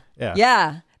of.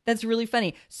 Yeah, that's really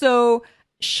funny. So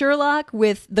Sherlock,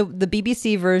 with the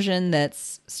BBC version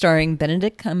that's starring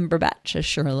Benedict Cumberbatch as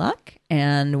Sherlock,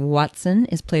 and Watson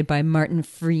is played by Martin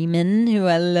Freeman, who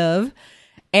I love.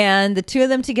 And the two of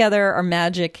them together are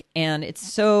magic, and it's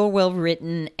so well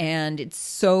written, and it's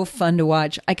so fun to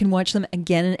watch. I can watch them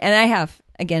again, and I have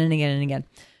again and again and again.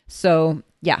 So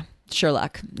yeah,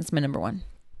 Sherlock. That's my number one.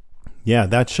 Yeah,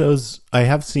 that shows. I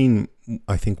have seen,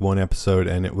 I think, one episode,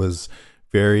 and it was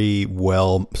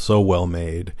so well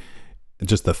made.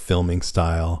 Just the filming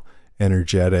style,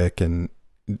 energetic, and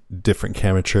different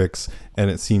camera tricks,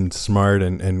 and it seemed smart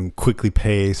and quickly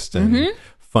paced and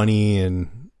funny,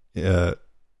 and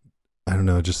I don't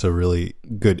know, just a really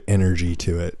good energy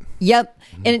to it. Yep.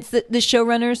 And it's the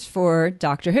showrunners for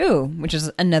Doctor Who, which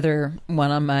is another one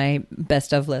on my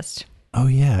best of list. Oh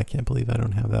yeah, I can't believe I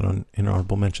don't have that in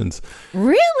honorable mentions.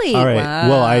 Really? All right. Wow.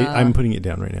 Well, I'm putting it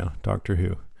down right now. Doctor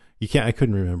Who. I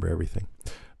couldn't remember everything.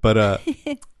 But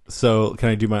so can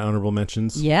I do my honorable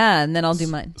mentions? Yeah, and then I'll do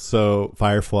mine. So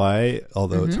Firefly,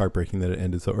 although it's heartbreaking that it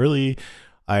ended so early,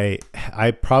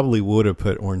 I probably would have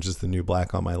put Orange is the New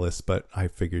Black on my list, but I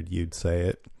figured you'd say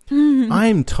it.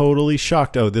 I'm totally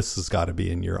shocked. Oh, this has got to be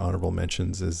in your honorable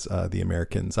mentions, is The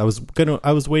Americans. I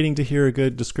was waiting to hear a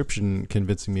good description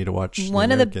convincing me to watch one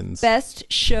The of the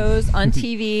best shows on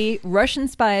TV. Russian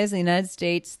spies in the United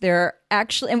States. They're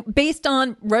actually based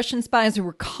on Russian spies who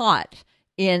were caught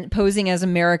in posing as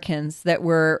Americans that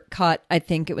were caught, I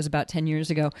think it was about 10 years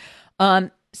ago.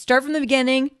 Start from the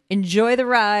beginning, enjoy the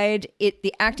ride.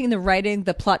 The acting, the writing,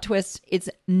 the plot twist. It's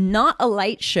not a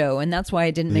light show, and that's why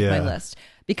I didn't make my list.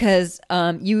 Because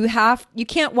you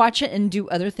can't watch it and do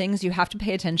other things. You have to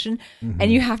pay attention,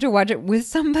 and you have to watch it with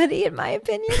somebody, in my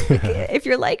opinion. If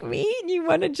you're like me and you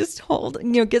want to just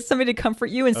get somebody to comfort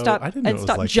you and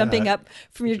stop jumping up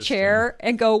from your chair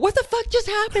and go, "What the fuck just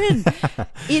happened?"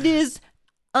 It is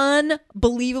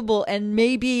unbelievable, and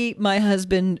maybe my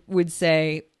husband would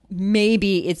say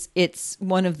maybe it's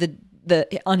one of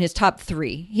the on his top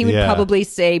three. He would probably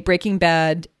say Breaking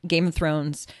Bad, Game of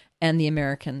Thrones, and The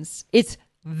Americans. It's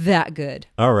that good.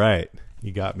 All right.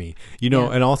 You got me.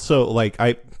 And also,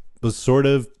 I was sort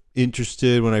of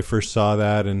interested when I first saw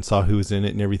that and saw who was in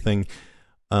it and everything.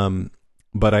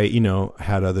 But I,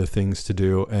 had other things to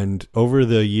do. And over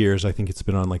the years, I think it's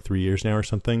been on 3 years now or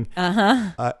something.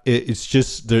 It's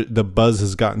just the buzz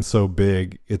has gotten so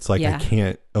big. It's I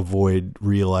can't avoid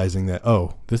realizing that,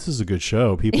 this is a good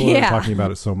show. People are talking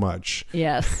about it so much.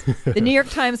 Yes. The New York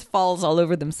Times falls all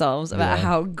over themselves about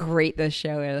how great this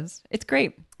show is. It's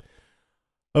great.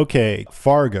 Okay.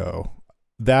 Fargo.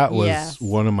 That was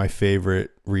one of my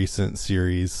favorite recent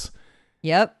series.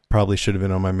 Yep. probably should have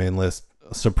been on my main list.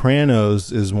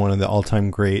 Sopranos is one of the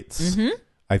all-time greats.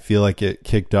 I feel like it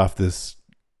kicked off this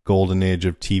golden age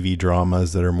of TV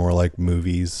dramas that are more like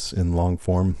movies in long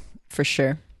form. For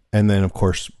sure. And then, of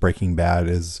course, Breaking Bad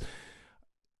is,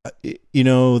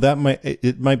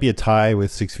 that might be a tie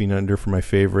with 6 Feet Under for my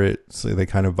favorite. So they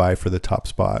kind of vie for the top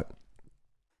spot.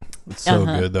 It's so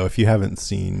good, though. If you haven't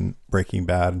seen Breaking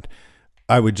Bad,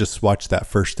 I would just watch that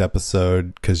first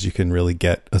episode because you can really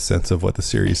get a sense of what the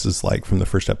series is like from the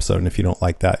first episode. And if you don't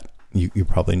like that, you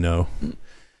probably know.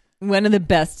 One of the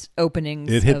best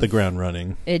openings. It hit the ground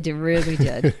running. It really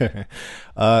did.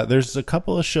 There's a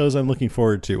couple of shows I'm looking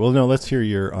forward to. Well, no, let's hear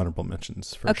your honorable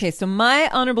mentions first. Okay, so my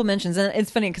honorable mentions, and it's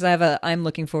funny because I have I'm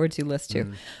looking forward to list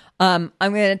too. I'm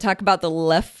going to talk about The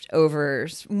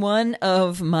Leftovers. One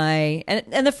of my,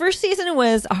 and the first season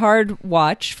was a hard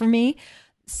watch for me.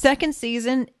 Second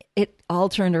season, it all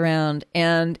turned around,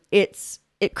 and it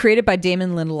created by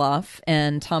Damon Lindelof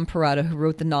and Tom Perrotta, who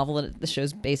wrote the novel that the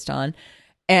show's based on.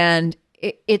 And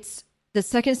it's the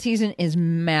second season is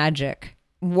magic.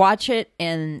 Watch it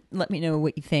and let me know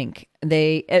what you think.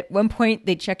 At one point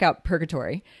they check out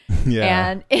purgatory. Yeah,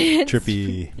 and it's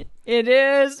trippy. It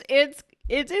is.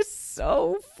 It is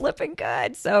so flipping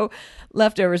good. So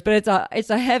Leftovers, but it's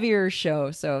a heavier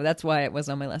show, so that's why it was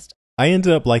on my list. I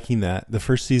ended up liking that. The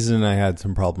first season I had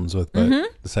some problems with, but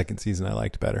the second season I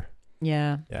liked better.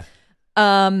 Yeah. Yeah.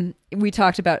 We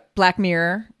talked about Black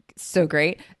Mirror. So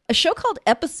great. A show called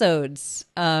Episodes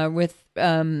with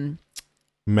Matt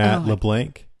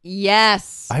LeBlanc.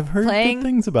 Yes. I've heard good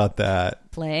things about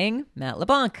that. Playing Matt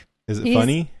LeBlanc. Is it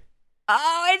funny?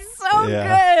 Oh, it's so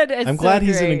good. It's I'm glad so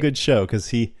he's in a great. good show because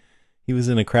he was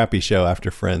in a crappy show after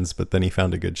Friends, but then he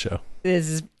found a good show. This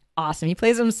is awesome. He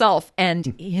plays himself,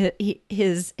 and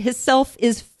his self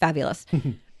is fabulous.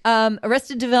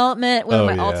 Arrested Development, one of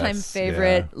my all-time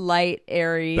favorite, light,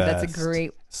 airy. Best. That's a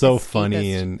great, so escapist.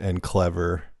 funny and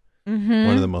clever. One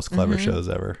of the most clever shows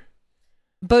ever.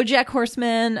 BoJack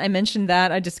Horseman, I mentioned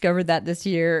that. I discovered that this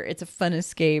year. It's a fun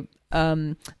escape.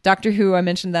 Doctor Who, I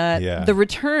mentioned that. Yeah. The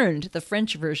Returned, the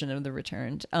French version of The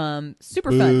Returned.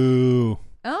 Super fun. Boo.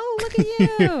 Oh, look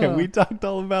at you. We talked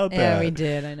all about that. Yeah, we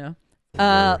did. I know.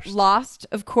 Lost,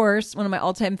 of course, one of my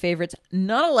all-time favorites.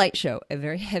 Not a light show, a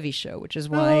very heavy show, which is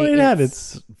why it had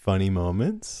its funny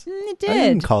moments. It did. I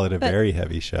didn't call it a very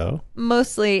heavy show.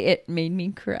 Mostly, it made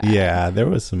me cry. Yeah, there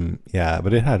was some. Yeah,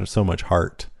 but it had so much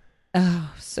heart.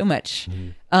 Oh, so much.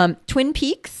 Twin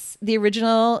Peaks, the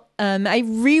original. I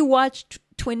rewatched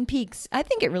Twin Peaks. I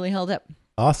think it really held up.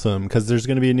 Awesome, because there's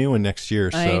going to be a new one next year.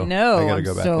 So I know. I got to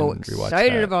go back so and rewatch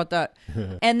excited that. about that.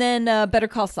 And then Better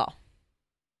Call Saul.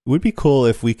 It would be cool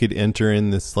if we could enter in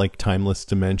this like timeless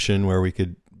dimension where we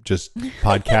could just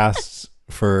podcast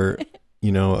for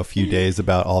a few days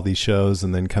about all these shows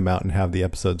and then come out and have the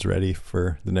episodes ready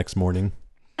for the next morning.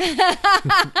 Because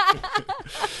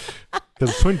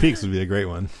Twin Peaks would be a great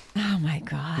one. Oh my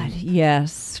God.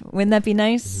 Yes. Wouldn't that be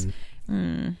nice?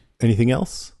 Anything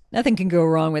else? Nothing can go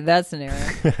wrong with that scenario.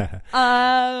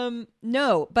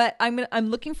 No, but I'm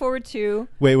looking forward to.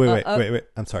 Wait.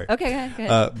 I'm sorry. Okay, go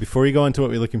ahead. Before we go into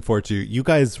what we're looking forward to, you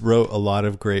guys wrote a lot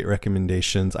of great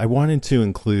recommendations. I wanted to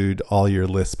include all your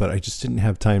lists, but I just didn't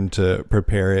have time to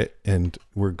prepare it, and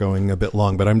we're going a bit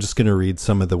long. But I'm just going to read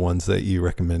some of the ones that you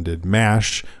recommended.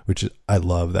 MASH, I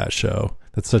love that show.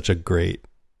 That's such a great.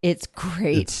 It's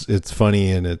great. It's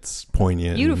funny and it's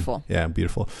poignant. Beautiful. Yeah,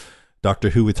 beautiful.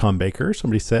 Doctor Who with Tom Baker,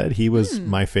 somebody said. He was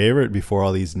my favorite before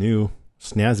all these new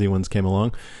snazzy ones came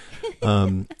along.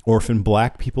 Orphan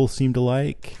Black people seem to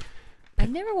like. I've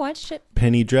never watched it.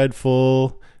 Penny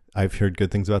Dreadful. I've heard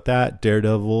good things about that.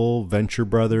 Daredevil, Venture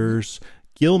Brothers,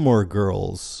 Gilmore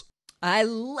Girls. I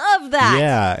love that.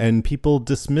 Yeah, and people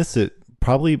dismiss it,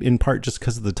 probably in part just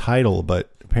because of the title,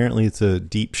 but apparently it's a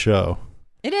deep show.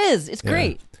 It is. It's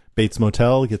great. Bates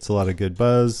Motel gets a lot of good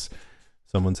buzz.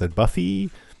 Someone said Buffy.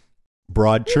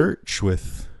 Broadchurch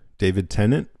with David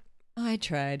Tennant. I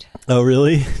tried. Oh,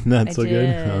 really? Not so good?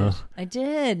 Oh. I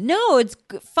did. No, it's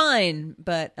fine,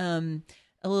 but a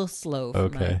little slow.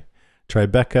 Okay.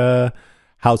 Tribeca,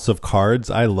 House of Cards.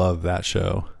 I love that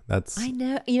show.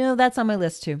 I know. That's on my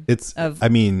list too. It's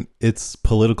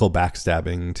political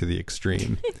backstabbing to the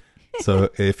extreme. So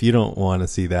if you don't want to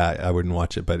see that, I wouldn't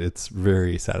watch it, but it's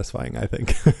very satisfying, I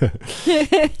think.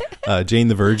 Jane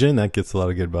the Virgin, that gets a lot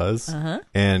of good buzz.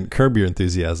 And Curb Your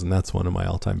Enthusiasm, that's one of my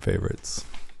all-time favorites.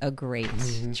 A great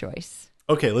choice.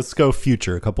 Okay, let's go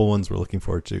future. A couple ones we're looking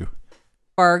forward to.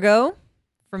 Fargo,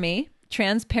 for me.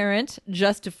 transparent,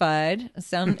 justified.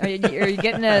 Are you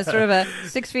getting a sort of a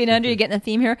 6 feet under? You're getting a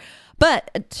theme here.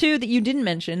 But two that you didn't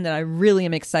mention that I really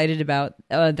am excited about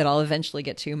that I'll eventually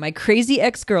get to. My Crazy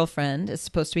Ex-Girlfriend is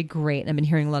supposed to be great. And I've been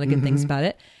hearing a lot of good things about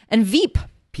it. And Veep.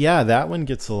 Yeah, that one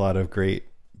gets a lot of great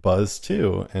buzz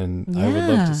too. And I would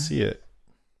love to see it.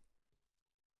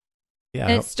 Yeah.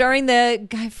 And it's starring the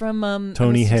guy from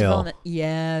Tony Arrested Hale. Development.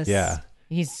 Yes. Yeah.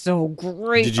 He's so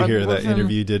great. Did you hear that him.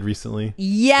 interview you did recently?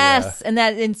 Yes. Yeah. And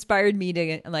that inspired me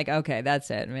to, I'm like, okay,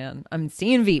 that's it, man. I'm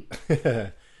seeing Veep.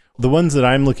 The ones that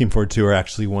I'm looking forward to are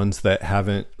actually ones that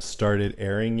haven't started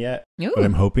airing yet, Ooh. but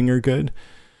I'm hoping are good.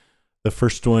 The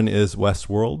first one is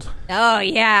Westworld. Oh,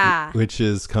 yeah. Which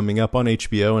is coming up on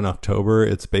HBO in October.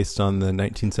 It's based on the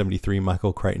 1973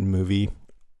 Michael Crichton movie,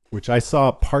 which I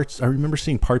remember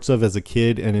seeing parts of as a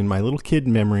kid, and in my little kid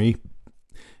memory,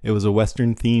 it was a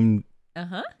Western theme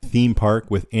park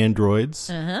with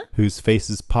androids whose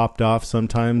faces popped off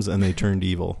sometimes and they turned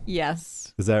evil. Yes.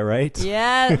 Is that right?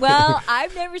 Yeah. Well,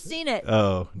 I've never seen it.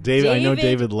 Oh, David, I know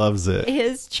David loves it.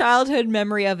 His childhood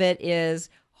memory of it is,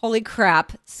 holy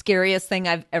crap, scariest thing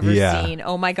I've ever seen.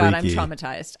 Oh my God, freaky. I'm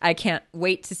traumatized. I can't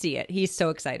wait to see it. He's so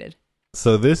excited.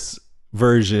 So this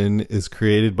version is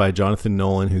created by Jonathan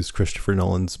Nolan, who's Christopher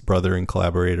Nolan's brother and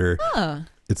collaborator. Huh.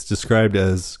 It's described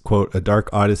as, quote, a dark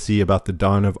odyssey about the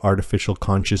dawn of artificial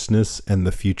consciousness and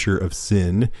the future of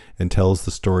sin, and tells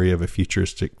the story of a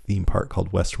futuristic theme park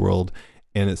called Westworld.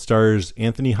 And it stars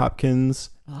Anthony Hopkins,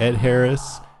 Ed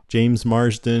Harris, James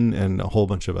Marsden, and a whole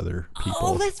bunch of other people.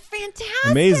 Oh, that's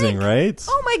fantastic. Amazing, right?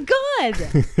 Oh my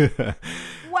God.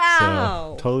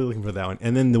 Wow. So, totally looking for that one.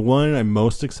 And then the one I'm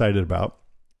most excited about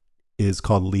is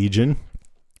called Legion.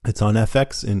 It's on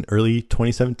FX in early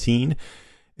 2017.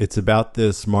 It's about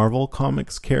this Marvel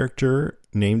Comics character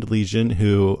named Legion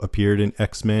who appeared in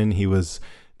X-Men. He was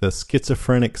the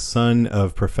schizophrenic son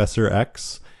of Professor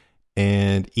X,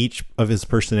 and each of his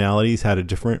personalities had a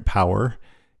different power,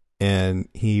 and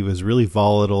he was really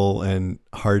volatile and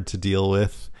hard to deal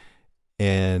with.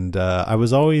 And I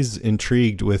was always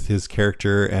intrigued with his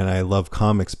character, and I love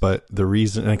comics, but the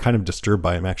reason, and I'm kind of disturbed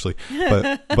by him actually,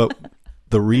 but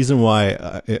the reason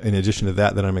why, in addition to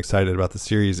that I'm excited about the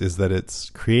series is that it's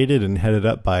created and headed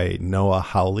up by Noah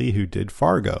Hawley, who did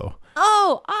Fargo.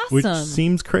 Oh, awesome. Which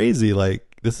seems crazy.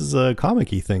 Like, this is a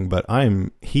comic-y thing, but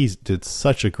he did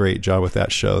such a great job with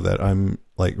that show that I'm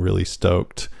like really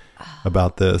stoked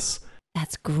about this.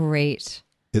 That's great.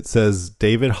 It says,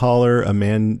 David Haller, a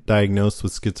man diagnosed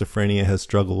with schizophrenia, has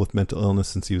struggled with mental illness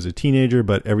since he was a teenager,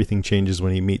 but everything changes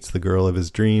when he meets the girl of his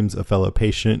dreams, a fellow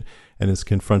patient, and is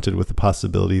confronted with the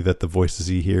possibility that the voices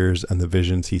he hears and the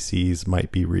visions he sees might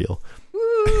be real.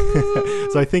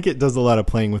 So I think it does a lot of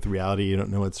playing with reality. You don't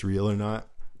know it's real or not.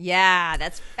 Yeah,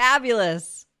 that's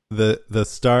fabulous.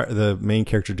 The main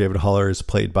character, David Haller, is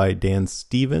played by Dan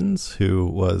Stevens, who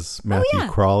was Matthew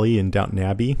Crawley in Downton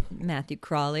Abbey. Matthew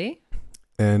Crawley.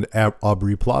 And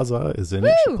Aubrey Plaza is in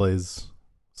it. She plays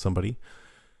somebody.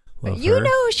 Love you her.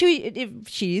 know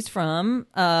she's from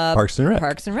Parks and Rec.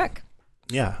 Parks and Rec.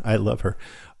 Yeah, I love her.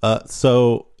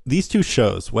 So these two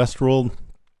shows, Westworld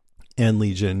and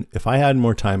Legion, if I had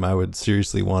more time, I would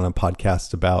seriously want a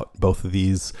podcast about both of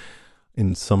these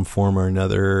in some form or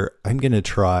another. I'm going to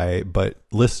try, but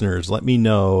listeners, let me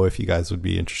know if you guys would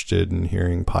be interested in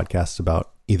hearing podcasts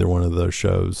about either one of those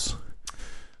shows.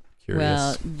 Curious.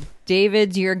 Well,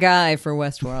 David's your guy for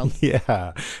Westworld.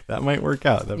 Yeah, that might work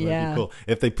out. That might be cool.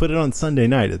 If they put it on Sunday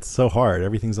night, it's so hard.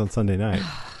 Everything's on Sunday night.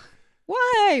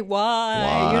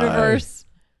 Why? Universe.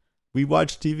 We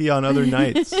watch TV on other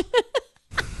nights.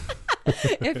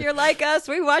 If you're like us,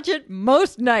 we watch it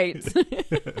most nights.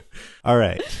 All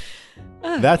right.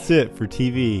 That's it for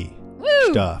TV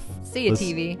stuff. See you,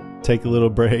 TV. Take a little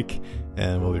break,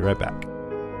 and we'll be right back.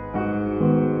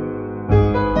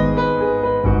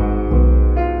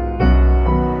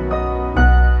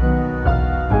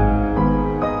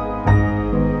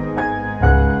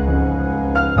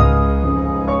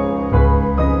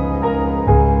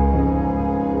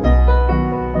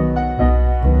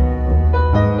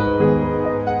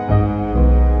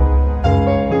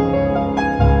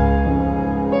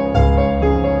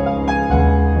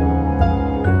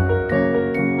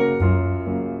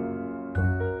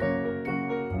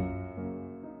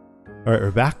 All right,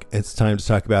 we're back. It's time to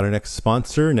talk about our next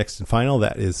sponsor, next and final.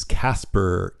 That is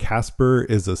Casper. Casper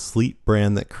is a sleep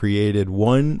brand that created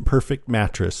one perfect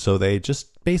mattress. So they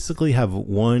just basically have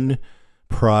one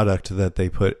product that they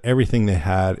put everything they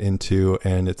had into,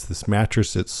 and it's this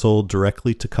mattress. It's sold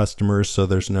directly to customers, so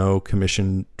there's no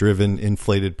commission-driven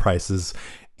inflated prices.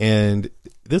 And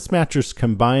this mattress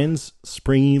combines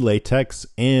springy latex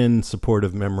and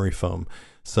supportive memory foam.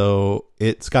 So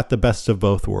it's got the best of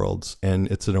both worlds, and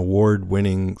it's an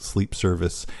award-winning sleep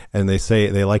service. And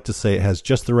they like to say it has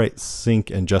just the right sink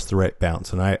and just the right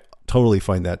bounce. And I totally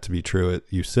find that to be true.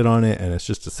 You sit on it, and it's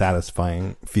just a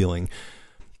satisfying feeling.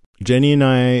 Jenny and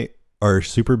I are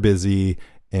super busy,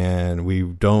 and we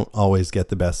don't always get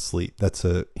the best sleep. That's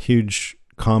a huge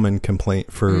common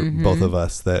complaint for both of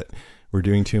us, that we're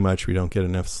doing too much. We don't get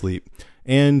enough sleep.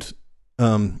 And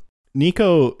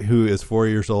Nico, who is 4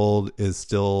 years old, is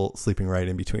still sleeping right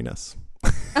in between us.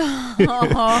 Because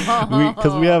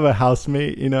we have a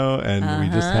housemate, and we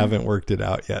just haven't worked it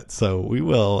out yet. So we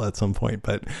will at some point.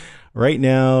 But right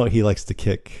now, he likes to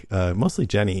kick mostly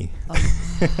Jenny.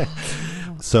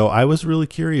 So I was really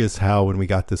curious how, when we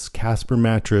got this Casper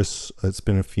mattress, it's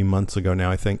been a few months ago now,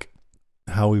 I think,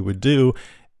 how we would do.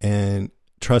 And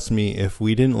trust me, if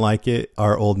we didn't like it,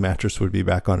 our old mattress would be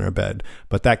back on our bed.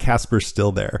 But that Casper's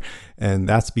still there. And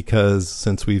that's because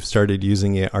since we've started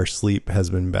using it, our sleep has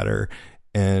been better.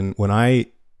 And when I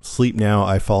sleep now,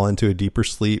 I fall into a deeper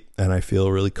sleep, and I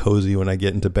feel really cozy when I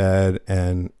get into bed.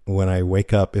 And when I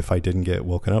wake up, if I didn't get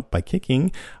woken up by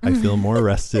kicking, I feel more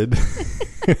rested.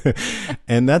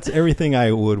 And that's everything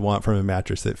I would want from a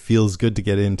mattress. It feels good to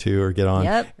get into or get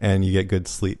on, and you get good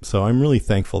sleep. So I'm really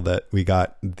thankful that we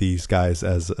got these guys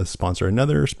as a sponsor,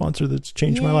 another sponsor that's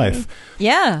changed my life.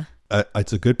 Yeah.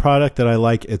 It's a good product that I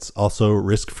like. It's also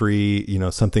risk-free.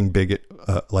 Something big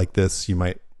like this, you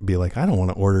might be like, I don't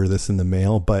want to order this in the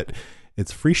mail, but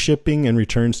it's free shipping and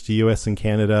returns to US and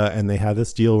Canada. And they have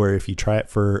this deal where if you try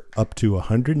it for up to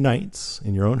 100 nights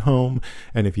in your own home,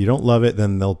 and if you don't love it,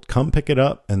 then they'll come pick it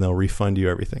up and they'll refund you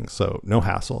everything. So no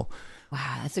hassle.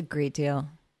 Wow, that's a great deal.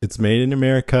 It's made in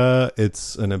America.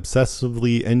 It's an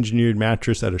obsessively engineered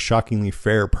mattress at a shockingly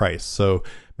fair price. So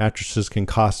mattresses can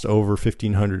cost over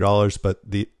 $1,500, but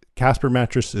the Casper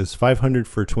mattress is $500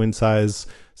 for a twin size,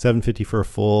 $750 for a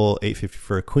full, $850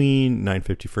 for a queen,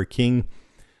 $950 for a king.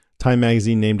 Time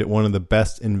magazine named it one of the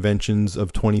best inventions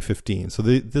of 2015. So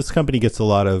this company gets a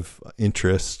lot of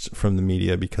interest from the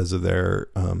media because of their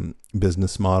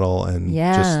business model and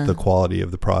just the quality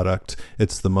of the product.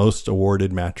 It's the most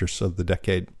awarded mattress of the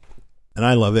decade, and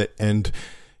I love it. And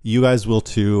you guys will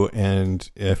too. And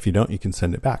if you don't, you can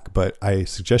send it back. But I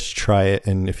suggest you try it.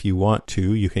 And if you want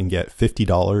to, you can get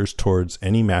 $50 towards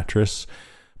any mattress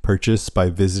purchase by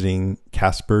visiting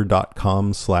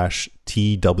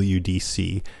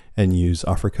casper.com/TWDC and use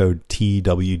offer code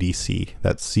TWDC.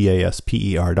 That's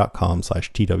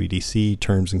casper.com/TWDC.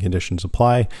 Terms and conditions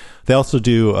apply. They also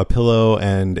do a pillow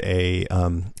and a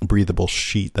breathable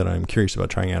sheet that I'm curious about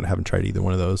trying out. I haven't tried either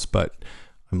one of those, but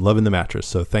I'm loving the mattress.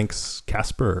 So thanks,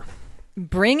 Casper.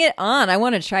 Bring it on. I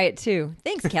want to try it too.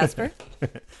 Thanks, Casper.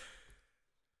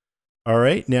 All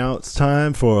right, now it's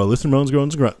time for Listen, Moans,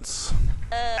 Groans, and Grunts.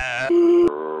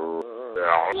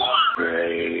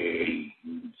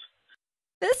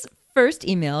 This first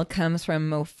email comes from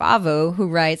Mofavo, who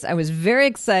writes, I was very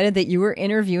excited that you were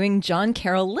interviewing John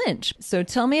Carroll Lynch. So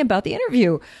tell me about the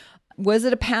interview. Was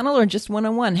it a panel or just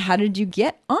one-on-one? How did you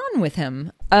get on with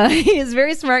him? He is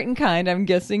very smart and kind. I'm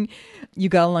guessing you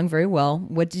got along very well.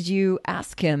 What did you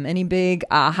ask him? Any big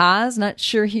ahas? Not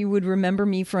sure he would remember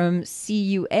me from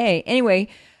CUA. Anyway,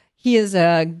 he is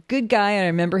a good guy, and I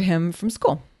remember him from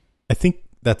school. I think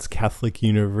that's Catholic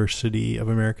University of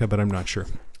America, but I'm not sure.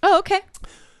 Oh, okay.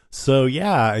 So,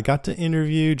 yeah, I got to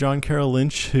interview John Carroll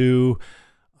Lynch, who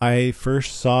I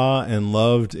first saw and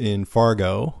loved in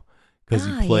Fargo, because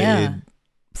he played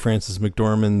Frances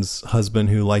McDormand's husband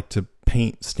who liked to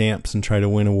paint stamps and try to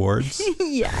win awards.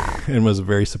 Yeah. And was a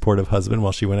very supportive husband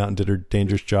while she went out and did her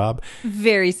dangerous job.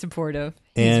 Very supportive.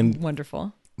 He's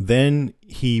wonderful. Then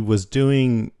he was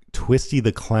doing Twisty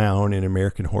the Clown in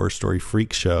American Horror Story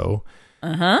Freak Show.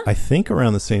 I think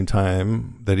around the same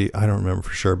time that I don't remember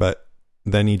for sure, but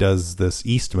then he does this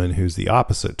Eastman, who's the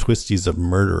opposite. Twisty's a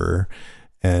murderer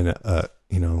and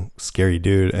scary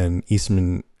dude, and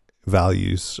Eastman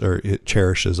values or it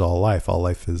cherishes all life. All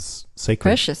life is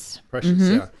sacred. Precious,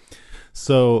 yeah.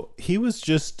 So he was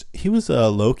a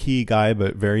low-key guy,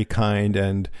 but very kind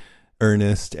and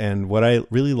earnest. And what I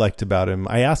really liked about him,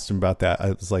 I asked him about that.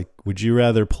 I was like, would you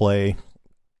rather play,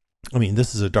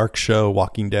 this is a dark show,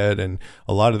 Walking Dead, and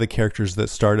a lot of the characters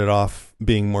that started off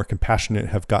being more compassionate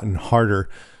have gotten harder.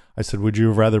 I said, would you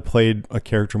have rather played a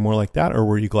character more like that, or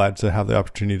were you glad to have the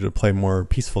opportunity to play a more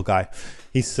peaceful guy?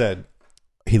 He said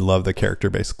he loved the character,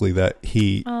 basically, that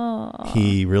he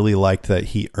really liked that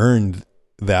he earned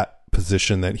that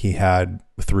position that he had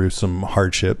through some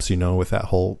hardships, with that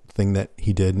whole thing that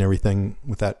he did and everything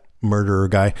with that murderer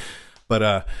guy.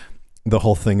 But the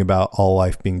whole thing about all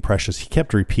life being precious, he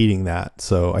kept repeating that.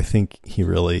 So I think he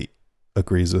really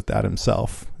agrees with that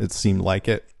himself. It seemed like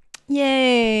it.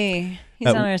 Yay. He's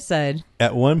on our side.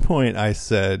 At one point I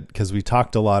said, because we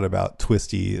talked a lot about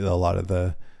Twisty, a lot of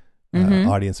the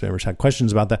audience members had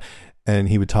questions about that. And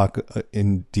he would talk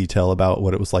in detail about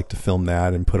what it was like to film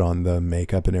that and put on the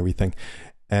makeup and everything.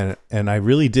 And I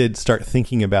really did start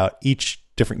thinking about each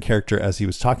different character as he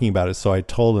was talking about it. So I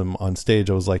told him on stage,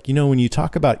 I was like, when you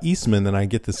talk about Eastman, then I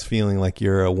get this feeling like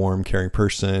you're a warm, caring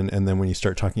person. And then when you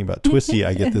start talking about Twisty,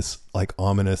 I get this like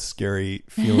ominous, scary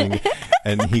feeling.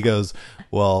 And he goes,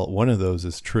 well, one of those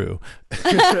is true.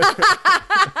 And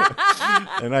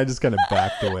I just kind of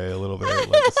backed away a little bit,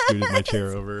 like scooted my chair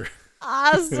over.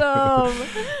 Awesome.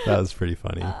 That was pretty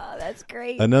funny. Oh, that's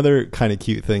great. Another kind of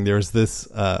cute thing, there was this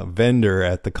vendor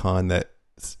at the con that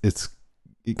it's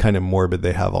kind of morbid.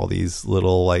 They have all these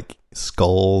little like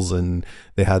skulls, and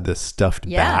they had this stuffed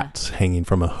bat hanging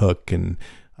from a hook, and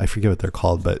I forget what they're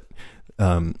called, but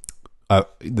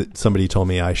somebody told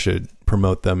me I should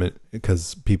promote them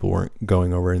because people weren't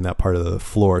going over in that part of the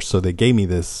floor. So they gave me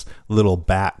this little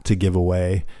bat to give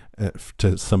away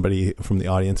to somebody from the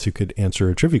audience who could answer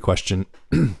a trivia question.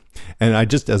 And I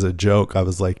just, as a joke, I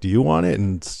was like, do you want it?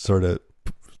 And sort of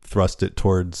thrust it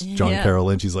towards John Carroll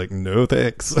Lynch. He's like, no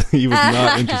thanks. He was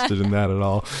not interested in that at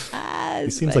all.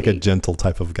 He seems like a gentle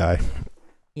type of guy.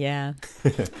 Yeah.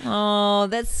 Oh,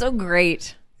 that's so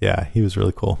great. Yeah, he was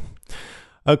really cool.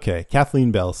 Okay,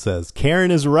 Kathleen Bell says, Karen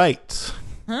is right.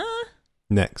 Huh?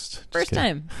 Next. First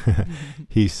time.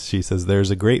 She says, there's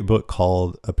a great book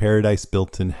called A Paradise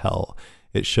Built in Hell.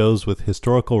 It shows with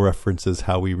historical references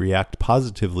how we react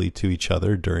positively to each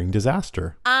other during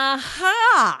disaster.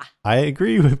 Aha! I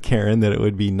agree with Karen that it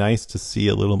would be nice to see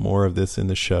a little more of this in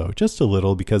the show. Just a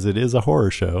little, because it is a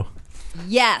horror show.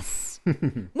 Yes.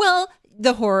 Well,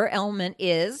 the horror element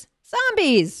is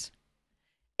zombies.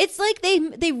 It's like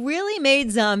they really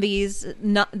made zombies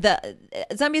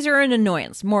zombies are an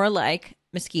annoyance, more like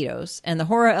mosquitoes, and the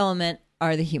horror element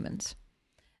are the humans.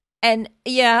 And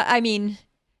yeah, I mean,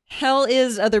 hell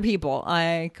is other people.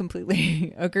 I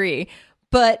completely agree.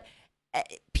 But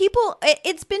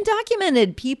it's been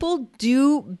documented. People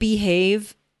do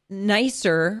behave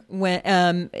nicer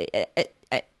when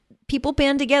people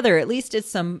band together, at least at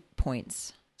some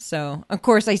points. So, of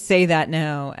course, I say that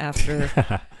now after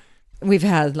we've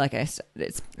had, like I said,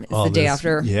 it's the day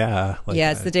after. Yeah.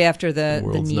 It's the day after the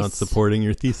world's niece. not supporting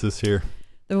your thesis here.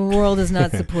 The world is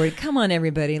not supported. Come on,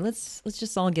 everybody. Let's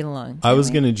just all get along. I was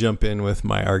going to jump in with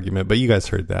my argument, but you guys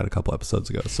heard that a couple episodes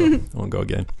ago, so I won't go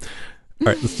again. All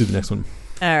right, let's do the next one.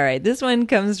 All right, this one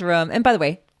comes from, and by the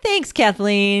way, thanks,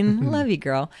 Kathleen. Love you,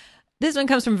 girl. This one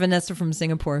comes from Vanessa from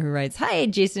Singapore, who writes, Hi,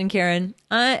 Jason and Karen.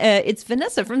 It's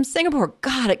Vanessa from Singapore.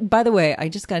 God, by the way, I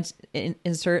just got to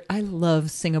insert, I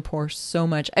love Singapore so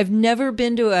much. I've never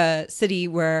been to a city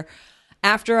where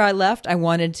after I left, I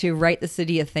wanted to write the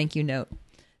city a thank you note.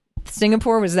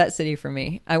 Singapore was that city for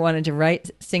me. I wanted to write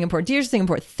Singapore. Dear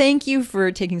Singapore, thank you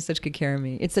for taking such good care of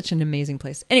me. It's such an amazing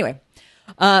place. Anyway,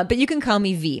 but you can call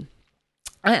me V.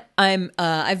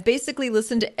 I've basically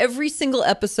listened to every single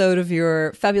episode of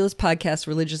your fabulous podcast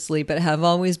religiously, but have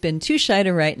always been too shy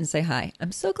to write and say hi.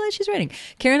 I'm so glad she's writing.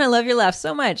 Karen, I love your laugh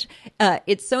so much.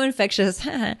 It's so infectious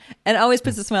and always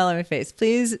puts a smile on my face.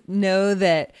 Please know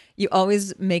that you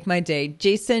always make my day.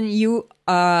 Jason, you're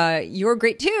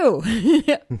great too.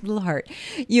 Little heart.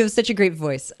 You have such a great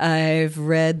voice. I've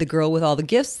read The Girl with All the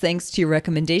Gifts thanks to your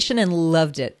recommendation and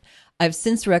loved it. I've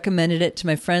since recommended it to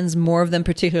my friends, more of them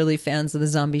particularly fans of the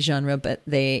zombie genre, but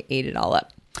they ate it all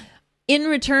up. In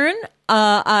return,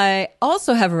 I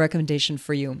also have a recommendation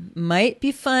for you. Might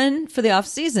be fun for the off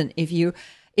season. If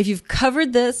you've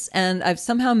covered this and I've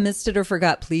somehow missed it or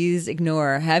forgot, please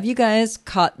ignore. Have you guys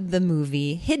caught the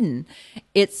movie Hidden?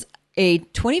 It's a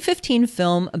 2015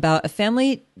 film about a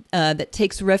family that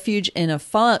takes refuge in a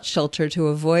fallout shelter to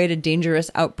avoid a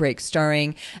dangerous outbreak,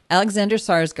 starring Alexander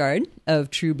Skarsgård of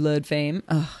True Blood fame.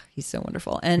 Oh, he's so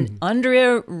wonderful. And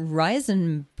Andrea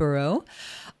Riseborough.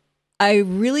 I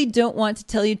really don't want to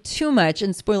tell you too much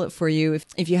and spoil it for you.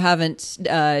 If you haven't,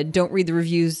 don't read the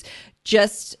reviews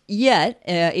just yet.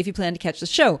 If you plan to catch the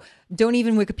show, don't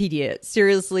even Wikipedia it.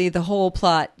 Seriously, the whole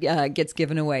plot gets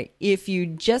given away. If you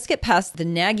just get past the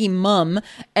naggy mum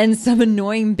and some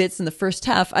annoying bits in the first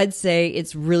half, I'd say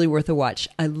it's really worth a watch.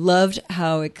 I loved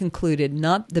how it concluded.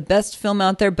 Not the best film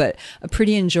out there, but a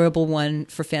pretty enjoyable one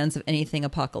for fans of anything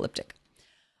apocalyptic.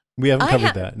 We haven't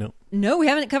covered that, no. No, we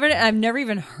haven't covered it. I've never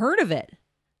even heard of it.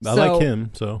 I like him,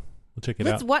 so we'll check it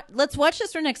out. Let's watch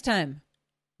this for next time.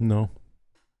 No.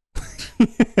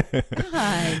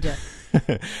 God.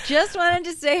 Just wanted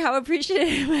to say how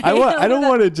appreciative I don't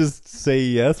want to just say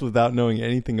yes without knowing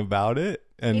anything about it.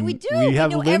 and we do. we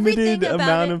have know everything limited about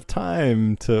amount it. of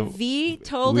time to. V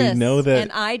told we us, know that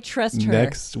and I trust her.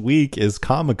 next week is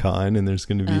Comic-Con, and there's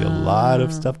going to be a lot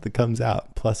of stuff that comes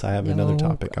out. Plus, I have another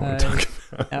topic I want to talk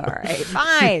about. All right,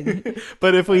 fine.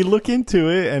 But if we look into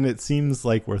it and it seems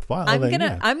like worthwhile, I'm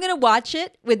then gonna watch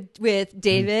it with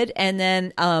David, and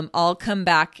then I'll come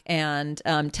back and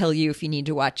tell you if you need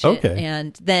to watch it. Okay.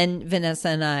 And then Vanessa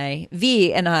and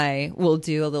V and I will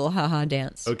do a little haha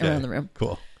dance around the room.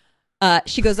 Cool.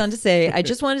 She goes on to say, I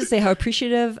just wanted to say how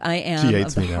appreciative I am. She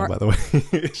hates me now, by the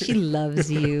way. She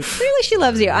loves you. Clearly, she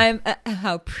loves you. I'm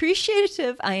how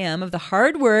appreciative I am of the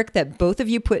hard work that both of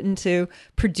you put into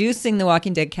producing the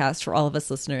Walking Dead cast for all of us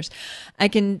listeners. I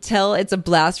can tell it's a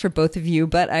blast for both of you,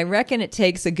 but I reckon it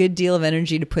takes a good deal of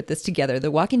energy to put this together. The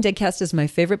Walking Dead cast is my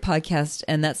favorite podcast,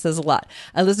 and that says a lot.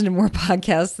 I listen to more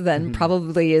podcasts than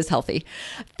probably is healthy.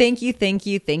 Thank you, thank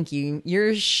you, thank you.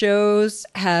 Your shows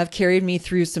have carried me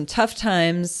through some tough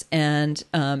times and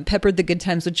peppered the good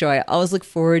times with joy. I always look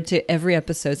forward to every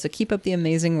episode, so keep up the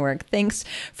amazing work. Thanks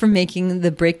for making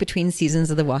the break between seasons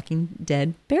of The Walking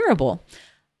Dead bearable.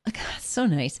 God, so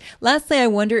nice. Lastly, I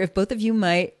wonder if both of you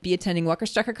might be attending Walker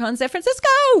Stalker Con San Francisco,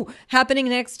 happening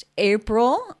next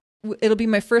April. It'll be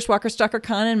my first Walker Stalker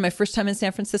Con and my first time in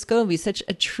San Francisco. It'll be such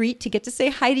a treat to get to say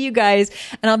hi to you guys.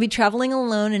 And I'll be traveling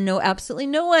alone and know absolutely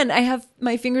no one. I have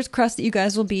my fingers crossed that you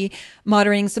guys will be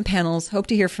moderating some panels. Hope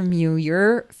to hear from you.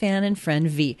 Your fan and friend,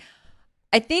 V.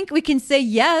 I think we can say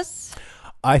yes.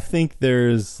 I think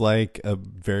there's like a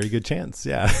very good chance.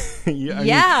 Yeah.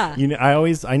 Yeah. You know,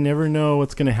 I never know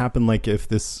what's going to happen. Like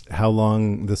how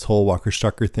long this whole Walker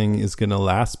Stalker thing is going to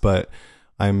last, but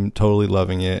I'm totally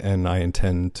loving it and I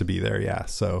intend to be there. Yeah.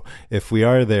 So if we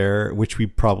are there, which we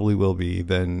probably will be,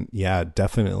 then yeah,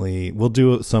 definitely we'll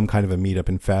do some kind of a meetup.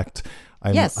 In fact,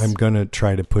 I'm going to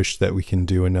try to push that we can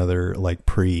do another like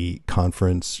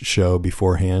pre-conference show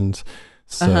beforehand.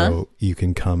 So you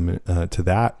can come to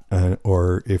that,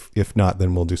 or if not,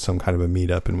 then we'll do some kind of a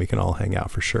meetup and we can all hang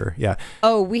out for sure. Yeah.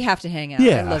 Oh, we have to hang out.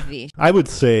 Yeah. I love V. I would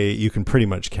say you can pretty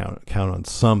much count on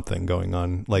something going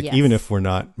on. Like even if we're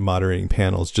not moderating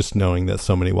panels, just knowing that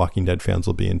so many Walking Dead fans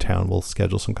will be in town, we'll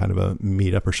schedule some kind of a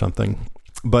meetup or something.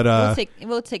 But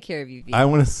we'll take care of you, V. I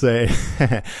want to say,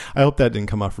 I hope that didn't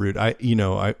come off rude.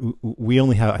 We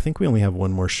only have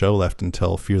one more show left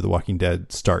until Fear the Walking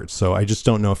Dead starts. So I just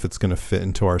don't know if it's going to fit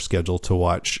into our schedule to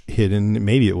watch Hidden.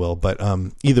 Maybe it will, but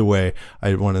either way,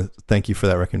 I want to thank you for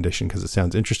that recommendation because it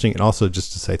sounds interesting, and also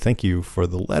just to say thank you for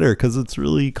the letter because it's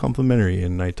really complimentary,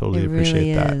 and I totally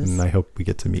appreciate that. And I hope we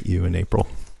get to meet you in April.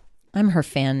 I'm her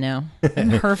fan now.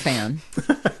 I'm her fan.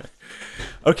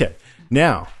 Okay,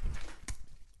 now.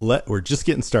 We're just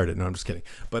getting started. No, I'm just kidding.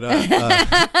 But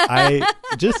I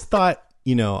just thought,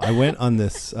 I went on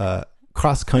this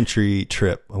cross-country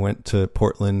trip. I went to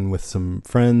Portland with some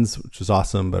friends, which was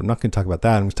awesome, but I'm not going to talk about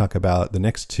that. I'm going to talk about the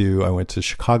next two. I went to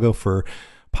Chicago for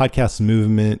Podcast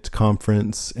Movement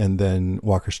Conference and then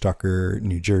Walker Stalker,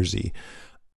 New Jersey.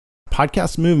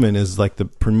 Podcast Movement is like the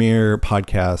premier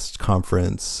podcast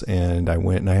conference, and I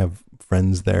went and I have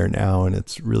friends there now, and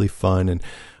it's really fun. And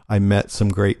I met some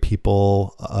great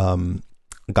people,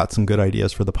 got some good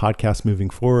ideas for the podcast moving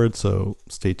forward. So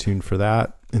stay tuned for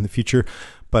that in the future.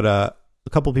 But a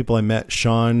couple of people I met,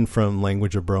 Sean from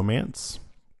Language of Bromance.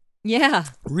 Yeah.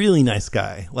 Really nice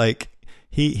guy. Like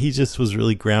he just was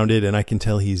really grounded, and I can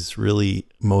tell he's really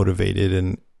motivated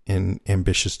and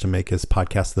ambitious to make his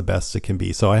podcast the best it can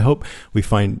be. So I hope we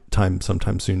find time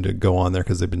sometime soon to go on there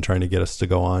because they've been trying to get us to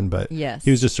go on. But yes,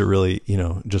 he was just a really,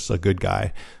 just a good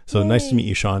guy. So Yay. Nice to meet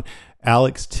you, Sean.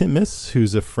 Alex Timmis,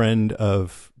 who's a friend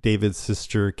of David's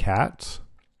sister, Kat.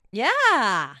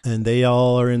 Yeah. And they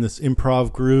all are in this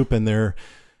improv group, and they're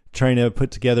trying to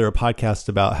put together a podcast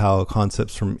about how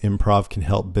concepts from improv can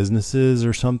help businesses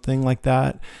or something like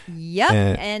that. Yep.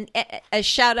 And a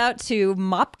shout out to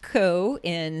Mopco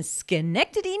in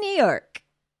Schenectady, New York.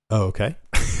 Oh, okay.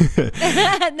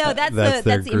 No, that's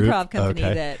the group? improv company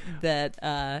Okay.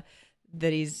 that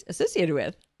he's associated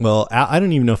with. Well, I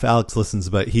don't even know if Alex listens,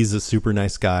 but he's a super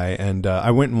nice guy. And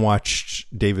I went and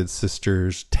watched David's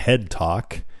sister's TED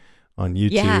Talk on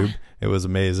YouTube. Yeah. It was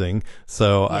amazing.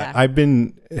 So Yeah. I've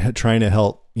been trying to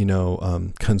help,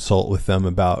 consult with them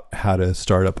about how to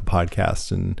start up a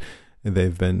podcast, and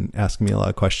they've been asking me a lot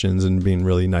of questions and being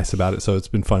really nice about it. So it's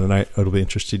been fun, and it'll be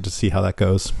interesting to see how that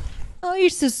goes. Oh, you're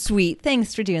so sweet.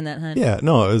 Thanks for doing that, hon. Yeah,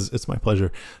 no, it's my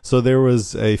pleasure. So there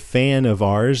was a fan of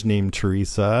ours named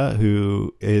Teresa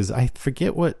who is, I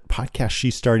forget what podcast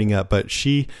she's starting up, but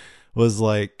she was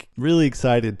like really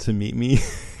excited to meet me.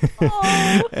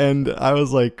 And I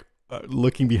was like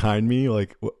looking behind me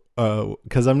like,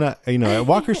 because I'm not, at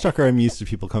Walker Stalker, I'm used to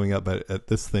people coming up, but at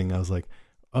this thing, I was like,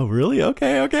 oh, really?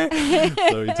 Okay.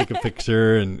 So we took a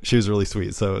picture, and she was really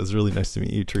sweet. So it was really nice to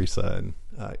meet you, Teresa. And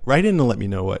write in and let me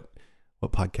know what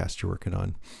podcast you're working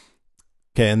on.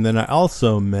 Okay, and then I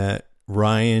also met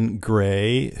Ryan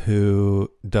Gray, who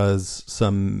does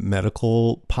some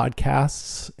medical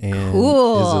podcasts and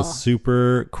is a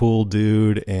super cool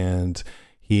dude, and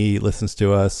he listens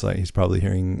to us. He's probably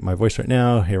hearing my voice right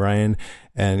now. Hey, Ryan.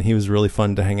 And he was really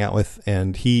fun to hang out with.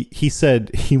 And he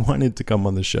said he wanted to come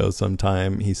on the show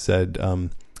sometime. He said,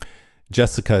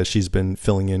 Jessica, she's been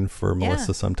filling in for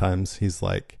Melissa sometimes. He's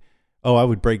like, oh, I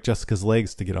would break Jessica's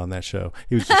legs to get on that show.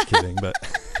 He was just kidding, but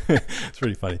it's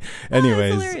pretty funny.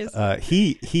 Anyways,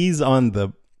 he's on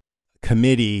the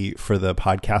committee for the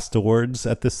podcast awards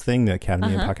at this thing, the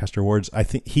Academy of Podcaster Awards. I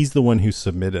think he's the one who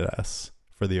submitted us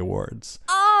for the awards.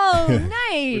 Oh,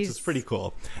 nice. Which is pretty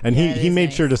cool. And he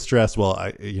made sure to stress,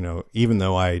 well, even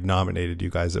though I nominated you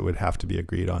guys, it would have to be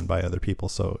agreed on by other people.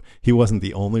 So he wasn't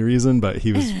the only reason, but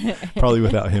he was probably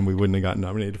without him, we wouldn't have gotten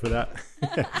nominated for that.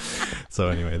 So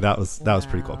anyway, that was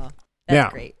pretty cool.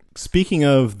 That's great. Speaking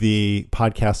of the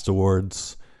podcast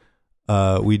awards,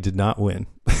 we did not win.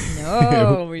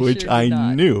 No, which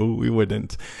I knew we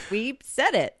wouldn't. We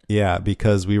said it. Yeah,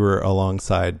 because we were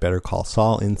alongside Better Call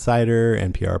Saul Insider,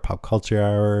 NPR Pop Culture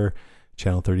Hour,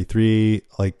 Channel 33,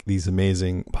 like these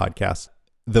amazing podcasts.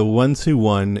 The ones who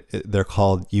won, they're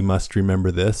called You Must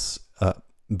Remember This.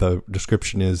 The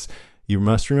description is, You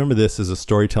Must Remember This is a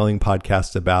storytelling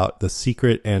podcast about the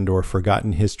secret and or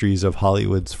forgotten histories of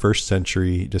Hollywood's first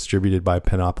century, distributed by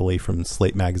Panoply from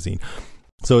Slate Magazine.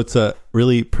 So it's a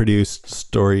really produced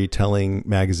storytelling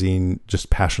magazine,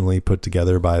 just passionately put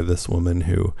together by this woman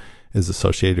who is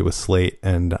associated with Slate.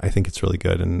 And I think it's really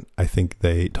good. And I think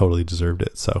they totally deserved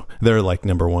it. So they're like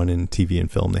number one in TV and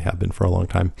film. They have been for a long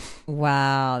time.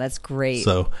 Wow, that's great.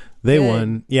 So they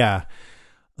won. Yeah.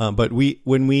 But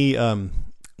when we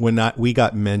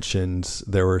got mentioned,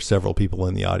 there were several people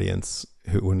in the audience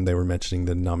who, when they were mentioning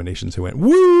the nominations, who went,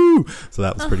 woo! So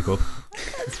that was pretty cool.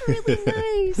 That's really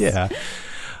nice. Yeah.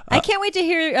 I can't wait to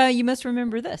hear You Must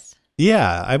Remember This.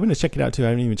 Yeah, I'm going to check it out too. I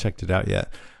haven't even checked it out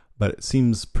yet, but it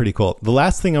seems pretty cool. The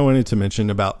last thing I wanted to mention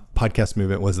about Podcast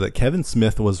Movement was that Kevin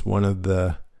Smith was one of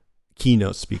the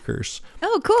keynote speakers.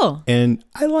 Oh, cool. And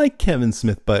I like Kevin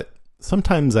Smith, but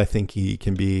sometimes I think he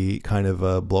can be kind of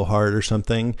a blowhard or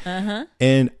something.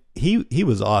 And he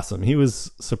was awesome. He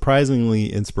was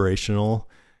surprisingly inspirational.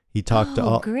 He talked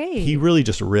great. He really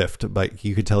just riffed, but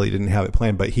you could tell he didn't have it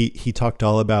planned, but he talked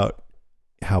all about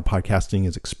how podcasting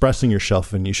is expressing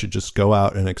yourself, and you should just go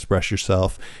out and express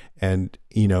yourself. And,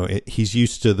 he's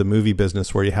used to the movie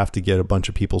business where you have to get a bunch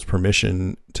of people's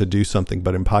permission to do something.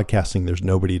 But in podcasting, there's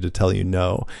nobody to tell you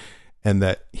no. And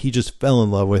that he just fell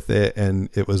in love with it. And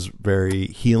it was very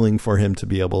healing for him to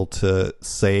be able to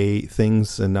say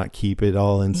things and not keep it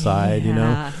all inside,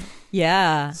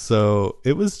 Yeah. So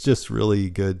it was just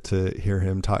really good to hear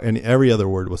him talk. And every other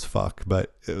word was fuck,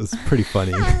 but it was pretty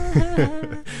funny.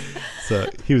 So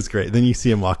he was great. Then you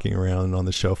see him walking around on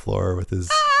the show floor with his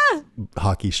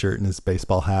hockey shirt and his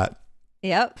baseball hat.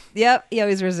 Yep. He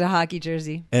always wears a hockey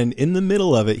jersey. And in the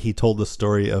middle of it, he told the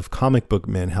story of Comic Book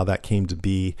Men, how that came to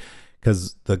be.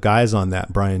 Because the guys on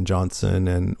that, Brian Johnson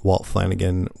and Walt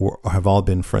Flanagan, have all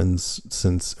been friends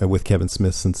with Kevin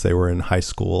Smith since they were in high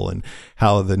school, and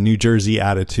how the New Jersey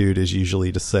attitude is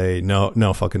usually to say,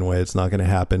 no fucking way, it's not going to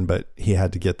happen. But he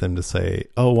had to get them to say,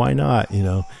 oh, why not? And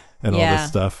all this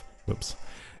stuff. Whoops.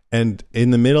 And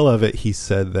in the middle of it, he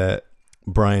said that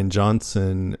Brian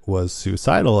Johnson was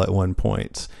suicidal at one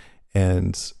point,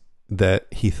 and that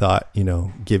he thought,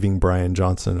 giving Brian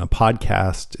Johnson a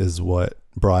podcast is what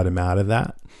brought him out of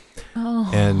that.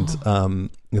 And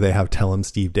they have Tell Him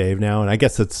Steve Dave now, and I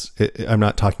guess I'm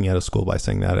not talking out of school by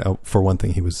saying that. For one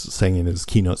thing, he was saying in his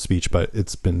keynote speech, but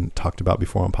it's been talked about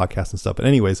before on podcasts and stuff. But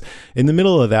anyways, in the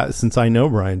middle of that, since I know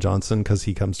Brian Johnson because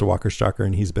he comes to Walker Stalker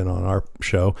and he's been on our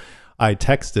show, I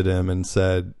texted him and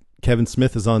said, Kevin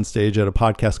Smith is on stage at a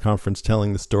podcast conference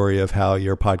telling the story of how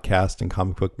your podcast and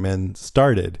Comic Book Men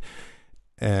started.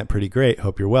 And pretty great.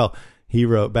 Hope you're well. He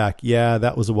wrote back, yeah,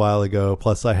 that was a while ago.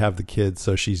 Plus, I have the kids,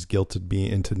 so she's guilted me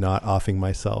into not offing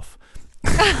myself.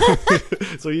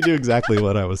 So you knew exactly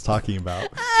what I was talking about.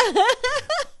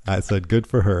 I said, good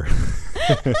for her.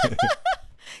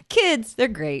 Kids, they're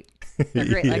great. They're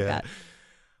great like that.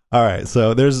 All right.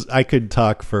 So I could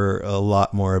talk for a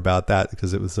lot more about that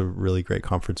because it was a really great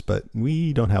conference, but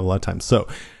we don't have a lot of time. So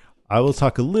I will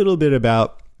talk a little bit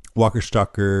about Walker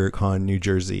Stalker Con New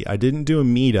Jersey. I didn't do a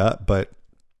meetup, but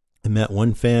I met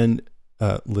one fan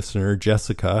listener,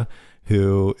 Jessica,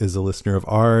 who is a listener of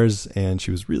ours, and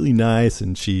she was really nice,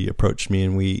 and she approached me,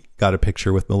 and we got a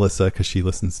picture with Melissa because she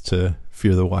listens to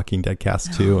Fear the Walking Dead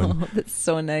cast too. And that's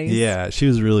so nice. yeah, she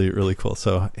was really, really cool.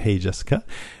 So, hey, Jessica.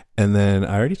 And then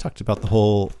I already talked about the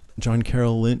whole John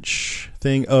Carroll Lynch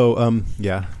thing. Oh,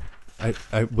 yeah.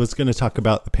 I was going to talk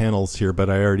about the panels here, but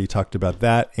I already talked about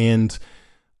that. And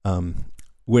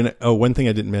one thing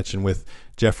I didn't mention with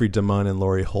Jeffrey DeMunn and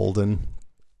Laurie Holden,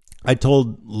 I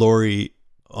told Laurie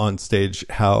on stage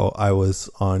how I was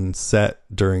on set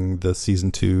during the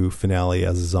season 2 finale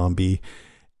as a zombie,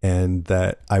 and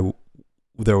that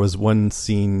there was one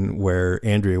scene where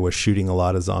Andrea was shooting a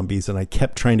lot of zombies, and I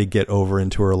kept trying to get over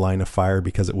into her line of fire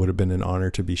because it would have been an honor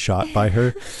to be shot by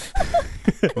her.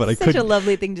 But I Such a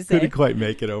lovely thing to say. Couldn't quite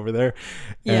make it over there.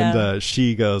 Yeah. And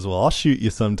she goes, well, I'll shoot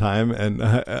you sometime, and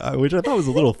which I thought was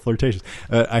a little flirtatious.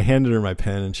 I handed her my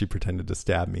pen, and she pretended to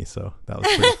stab me, so that was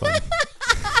pretty fun.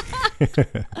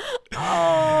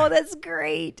 Oh, that's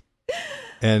great.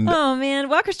 And oh man,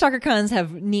 Walker Stalker Cons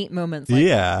have neat moments like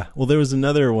yeah. Well, there was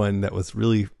another one that was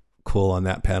really cool on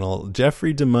that panel.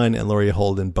 Jeffrey DeMunn and Laurie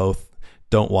Holden both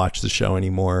don't watch the show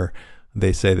anymore.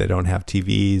 They say they don't have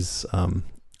TVs.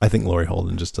 I think Laurie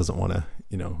Holden just doesn't want to,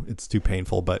 it's too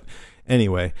painful. But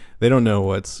anyway, they don't know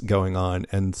what's going on.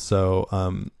 And so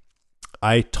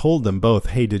I told them both,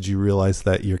 hey, did you realize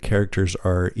that your characters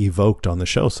are evoked on the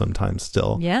show sometimes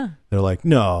still? Yeah. They're like,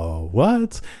 no,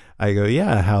 what? I go,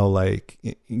 yeah, how like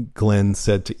Glenn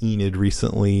said to Enid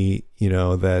recently,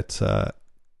 that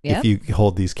if you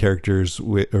hold these characters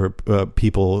or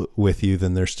people with you,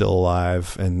 then they're still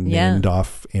alive, and named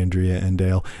off Andrea and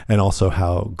Dale. And also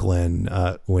how Glenn,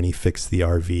 when he fixed the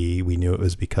RV, we knew it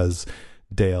was because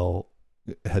Dale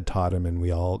had taught him, and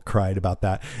we all cried about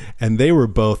that. And they were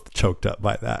both choked up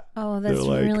by that. Oh, that's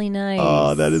really nice.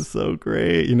 Oh, that is so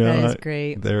great. That is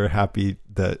great. They're happy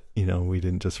that, we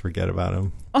didn't just forget about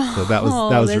him. So that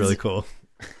was really cool.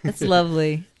 That's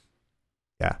lovely.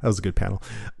 Yeah, that was a good panel.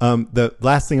 The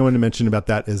last thing I wanted to mention about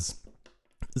that is,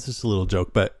 it's just a little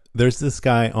joke, but there's this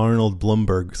guy, Arnold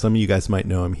Blumberg. Some of you guys might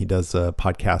know him. He does a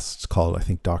podcast called, I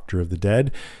think, Doctor of the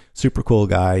Dead. Super cool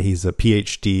guy. He's a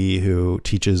PhD who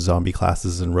teaches zombie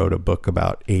classes and wrote a book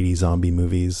about 80 zombie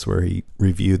movies where he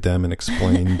reviewed them and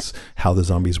explains how the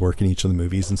zombies work in each of the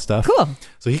movies and stuff. Cool.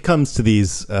 So he comes to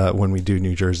these when we do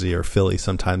New Jersey or Philly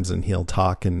sometimes, and he'll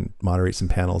talk and moderate some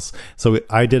panels. So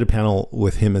I did a panel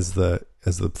with him as the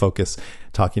focus,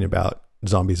 talking about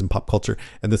zombies and pop culture.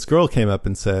 And this girl came up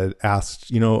and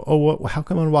asked, how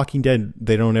come on Walking Dead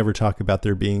they don't ever talk about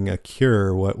there being a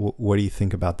cure? What do you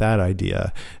think about that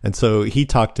idea? And so he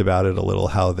talked about it a little,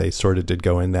 how they sort of did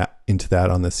go into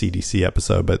that on the CDC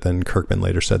episode, but then Kirkman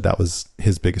later said that was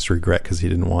his biggest regret because he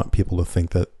didn't want people to think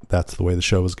that that's the way the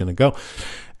show was going to go.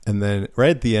 And then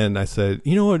right at the end, I said,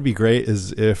 what would be great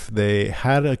is if they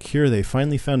had a cure, they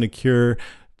finally found a cure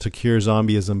to cure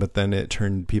zombieism, but then it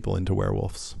turned people into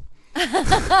werewolves.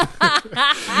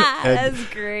 That's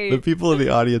great. The people in the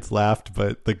audience laughed,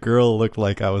 but the girl looked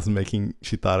like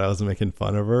she thought I was making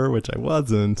fun of her, which I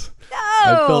wasn't. No!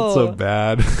 I felt so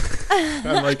bad.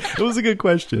 I'm like, it was a good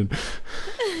question.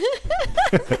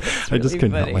 I just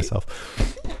couldn't help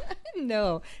myself.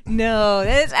 No,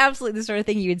 that is absolutely the sort of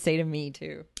thing you would say to me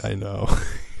too. I know.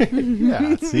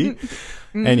 Yeah, see?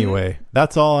 Mm-hmm. Anyway,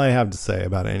 that's all I have to say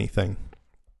about anything.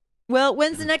 Well,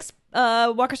 when's the next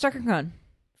Walker Stalker Con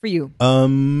for you?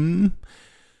 Good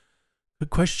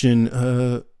question.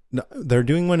 No, they're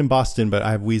doing one in Boston, but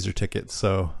I have Weezer tickets,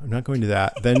 so I'm not going to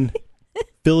that. Then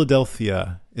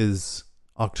Philadelphia is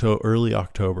early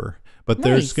October, but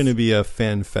there's going to be a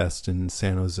fan fest in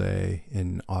San Jose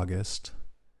in August.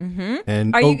 Mm-hmm.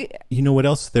 And you know what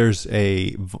else? There's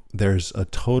a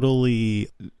totally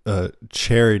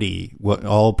charity. What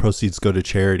all proceeds go to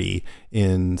charity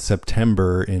in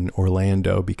September in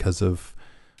Orlando because of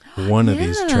one of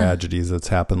these tragedies that's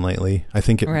happened lately. I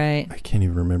think I can't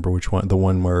even remember which one. The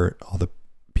one where all the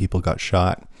people got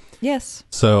shot. Yes.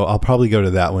 So I'll probably go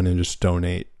to that one and just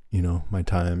donate, my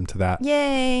time to that.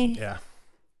 Yay. Yeah.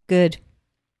 Good.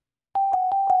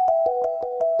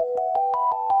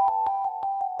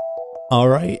 All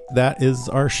right, that is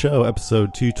our show,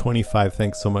 episode 225.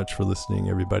 Thanks so much for listening,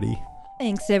 everybody.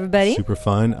 Thanks, everybody. Super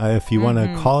fun. If you want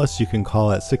to call us, you can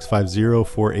call at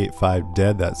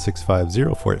 650-485-DEAD. That's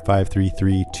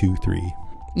 650-485-3323.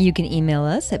 You can email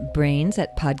us at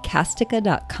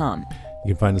brains@podcastica.com.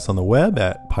 You can find us on the web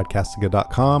at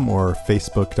podcastica.com or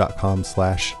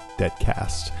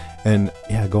facebook.com/deadcast. And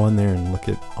yeah, go on there and look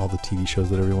at all the TV shows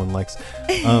that everyone likes.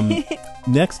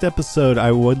 Next episode,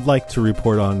 I would like to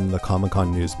report on the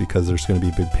Comic-Con news because there's going to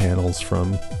be big panels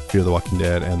from Fear the Walking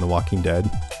Dead and The Walking Dead.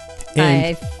 And,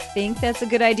 I think that's a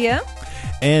good idea.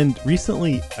 And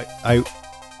recently, I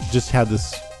just had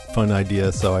this fun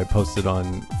idea, so I posted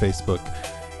on Facebook.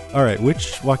 All right,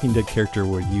 which Walking Dead character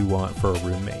would you want for a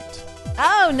roommate?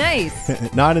 Oh,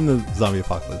 nice. Not in the zombie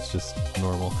apocalypse, just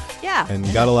normal. Yeah. And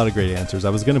got a lot of great answers. I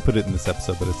was going to put it in this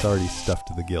episode, but it's already stuffed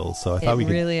to the gills, so I thought we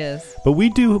could. It really is. But we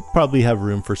do probably have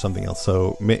room for something else,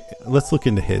 so let's look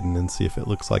into Hidden and see if it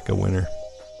looks like a winner.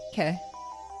 Okay.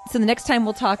 So the next time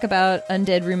we'll talk about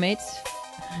undead roommates.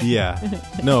 Yeah.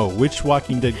 No, which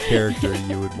Walking Dead character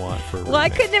you would want for a roommate? Why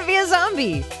couldn't it be a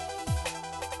zombie?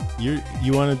 You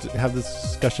wanted to have this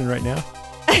discussion right now?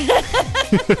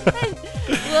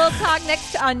 We'll talk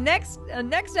next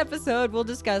episode. We'll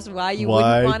discuss why you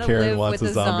wouldn't want to live with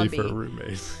a zombie for a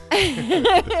roommate.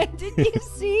 Did you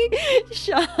see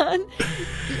Shaun?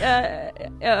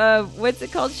 What's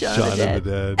it called? Shaun of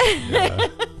the Dead. Yeah.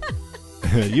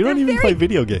 You don't even play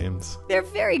video games. They're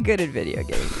very good at video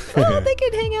games. Well, they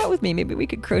could hang out with me. Maybe we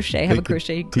could crochet. Have a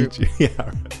crochet group. Teach you.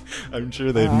 Yeah, I'm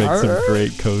sure they'd make some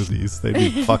great cozies. They'd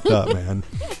be fucked up, man.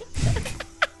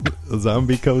 A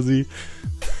zombie cozy.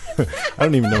 I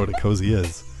don't even know what a cozy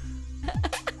is.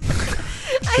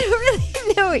 I don't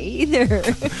really know either.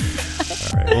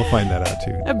 All right, we'll find that out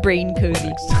too. A brain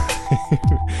cozy.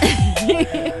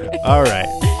 All right,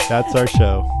 that's our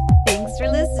show. Thanks for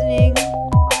listening.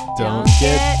 Don't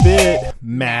get bit,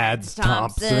 Mads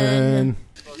Thompson.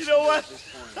 You know what?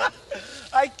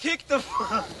 I kicked the.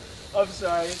 I'm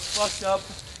sorry, it's fucked up.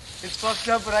 It's fucked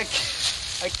up, but I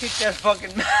kicked that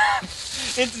fucking map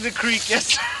into the creek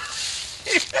yesterday.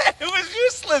 It was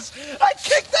useless. I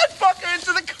kicked that fucker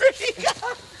into the creek.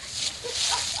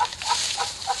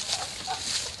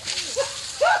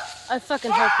 I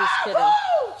fucking hope he's kidding.